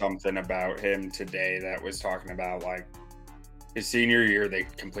listening to something about him today that was talking about, like, his senior year, they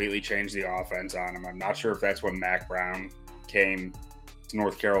completely changed the offense on him. I'm not sure if that's when Mac Brown came to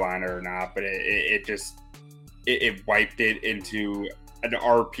North Carolina or not, but it wiped it into an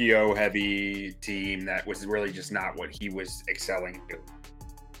RPO heavy team that was really just not what he was excelling to.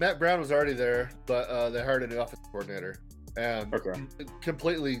 Matt Brown was already there, but they hired a new offensive coordinator and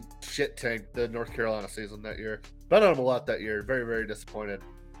completely shit tanked the North Carolina season that year. Bet on him a lot that year. Very, very disappointed.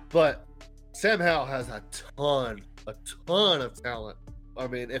 But Sam Howell has a ton of talent. I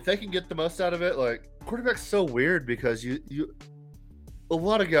mean, if they can get the most out of it, like, quarterback's so weird because you a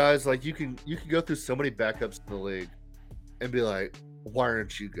lot of guys, like, you can go through so many backups in the league and be like, why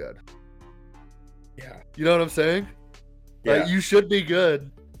aren't you good? Yeah. You know what I'm saying? Yeah. Like, you should be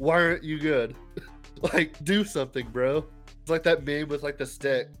good. Why aren't you good? Like, do something, bro. It's like that meme with, like, the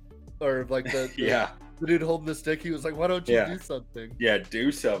stick. Or, like, the dude holding the stick. He was like, why don't you do something? Yeah,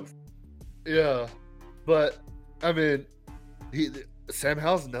 do something. Yeah. But, I mean, Sam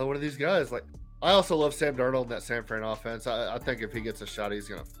Howell's another one of these guys. Like, I also love Sam Darnold in that San Fran offense. I think if he gets a shot, he's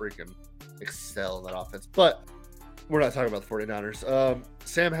going to freaking excel in that offense. But we're not talking about the 49ers.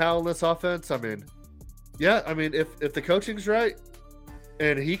 Sam Howell in this offense, I mean, yeah, I mean, if the coaching's right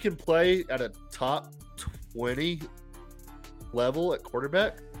and he can play at a top 20 level at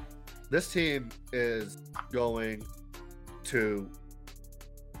quarterback, this team is going to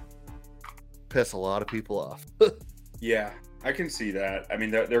piss a lot of people off. Yeah, I can see that. I mean,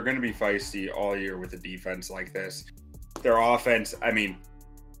 they're going to be feisty all year with a defense like this. Their offense, I mean,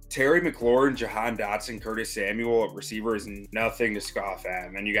 Terry McLaurin, Jahan Dotson, Curtis Samuel at receiver is nothing to scoff at.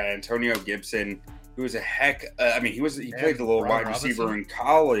 And then you got Antonio Gibson, who was a heck. He played the little wide receiver in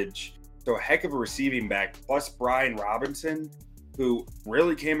college, so a heck of a receiving back. Plus Brian Robinson, who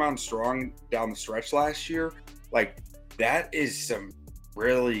really came on strong down the stretch last year. Like, that is some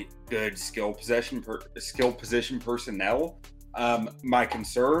really good skill position personnel. My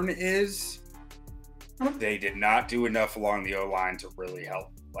concern is they did not do enough along the O-line to really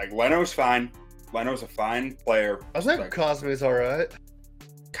help. Like, Leno's fine. Leno's a fine player. I think Cosme's all right.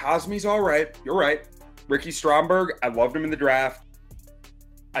 Cosme's all right. You're right. Ricky Stromberg, I loved him in the draft.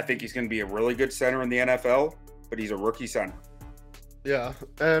 I think he's going to be a really good center in the NFL, but he's a rookie center. Yeah,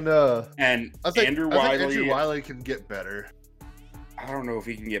 and I think Andrew Wiley can get better. I don't know if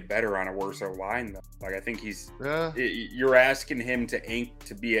he can get better on a worse O-line, though. Like, I think you're asking him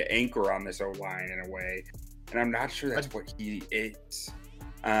to be an anchor on this O-line in a way, and I'm not sure that's what he is.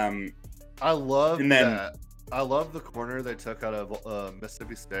 I love that. I love the corner they took out of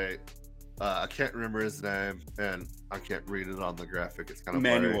Mississippi State. I can't remember his name, and I can't read it on the graphic. It's kind of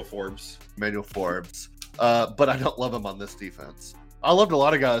Manuel Forbes. But I don't love him on this defense. I loved a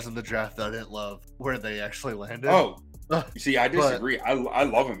lot of guys in the draft that I didn't love where they actually landed. Oh, you see, I disagree. I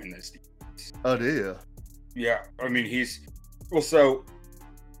love him in this defense. Oh, do you? Yeah, I mean, so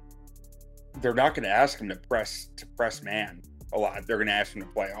they're not going to ask him to press man a lot. They're going to ask him to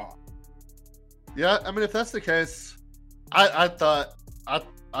play off. Yeah, I mean, if that's the case, I thought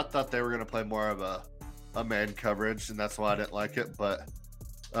they were going to play more of a man coverage, and that's why I didn't like it. But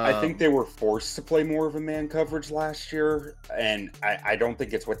I think they were forced to play more of a man coverage last year, and I don't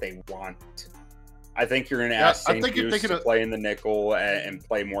think it's what they want. I think you're going to ask St. Juice to play in the nickel and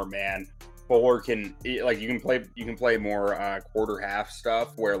play more man. Fuller can, like, you can play more quarter half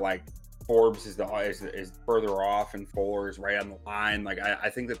stuff where, like, Forbes is further off and Fuller is right on the line. Like, I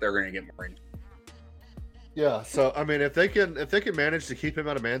think that they're going to get more into. Yeah, so I mean, if they can manage to keep him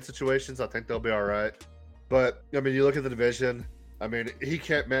out of man situations, I think they'll be all right. But I mean, you look at the division. I mean, he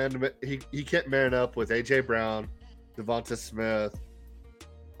can't man up with AJ Brown, Devonta Smith,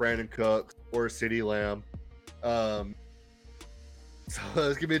 Brandon Cooks, or CeeDee Lamb. So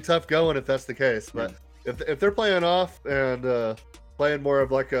it's gonna be tough going if that's the case. But if they're playing off and playing more of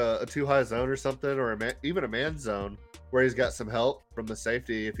like a too high zone or something, or even a man zone where he's got some help from the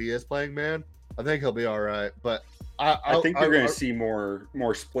safety, if he is playing man, I think he'll be all right. But I think you're going to see more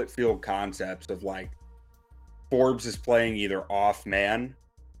split field concepts of, like, Forbes is playing either off man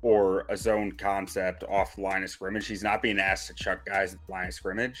or a zone concept off the line of scrimmage. He's not being asked to chuck guys at the line of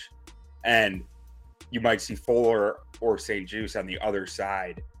scrimmage. And you might see Fuller or St. Juice on the other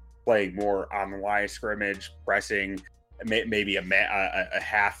side playing more on the line of scrimmage, pressing, maybe a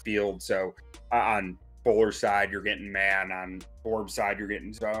half field. So on Fuller's side, you're getting man. On Forbes' side, you're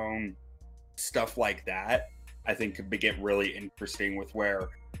getting zone. Stuff like that, I think, could get really interesting with where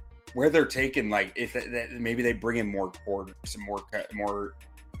they're taking, like, if maybe they bring in more quarters, some more.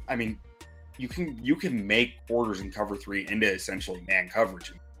 I mean, you can make quarters and cover three into essentially man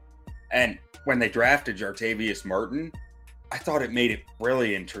coverage. And when they drafted Jartavius Martin, I thought it made it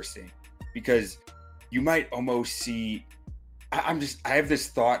really interesting because you might almost see. I have this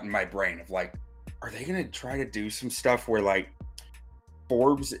thought in my brain of, like, are they going to try to do some stuff where, like,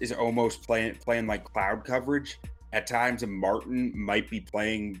 Forbes is almost playing like cloud coverage, at times Martin might be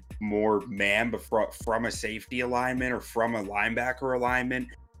playing more man, but from a safety alignment or from a linebacker alignment,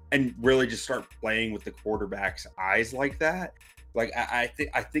 and really just start playing with the quarterback's eyes like that. Like I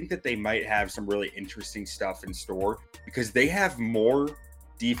think that they might have some really interesting stuff in store because they have more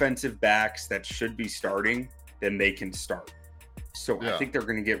defensive backs that should be starting than they can start. So I think they're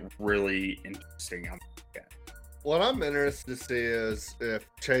going to get really interesting on that. What I'm interested to see is if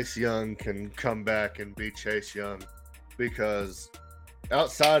Chase Young can come back and be Chase Young, because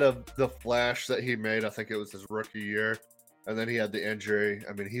outside of the flash that he made, I think it was his rookie year, and then he had the injury.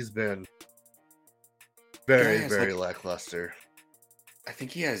 I mean, he's been very lackluster. I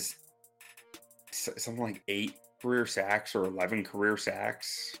think he has something like 8 career sacks or 11 career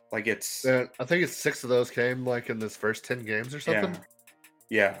sacks. Like it's, I think it's 6 of those came like in his first 10 games or something.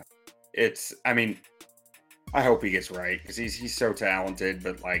 Yeah. It's, I mean, I hope he gets right because he's so talented,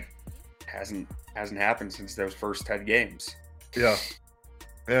 but like hasn't happened since those first 10 games. Yeah.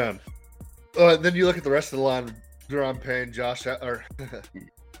 Yeah. Then you look at the rest of the line: Grump, Payne, Jonathan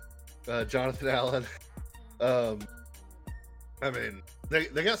Allen. I mean,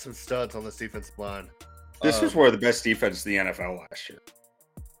 they got some studs on this defensive line. This was one of the best defenses in the NFL last year.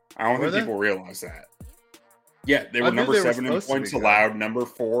 I don't think people realize that. Yeah, they were number 7 in points allowed, number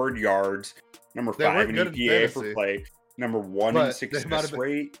 4 in yards, number 5 in EPA per play, number 1 in success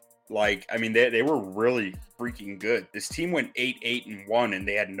rate. Like, I mean, they were really freaking good. This team went 8-1, and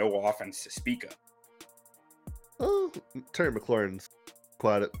they had no offense to speak of. Oh, Terry McLaurin's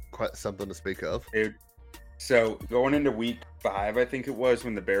quite something to speak of, dude. So going into week 5, I think it was,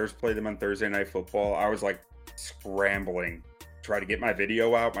 when the Bears played them on Thursday Night Football, I was like scrambling to try to get my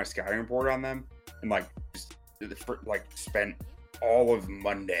video out, my scouting report on them, and like just spent all of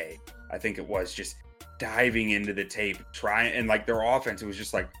Monday, I think it was, just diving into the tape, trying, and like their offense, it was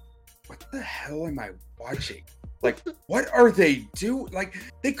just like, what the hell am I watching? Like, what are they doing? Like,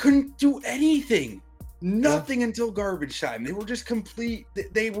 they couldn't do anything. Nothing until garbage time. They were just complete.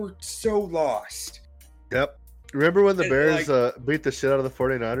 They were so lost. Yep. Remember when the Bears beat the shit out of the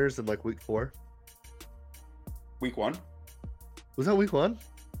 49ers in like week 4? Week 1? Was that week 1?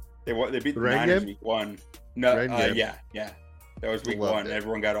 They beat the Niners week 1. No, yeah. That was week 1.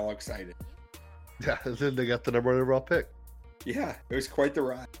 Everyone got all excited. Yeah, and then they got the number 1 overall pick. Yeah, it was quite the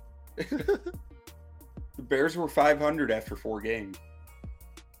ride. The Bears were 500 after 4 games.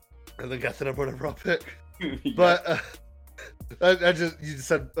 And they got the number 1 overall pick. Yeah. But you just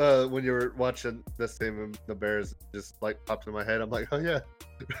said when you were watching this team and the Bears, just like popped in my head. I'm like, oh yeah,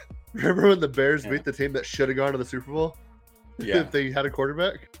 remember when the Bears beat the team that should have gone to the Super Bowl? Yeah, if they had a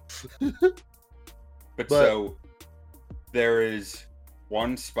quarterback. but so there is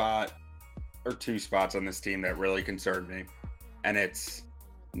one spot or 2 spots on this team that really concerned me, and it's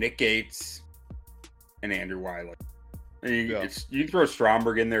Nick Gates and Andrew Wiley. You can throw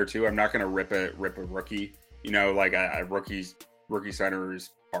Stromberg in there too. I'm not going to rip a rookie. You know, like a rookie center is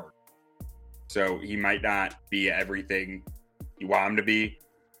hard. So he might not be everything you want him to be.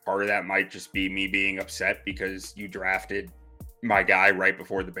 Part of that might just be me being upset because you drafted my guy right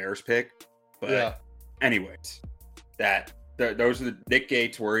before the Bears pick. But anyways, those are the Nick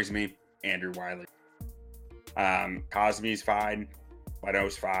Gates worries me. Andrew Wiley. Cosme's fine.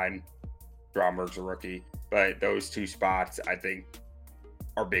 Leno's fine. Stromberg's a rookie. But those 2 spots, I think,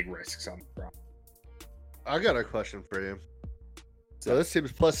 are big risks on the front. I got a question for you. So this team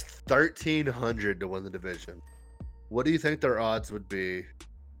is plus 1,300 to win the division. What do you think their odds would be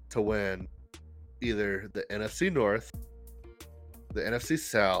to win either the NFC North, the NFC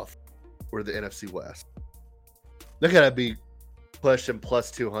South, or the NFC West? They're going to be pushing plus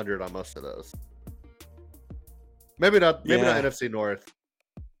 200 on most of those. Maybe not NFC North.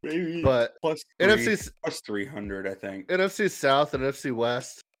 Maybe, but plus plus 300, I think. NFC South and NFC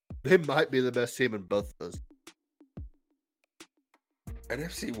West, they might be the best team in both of those.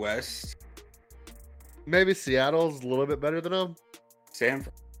 NFC West, maybe Seattle's a little bit better than them. San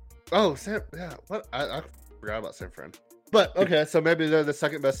Fran. Oh, yeah. What? I forgot about San Fran. But okay, so maybe they're the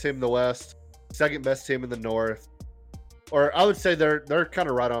second best team in the West, second best team in the North, or I would say they're kind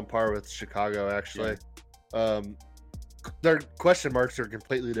of right on par with Chicago, actually. Yeah. Their question marks are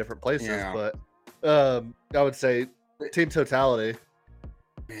completely different places, but I would say team totality.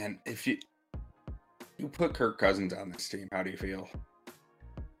 Man, if you put Kirk Cousins on this team, how do you feel?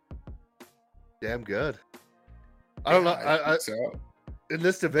 Damn good. I don't know. I so. In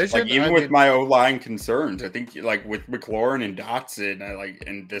this division, like even with my O-line concerns, I think like with McLaurin and Dotson,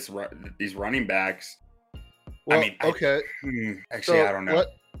 and these running backs. Well, I mean, actually, I don't know.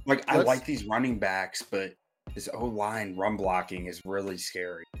 I like these running backs, but this O-line run blocking is really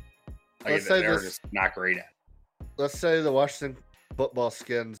scary. Like, they're just not great at it. let's say the Washington football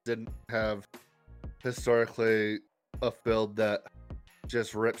Skins didn't have historically a field that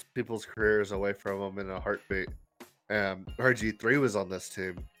just rips people's careers away from them in a heartbeat. RG3 was on this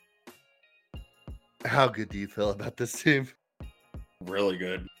team. How good do you feel about this team? Really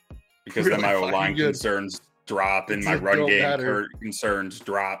good. Because Really then my fucking O-line good. concerns drop and my It run don't game matter. concerns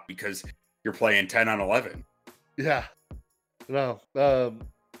drop because you're playing 10 on 11. Yeah. No.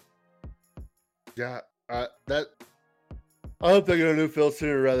 Yeah. I hope they get a new field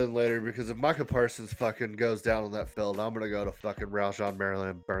sooner rather than later, because if Micah Parsons fucking goes down on that field, I'm gonna go to fucking Rajon, Maryland,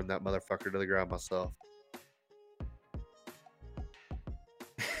 and burn that motherfucker to the ground myself.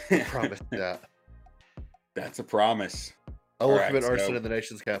 I promise you that. That's a promise. I will All right, commit arson so- in the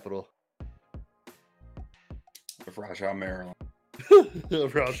nation's capital. Of Rajon, Maryland.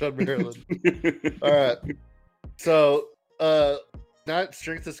 Rajon, Maryland. All right. So, not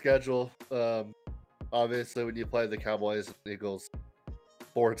strength of schedule. Obviously, when you play the Cowboys and Eagles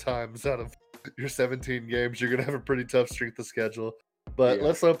 4 times out of your 17 games, you're gonna have a pretty tough strength of schedule. But Yeah.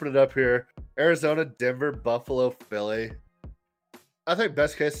 let's open it up here: Arizona, Denver, Buffalo, Philly. I think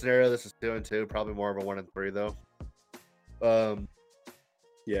best case scenario, this is 2-2. Probably more of a 1-3 though.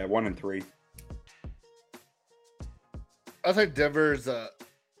 Yeah, 1-3. I think Denver's. I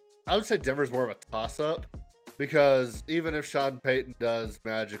would say Denver's more of a toss-up, because even if Sean Payton does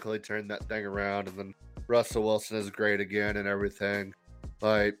magically turn that thing around and then Russell Wilson is great again and everything,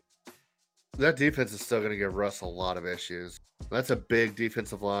 like, that defense is still going to give Russ a lot of issues. That's a big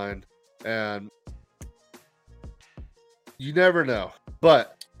defensive line, and you never know.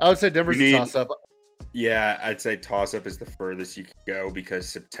 But I would say Denver's a toss-up. Yeah, I'd say toss-up is the furthest you could go, because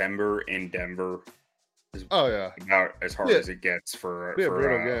September in Denver is Oh yeah, about as hard Yeah. as it gets for Be a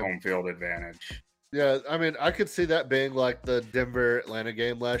brutal a game. home field advantage. yeah. I mean, I could see that being like the Denver-Atlanta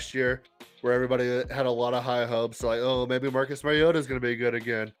game last year, where everybody had a lot of high hopes. Like, oh, maybe Marcus Mariota is going to be good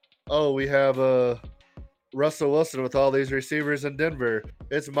again. Oh, we have Russell Wilson with all these receivers in Denver.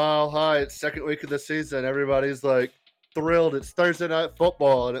 It's mile high. It's second week of the season. Everybody's like thrilled. It's Thursday night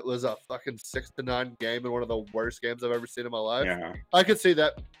football, and it was a fucking 6-9 game and one of the worst games I've ever seen in my life. Yeah, I could see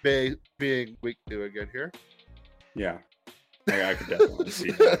that being week 2 again here. yeah. I could definitely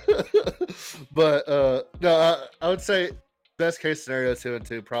see that. But no, I would say best case scenario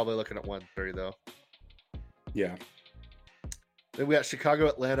 2-2. Probably looking at 1-3 though. Yeah. Then we got Chicago,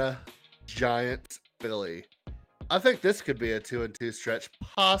 Atlanta, Giants, Philly. I think this could be a 2-2 stretch,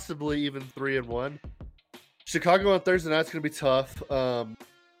 possibly even 3-1. Chicago on Thursday night's going to be tough,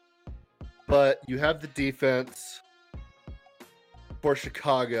 but you have the defense for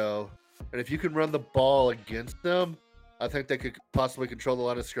Chicago, and if you can run the ball against them, I think they could possibly control the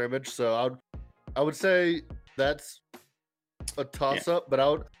line of scrimmage. So I would say that's a toss-up, but I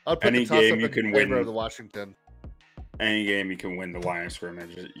would put Any the toss-up game you in can favor win. of the Washington. Any game you can win the line of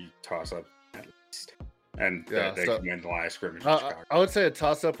scrimmage, you toss up at least. And Yeah, they so- can win the line of scrimmage in Chicago. I would say a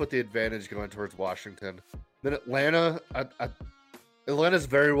toss-up with the advantage going towards Washington. Then Atlanta, Atlanta's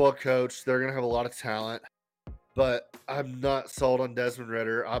very well coached. They're going to have a lot of talent, but I'm not sold on Desmond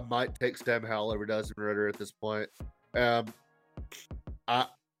Ridder. I might take Sam Howell over Desmond Ridder at this point. As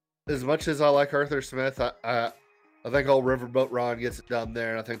much as I like Arthur Smith, I think old Riverboat Ron gets it done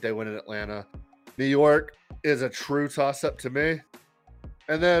there, and I think they win in Atlanta. New York is a true toss-up to me.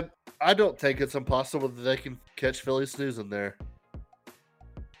 And then I don't think it's impossible that they can catch Philly snoozing there.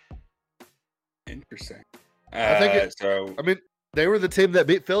 Interesting. I think so. I mean, they were the team that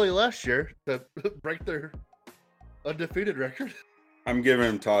beat Philly last year to break their undefeated record. I'm giving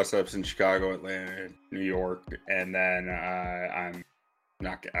them toss-ups in Chicago, Atlanta, New York, and then I'm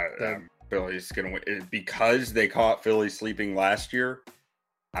not. Philly's gonna win because they caught Philly sleeping last year.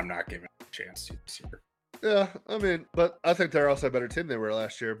 I'm not giving them a chance to this year. Yeah, I mean, but I think they're also a better team than they were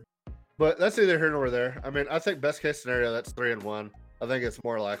last year. But that's neither here nor there. I mean, I think best case scenario that's 3-1. I think it's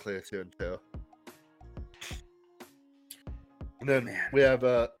more likely a 2-2. And then we have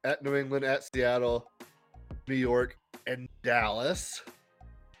at New England, at Seattle, New York, and Dallas.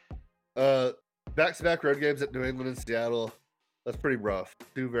 Back-to-back road games at New England and Seattle. That's pretty rough.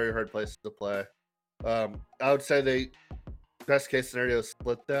 2 very hard places to play. I would say they best case scenario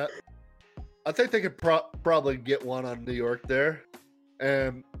split that. I think they could probably get one on New York there,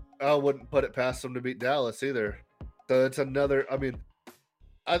 and I wouldn't put it past them to beat Dallas either. So it's another. I mean,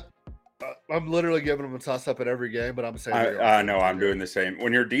 I'm literally giving them a toss up at every game, but I'm saying I know I'm doing the same.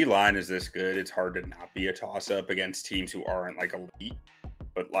 When your D line is this good, it's hard to not be a toss up against teams who aren't like elite.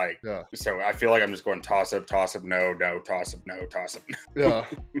 But like, Yeah. So I feel like I'm just going toss up, no, toss up, no, toss up. No.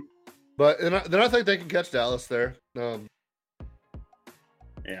 Yeah, but then I think they can catch Dallas there. Yeah.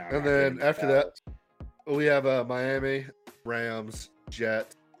 And then after that, we have Miami, Rams,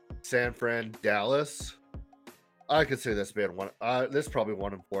 Jets, San Fran, Dallas. I could see this being one. This is probably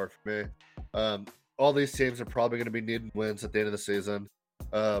 1-4 for me. All these teams are probably going to be needing wins at the end of the season.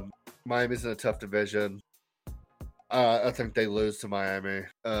 Miami's in a tough division. I think they lose to Miami.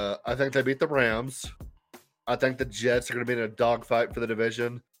 I think they beat the Rams. I think the Jets are going to be in a dogfight for the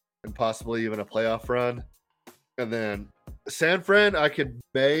division and possibly even a playoff run. And then San Fran, I could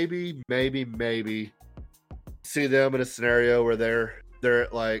maybe see them in a scenario where they're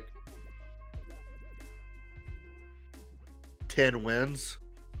at like 10 wins,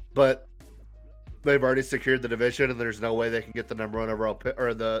 but they've already secured the division and there's no way they can get the number one overall pick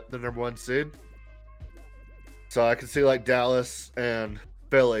or the number one seed. So I can see like Dallas and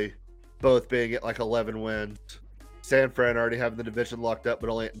Philly both being at like 11 wins. San Fran already having the division locked up, but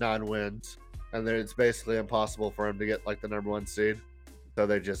only at 9 wins. And then it's basically impossible for them to get like the number one seed. So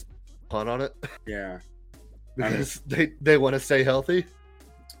they just punt on it. Yeah. Because they want to stay healthy.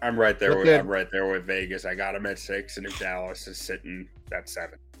 I'm right there. Then, I'm right there with Vegas. I got them at 6, and if Dallas is sitting at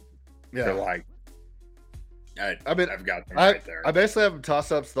 7, yeah. they're like, I mean, I've got them right there. I basically have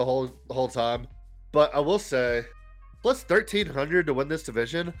toss-ups the whole time, but I will say, plus 1,300 to win this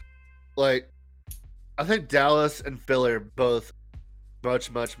division. Like, I think Dallas and Philly are both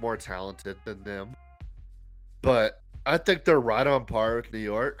much more talented than them, but I think they're right on par with New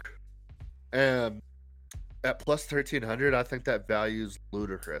York, and at plus 1,300, I think that value's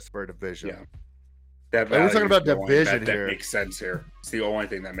ludicrous for a division. Yeah, we're talking about division here. That makes sense here. It's the only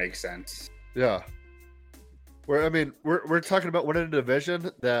thing that makes sense. Yeah, we're talking about winning a division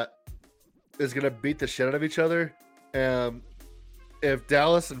that is going to beat the shit out of each other, and if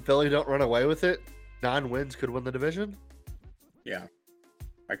Dallas and Philly don't run away with it, 9 wins could win the division. Yeah,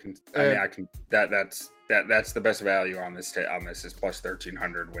 I can. That's the best value on this. On this is plus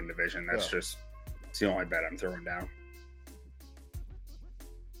 1,300 win division. That's it's the only bet I'm throwing down.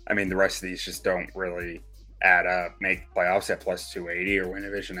 I mean, the rest of these just don't really add up. Make playoffs at plus 280 or win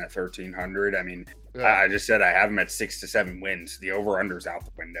division at 1,300. I mean, I just said I have them at 6 to 7 wins. The over/under's out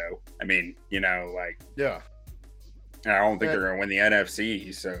the window. I mean, yeah. I don't think they're going to win the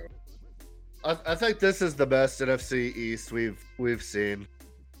NFC. So I think this is the best NFC East we've seen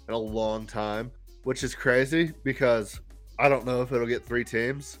in a long time, which is crazy because I don't know if it'll get 3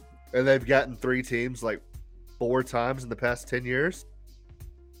 teams, and they've gotten 3 teams like 4 times in the past 10 years,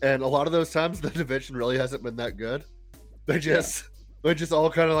 and a lot of those times the division really hasn't been that good. They just all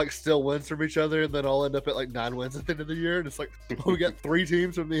kind of like steal wins from each other, and then all end up at like 9 wins at the end of the year, and it's like, we got 3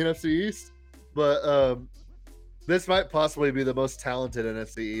 teams from the NFC East, but this might possibly be the most talented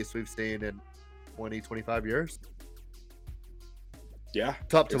NFC East we've seen in 20-25 years. Yeah,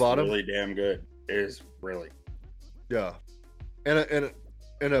 top to bottom, really damn good. It is really. Yeah, and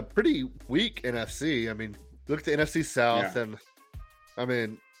a pretty weak NFC. I mean, look at the NFC South, and I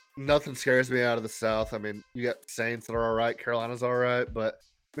mean, nothing scares me out of the South. I mean, you got Saints that are all right, Carolina's all right, but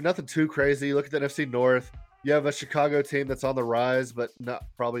nothing too crazy. Look at the NFC North. You have a Chicago team that's on the rise, but not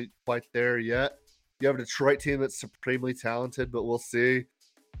probably quite there yet. You have a Detroit team that's supremely talented, but we'll see.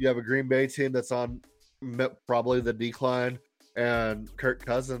 You have a Green Bay team that's on probably the decline, and Kirk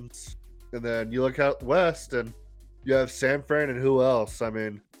Cousins. And then you look out west, and you have San Fran, and who else? I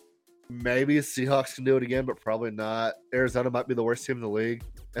mean, maybe Seahawks can do it again, but probably not. Arizona might be the worst team in the league,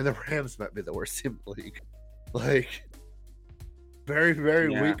 and the Rams might be the worst team in the league. Like,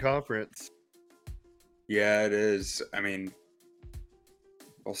 very weak conference. Yeah, it is. I mean,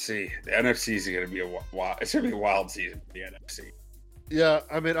 we'll see. The NFC is going to be it's going to be a wild season for the NFC. Yeah,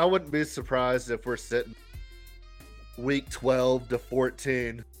 I mean, I wouldn't be surprised if we're sitting week 12 to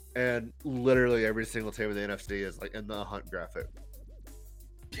 14 and literally every single team in the NFC is like in the hunt graphic.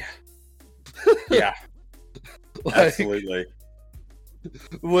 Yeah. Yeah. Absolutely.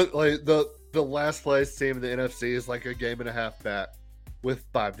 What, like the last place team in the NFC is like a game and a half back with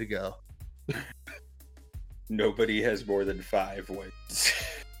 5 to go. Nobody has more than 5 wins.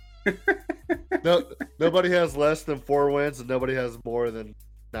 No, nobody has less than 4 wins, and nobody has more than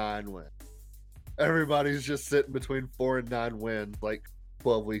 9 wins. Everybody's just sitting between 4 and 9 wins, like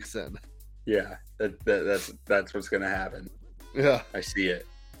 12 weeks in. Yeah, that's what's gonna happen. Yeah, I see it.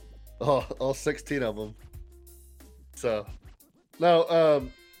 All 16 of them. So, no,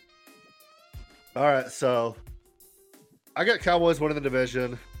 all right. So, I got Cowboys winning the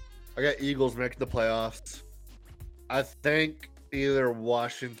division. I got Eagles making the playoffs. I think either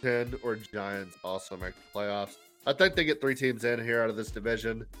Washington or Giants also make the playoffs. I think they get 3 teams in here out of this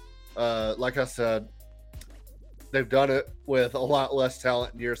division. Like I said, they've done it with a lot less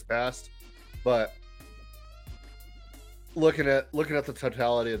talent in years past, but looking at the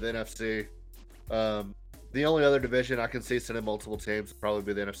totality of the NFC, The only other division I can see sending multiple teams would probably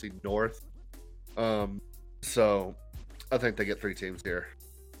be the NFC North. So I think they get 3 teams here.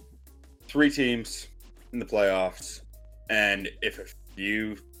 3 teams in the playoffs, and if a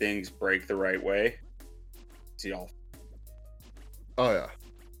few things break the right way, see all. Oh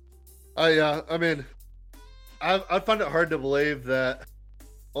yeah. I mean, I find it hard to believe that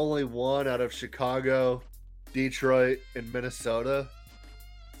only one out of Chicago, Detroit, and Minnesota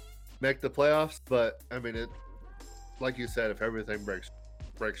make the playoffs. But I mean, it, like you said, if everything breaks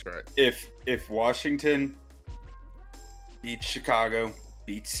right. If Washington beats Chicago,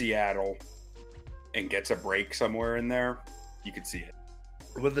 beats Seattle, and gets a break somewhere in there, you could see it.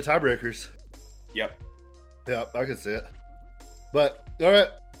 With the tiebreakers. Yep. Yeah, I can see it. But all right,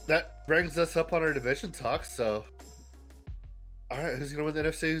 that brings us up on our division talk. So, all right, who's gonna win the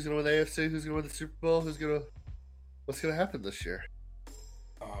NFC? Who's gonna win the AFC? Who's gonna win the Super Bowl? What's gonna happen this year?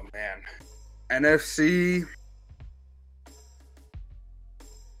 Oh man, NFC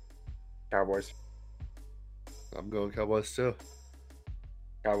Cowboys. I'm going Cowboys too.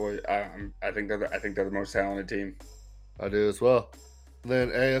 Cowboys. I think they're the most talented team. I do as well. And then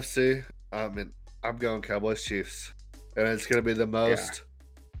AFC. I'm going Cowboys Chiefs, and it's gonna be the most.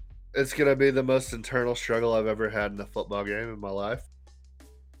 Yeah. It's gonna be the most internal struggle I've ever had in a football game in my life.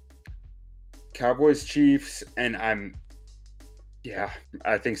 Cowboys Chiefs, and I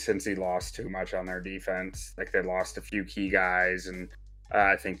think Cincy lost too much on their defense. Like they lost a few key guys, and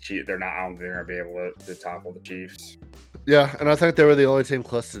I think they're not. I don't think they're gonna be able to topple the Chiefs. Yeah, and I think they were the only team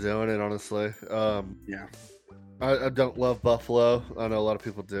close to doing it. Honestly, yeah. I don't love Buffalo. I know a lot of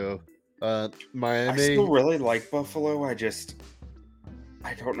people do. Miami. I still really like Buffalo. I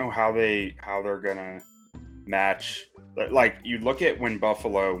don't know how they're gonna match. Like you look at when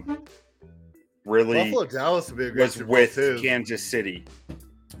Buffalo Dallas would be a great was with Kansas City.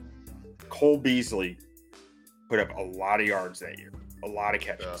 Cole Beasley put up a lot of yards that year, a lot of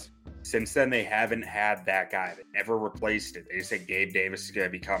catches. Yeah. Since then, they haven't had that guy. They never replaced it. They said Gabe Davis is going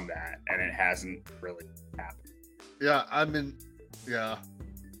to become that, and it hasn't really happened. Yeah, I mean, yeah.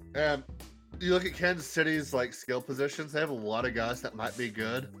 And you look at Kansas City's like skill positions; they have a lot of guys that might be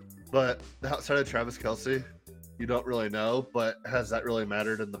good, but outside of Travis Kelce, you don't really know. But has that really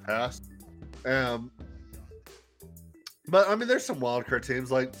mattered in the past? But I mean, there's some wild card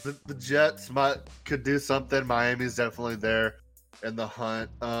teams like the Jets could do something. Miami's definitely there in the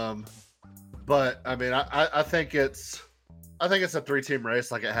hunt. But I mean, I think it's a 3-team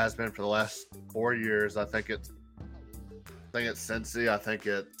race like it has been for the last 4 years. I think it's Cincy. I think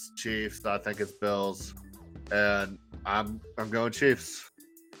it's Chiefs. I think it's Bills, and I'm going Chiefs.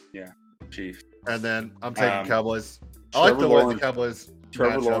 Yeah, Chiefs. And then I'm taking Cowboys. I Trevor like the way the Cowboys.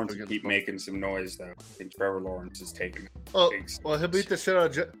 Trevor Lawrence will keep making some noise though. I think Trevor Lawrence is taking. Well, he'll beat the shit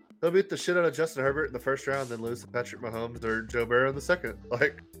out of Justin Herbert in the first round, then lose to Patrick Mahomes or Joe Burrow in the second.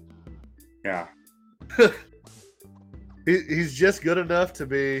 Like, yeah, he's just good enough to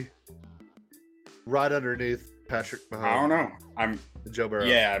be right underneath Patrick Mahomes. I don't know. I'm Joe Burrow.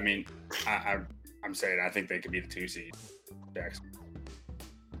 Yeah, I mean, I'm saying I think they could be the 2 seed. Jackson.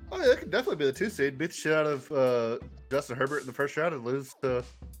 Oh yeah, they could definitely be the 2 seed. Beat the shit out of Justin Herbert in the first round and lose to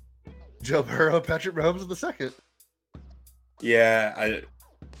Joe Burrow and Patrick Mahomes in the second. Yeah,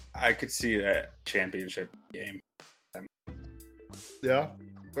 I could see that championship game. Yeah,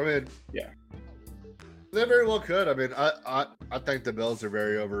 I mean, yeah, they very well could. I mean, I think the Bills are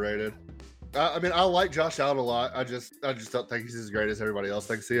very overrated. I mean, I like Josh Allen a lot. I just don't think he's as great as everybody else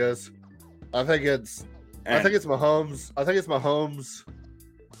thinks he is. I think it's Mahomes. I think it's Mahomes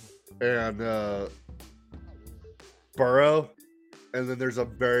and Burrow, and then there's a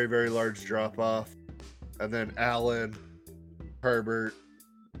very, very large drop off, and then Allen, Herbert,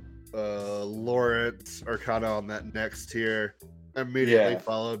 Lawrence are kind of on that next tier, immediately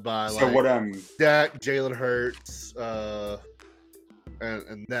followed by Dak, Jalen Hurts,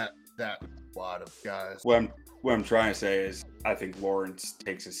 and that lot of guys. What I'm trying to say is I think Lawrence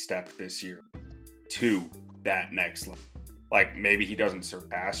takes a step this year to that next level. Like maybe he doesn't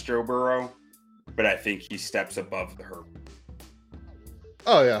surpass Joe Burrow, but I think he steps above the Herbert.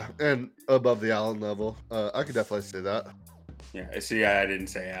 Oh yeah, and above the Allen level. I could definitely see that. Yeah, see, I didn't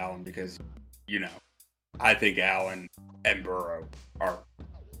say Allen because, I think Allen and Burrow are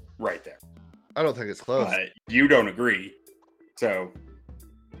right there. I don't think it's close. You don't agree, so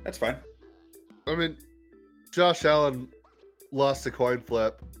that's fine. I mean, Josh Allen lost a coin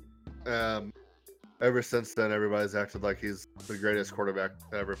flip. Ever since then, everybody's acted like he's the greatest quarterback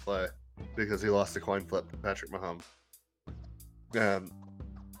to ever play because he lost a coin flip to Patrick Mahomes.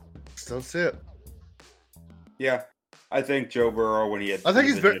 Just don't see it. Yeah. I think Joe Burrow, when he had I think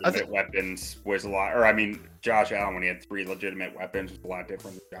three he's very- legitimate weapons, was a lot. Or I mean, Josh Allen, when he had 3 legitimate weapons, was a lot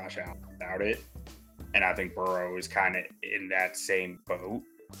different than Josh Allen without it. And I think Burrow is kind of in that same boat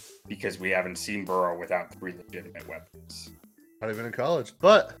because we haven't seen Burrow without 3 legitimate weapons. Not even in college.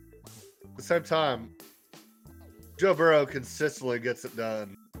 But at the same time, Joe Burrow consistently gets it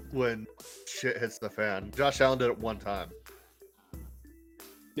done when shit hits the fan. Josh Allen did it one time.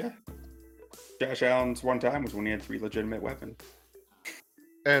 Yeah. Josh Allen's one time was when he had 3 legitimate weapons.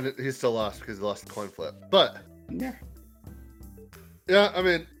 And he still lost because he lost the coin flip. But, Yeah. yeah, I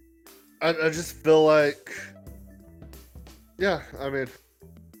mean, I just feel like, yeah, I mean,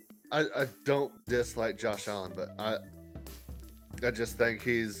 I don't dislike Josh Allen, but I just think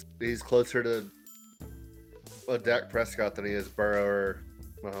he's closer to a Dak Prescott than he is Burrow or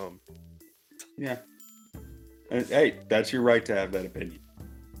Mahomes. Yeah. And, hey, that's your right to have that opinion.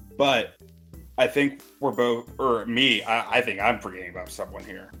 But I think we're both, or me, I think I'm forgetting about someone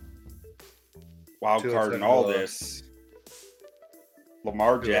here. Wild card in all this,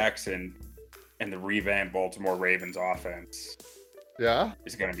 Lamar Jackson and the revamped Baltimore Ravens offense Yeah?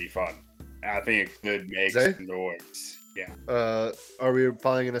 is going to be fun. I think it could make Zay? some noise. Yeah. Are we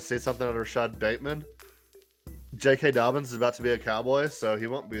finally going to see something out of Rashad Bateman? J.K. Dobbins is about to be a Cowboy, so he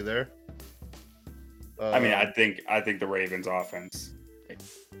won't be there. I mean, I think the Ravens offense.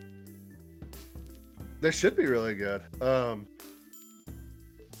 They should be really good.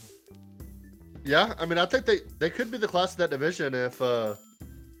 Yeah, I mean, I think they could be the class of that division if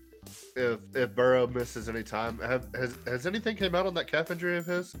Burrow misses any time. Has anything came out on that calf injury of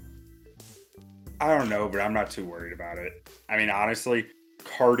his? I don't know, but I'm not too worried about it. I mean, honestly,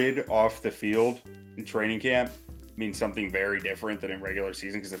 carted off the field in training camp means something very different than in regular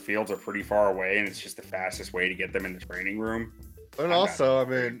season because the fields are pretty far away and it's just the fastest way to get them in the training room. And also, I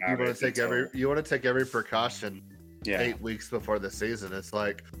mean, you want to take every precaution 8 weeks before the season. It's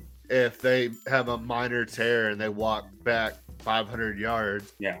like if they have a minor tear and they walk back 500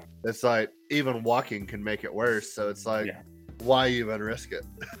 yards, it's like even walking can make it worse. So it's like, why even risk it?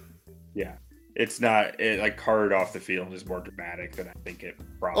 Yeah. It's not like carted off the field is more dramatic than I think it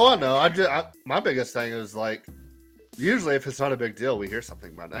probably. Oh no, my biggest thing is like usually if it's not a big deal, we hear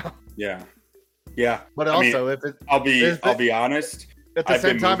something by now. Yeah. But also, if it, I'll be honest. At the I've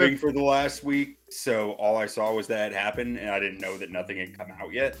same been time, moving for the last week, so all I saw was that it happened, and I didn't know that nothing had come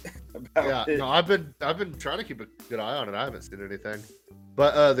out yet about it. No, I've been trying to keep a good eye on it. I haven't seen anything.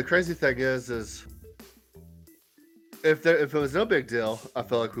 But the crazy thing is if it was no big deal, I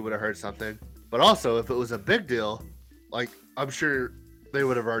feel like we would have heard something. But also, if it was a big deal, like I'm sure they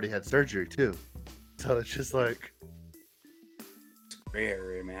would have already had surgery too. So it's just like Gray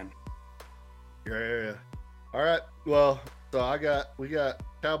area, man. Gray area. All right. Well, so we got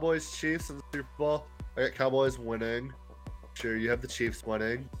Cowboys Chiefs in the Super Bowl. I got Cowboys winning. Sure, you have the Chiefs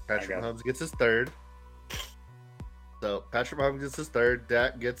winning. Patrick Mahomes gets his third. So Patrick Mahomes gets his third.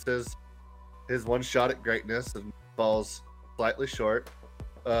 Dak gets his one shot at greatness and falls slightly short.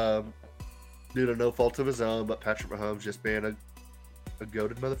 Due to no fault of his own, but Patrick Mahomes just being a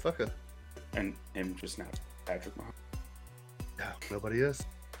goated motherfucker. And him just not Patrick Mahomes. No, nobody is.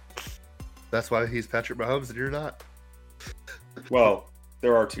 That's why he's Patrick Mahomes and you're not. Well,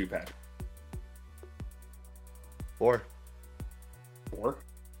 there are 2 Patrick. 4. 4?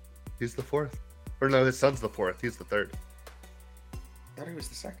 He's the 4th. Or no, his son's the 4th. He's the 3rd. I thought he was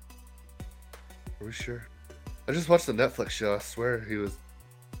the 2nd. Are we sure? I just watched the Netflix show. I swear his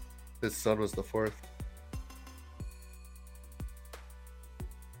son was the 4th.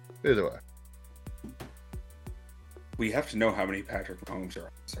 Either way. We have to know how many Patrick Mahomes are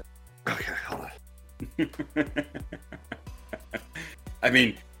on, sir. Okay, hold on. I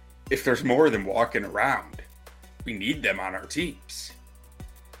mean, if there's more than walking around, we need them on our teams.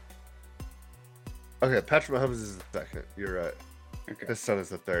 Okay, Patrick Mahomes is the 2nd. You're right. Okay. His son is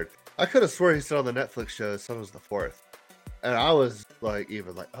the 3rd. I could have swore he said on the Netflix show his son was the 4th. And I was like,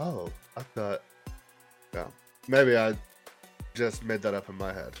 oh, I thought, no. Maybe I just made that up in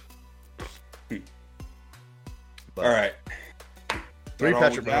my head. But all right. 3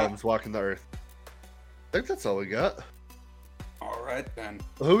 Patrick Mahomes walking the earth. I think that's all we got. All right, then.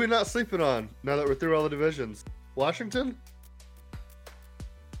 Who are we not sleeping on now that we're through all the divisions? Washington?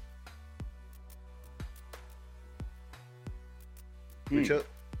 We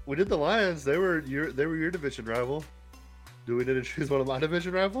did the Lions. They were your division rival. Do we need to choose one of my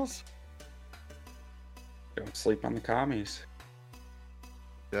division rivals? Don't sleep on the commies.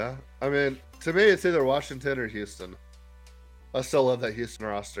 Yeah. I mean, to me, it's either Washington or Houston. I still love that Houston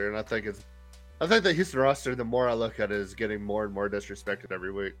roster, and I think that Houston roster, the more I look at it, is getting more and more disrespected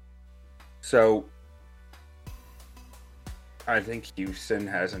every week. So, I think Houston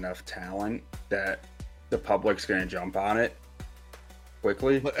has enough talent that the public's going to jump on it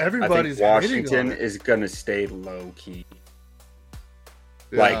quickly. But I everybody's think hating on Washington it. is going to stay low key.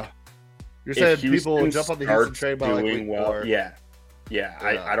 Yeah. Like, You're saying if people will Houston jump on the Houston starts train by like doing week well, 4. yeah. Yeah.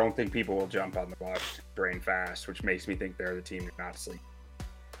 I don't think people will jump on the Washington train fast, which makes me think they're the team to not sleep.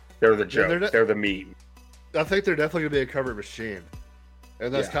 They're the joke. They're the meme. I think they're definitely going to be a cover machine.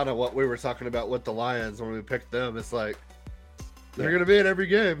 And that's Yeah. kind of what we were talking about with the Lions when we picked them. It's like, they're going to be in every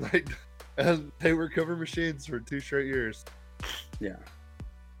game. Like, and they were cover machines for 2 straight years. Yeah.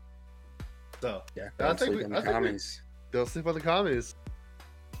 So, Yeah. I Don't think sleep we- on I the think we- commies. don't sleep on the commies.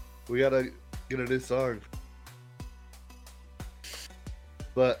 We got to get a new song.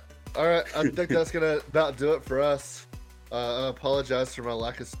 But, all right. I think that's going to about do it for us. I apologize for my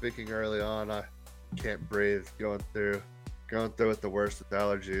lack of speaking early on. I can't breathe going through it the worst with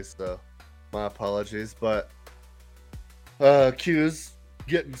allergies, so my apologies. But Q's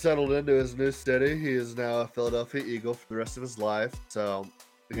getting settled into his new city. He is now a Philadelphia Eagle for the rest of his life, so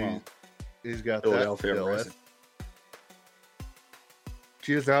he's got that to Philadelphia deal with. resident.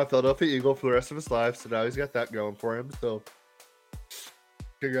 Q is now a Philadelphia Eagle for the rest of his life, so now he's got that going for him. So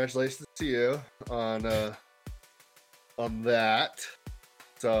congratulations to you on that.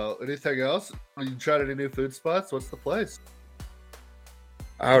 So, anything else? You tried any new food spots? What's the place?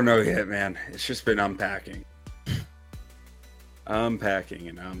 I don't know yet, man. It's just been unpacking. Unpacking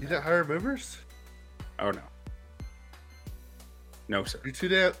and You unpacking. didn't hire movers? Oh, no. No, sir.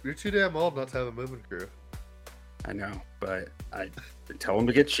 You're too damn old not to have a moving crew. I know, but I tell them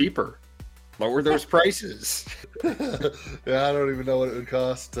to get cheaper. Lower those prices. Yeah, I don't even know what it would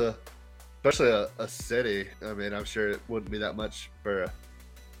cost to, especially a city. I mean, I'm sure it wouldn't be that much for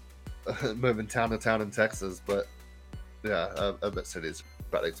moving town to town in Texas, but yeah, I bet cities are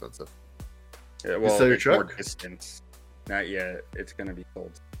about expensive. Yeah, well, sell your it's more truck? distance. Not yet. It's going to be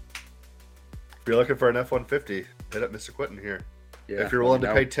sold. If you're looking for an F-150, hit up Mr. Quentin here. Yeah, If you're let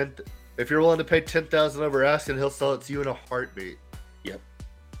willing me to know. pay $10,000 over asking, he'll sell it to you in a heartbeat.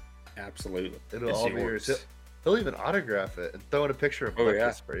 Absolutely. It'll It's all be yours. He'll even autograph it and throw in a picture of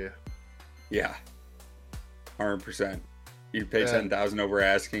breakfast for you. Yeah. 100%. You pay Yeah. 10,000 over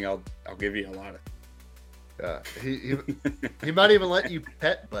asking, I'll give you a lot of. Yeah, he might even let you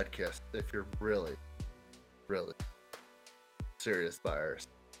pet Butkiss if you're really, really serious buyers.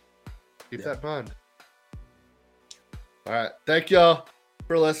 Keep that in mind. All right, thank y'all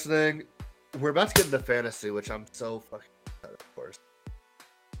for listening. We're about to get into fantasy, which I'm so fucking excited for.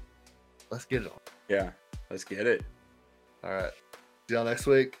 Let's get it on. Yeah. Let's get it. All right, see y'all next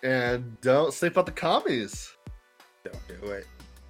week, and don't sleep on the commies. Don't do it.